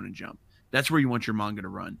Weekly Shonen Jump. That's where you want your manga to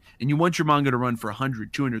run. And you want your manga to run for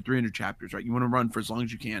 100, 200, 300 chapters, right? You want to run for as long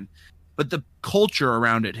as you can. But the culture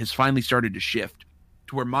around it has finally started to shift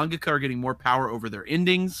to where mangaka are getting more power over their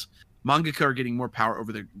endings. Mangaka are getting more power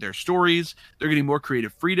over their stories. They're getting more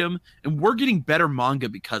creative freedom. And we're getting better manga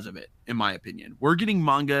because of it, in my opinion. We're getting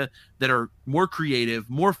manga that are more creative,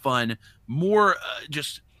 more fun, more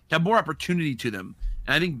just have more opportunity to them.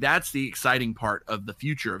 And I think that's the exciting part of the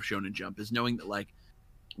future of Shonen Jump is knowing that, like,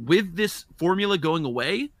 with this formula going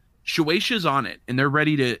away, Shueisha's on it and they're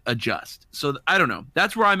ready to adjust. So I don't know.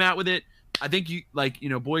 That's where I'm at with it. I think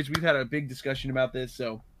boys, we've had a big discussion about this.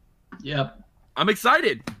 So yep, I'm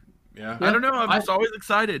excited. Yeah. I don't know. I'm just always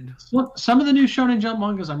excited. Some of the new Shonen Jump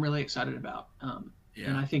mangas I'm really excited about.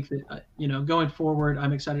 And I think that, going forward,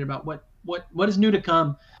 I'm excited about what is new to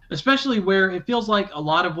come, especially where it feels like a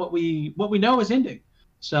lot of what we know is ending.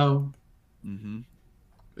 So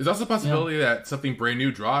there's also a possibility that something brand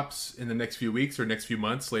new drops in the next few weeks or next few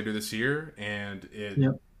months later this year. And it,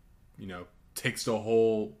 takes the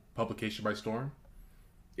whole publication by storm.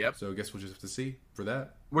 Yep. So I guess we'll just have to see for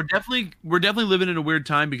that. We're definitely living in a weird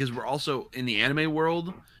time because we're also in the anime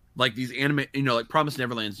world. Like these anime, like Promised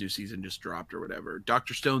Neverland's new season just dropped or whatever.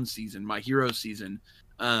 Dr. Stone's season, My Hero season.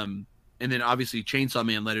 And then obviously Chainsaw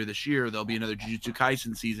Man later this year. There'll be another Jujutsu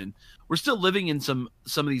Kaisen season. We're still living in some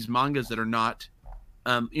of these mangas that are not,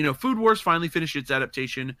 Food Wars finally finished its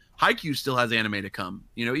adaptation. Haikyuu still has anime to come.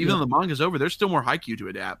 Even though the manga's over, there's still more Haikyuu to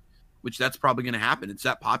adapt, which that's probably going to happen. It's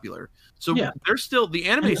that popular. So there's still, the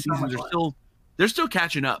anime seasons they're still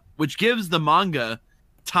catching up, which gives the manga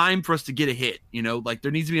time for us to get a hit. Like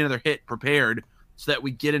there needs to be another hit prepared so that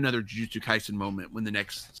we get another Jujutsu Kaisen moment when the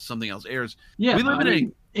next something else airs. Yeah,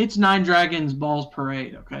 it's Nine Dragons Balls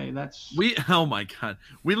Parade. Okay, oh my god,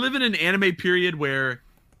 we live in an anime period where,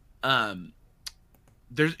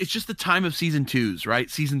 it's just the time of season 2s, right?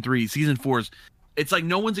 Season 3, season 4s. It's like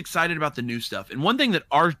no one's excited about the new stuff. And one thing that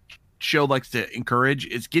our show likes to encourage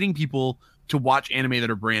is getting people to watch anime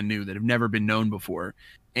that are brand new, that have never been known before.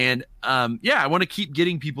 And I want to keep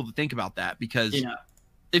getting people to think about that because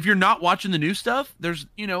if you're not watching the new stuff, there's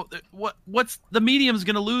what's the medium's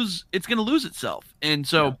going to lose. It's going to lose itself. And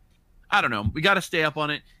so I don't know. We got to stay up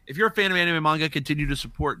on it. If you're a fan of anime and manga, continue to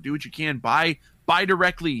support. Do what you can. Buy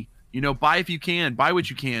directly. Buy if you can. Buy what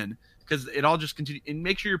you can because it all just continue. And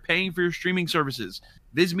make sure you're paying for your streaming services.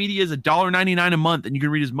 Viz Media is $1.99 a month, and you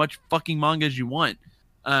can read as much fucking manga as you want.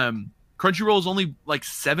 Crunchyroll is only like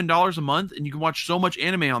 $7 a month, and you can watch so much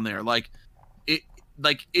anime on there.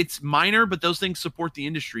 It's minor, but those things support the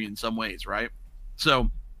industry in some ways, right?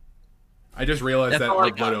 So, I just realized that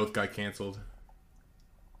our Blood Oath got canceled.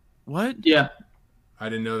 What? Yeah, I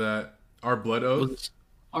didn't know that. Our Blood Oath.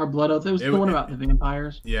 Our Blood Oath. It was the one about the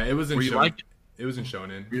vampires. Yeah, it was in Shonen. Like it? It was in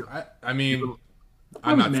Shonen. I mean,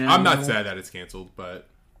 I'm not sad that it's canceled, but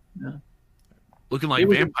looking like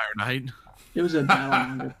Vampire Night. It was a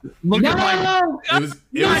battle. It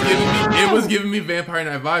was giving me Vampire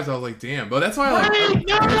Night vibes. I was like, damn. But that's why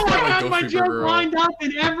I had my joke lined up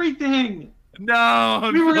and everything.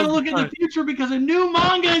 No, we were gonna look at the future because a new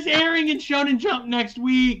manga is airing in Shonen Jump next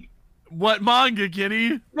week. What manga,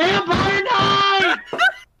 Kenny? Vampire Night.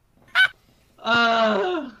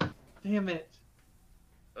 Damn it.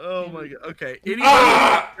 Oh my god. Okay.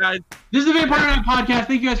 Guys, this is the Vampire Night Podcast.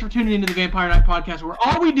 Thank you guys for tuning into the Vampire Night Podcast, where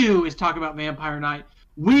all we do is talk about Vampire Night.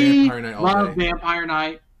 We love Vampire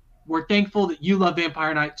Night. We're thankful that you love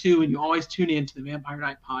Vampire Night too, and you always tune in to the Vampire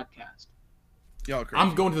Night Podcast. Y'all crazy.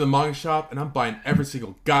 I'm going to the manga shop and I'm buying every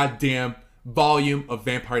single goddamn volume of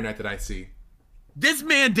Vampire Night that I see. This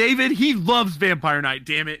man, David, he loves Vampire Night.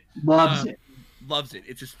 Damn it, loves it. Loves it.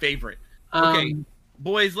 It's his favorite. Okay.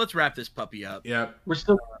 Boys, let's wrap this puppy up. Yep. We're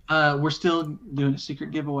still doing a secret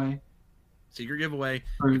giveaway. Secret giveaway.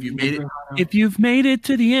 If you've made it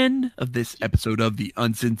to the end of this episode of the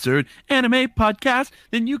Uncensored Anime Podcast,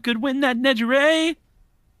 then you could win that Nejire.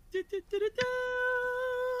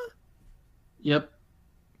 Yep.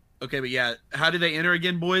 Okay, but yeah, how do they enter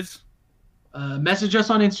again, boys? Message us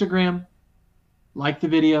on Instagram, like the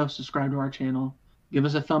video, subscribe to our channel, give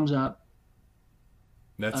us a thumbs up.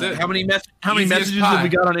 That's it. How many messages have we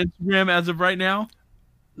got on Instagram as of right now?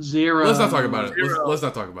 0. Let's not talk about it. Let's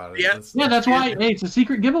not talk about it. Yeah, that's why. Hey, it's a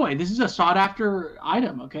secret giveaway. This is a sought after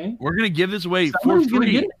item. Okay. We're gonna give this away for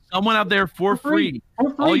free. Someone out there for free.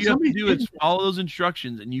 All you have to do is follow those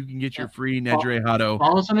instructions, and you can get your free Nejire Hado.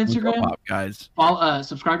 Follow us on Instagram, guys.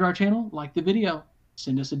 Subscribe to our channel, like the video,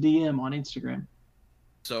 send us a DM on Instagram.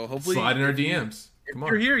 So hopefully, slide in our DMs. If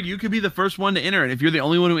you're here, you could be the first one to enter, and if you're the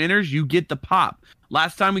only one who enters, you get the pop.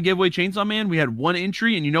 Last time we gave away Chainsaw Man, we had one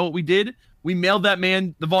entry, and you know what we did? We mailed that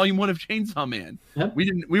man the volume 1 of Chainsaw Man. Yep.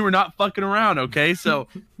 We were not fucking around, okay? So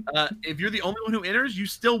if you're the only one who enters, you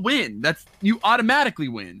still win. You automatically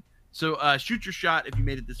win. So shoot your shot if you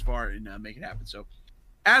made it this far and make it happen. So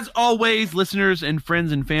as always, listeners and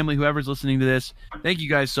friends and family, whoever's listening to this, thank you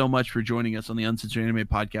guys so much for joining us on the Uncensored Anime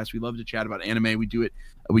Podcast. We love to chat about anime. We do it.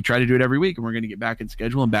 We try to do it every week, and we're going to get back in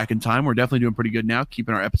schedule and back in time. We're definitely doing pretty good now,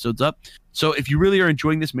 keeping our episodes up. So if you really are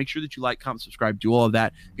enjoying this, make sure that you like, comment, subscribe, do all of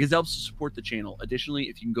that, because it helps to support the channel. Additionally,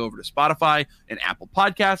 if you can go over to Spotify and Apple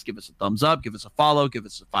Podcasts, give us a thumbs up, give us a follow, give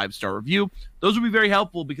us a 5-star review. Those will be very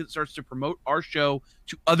helpful because it starts to promote our show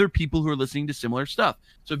to other people who are listening to similar stuff.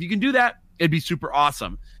 So if you can do that, it'd be super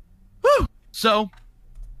awesome. Woo! So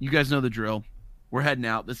you guys know the drill. We're heading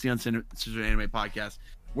out. This is the Uncensored Anime Podcast.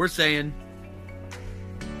 We're saying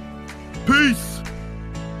peace.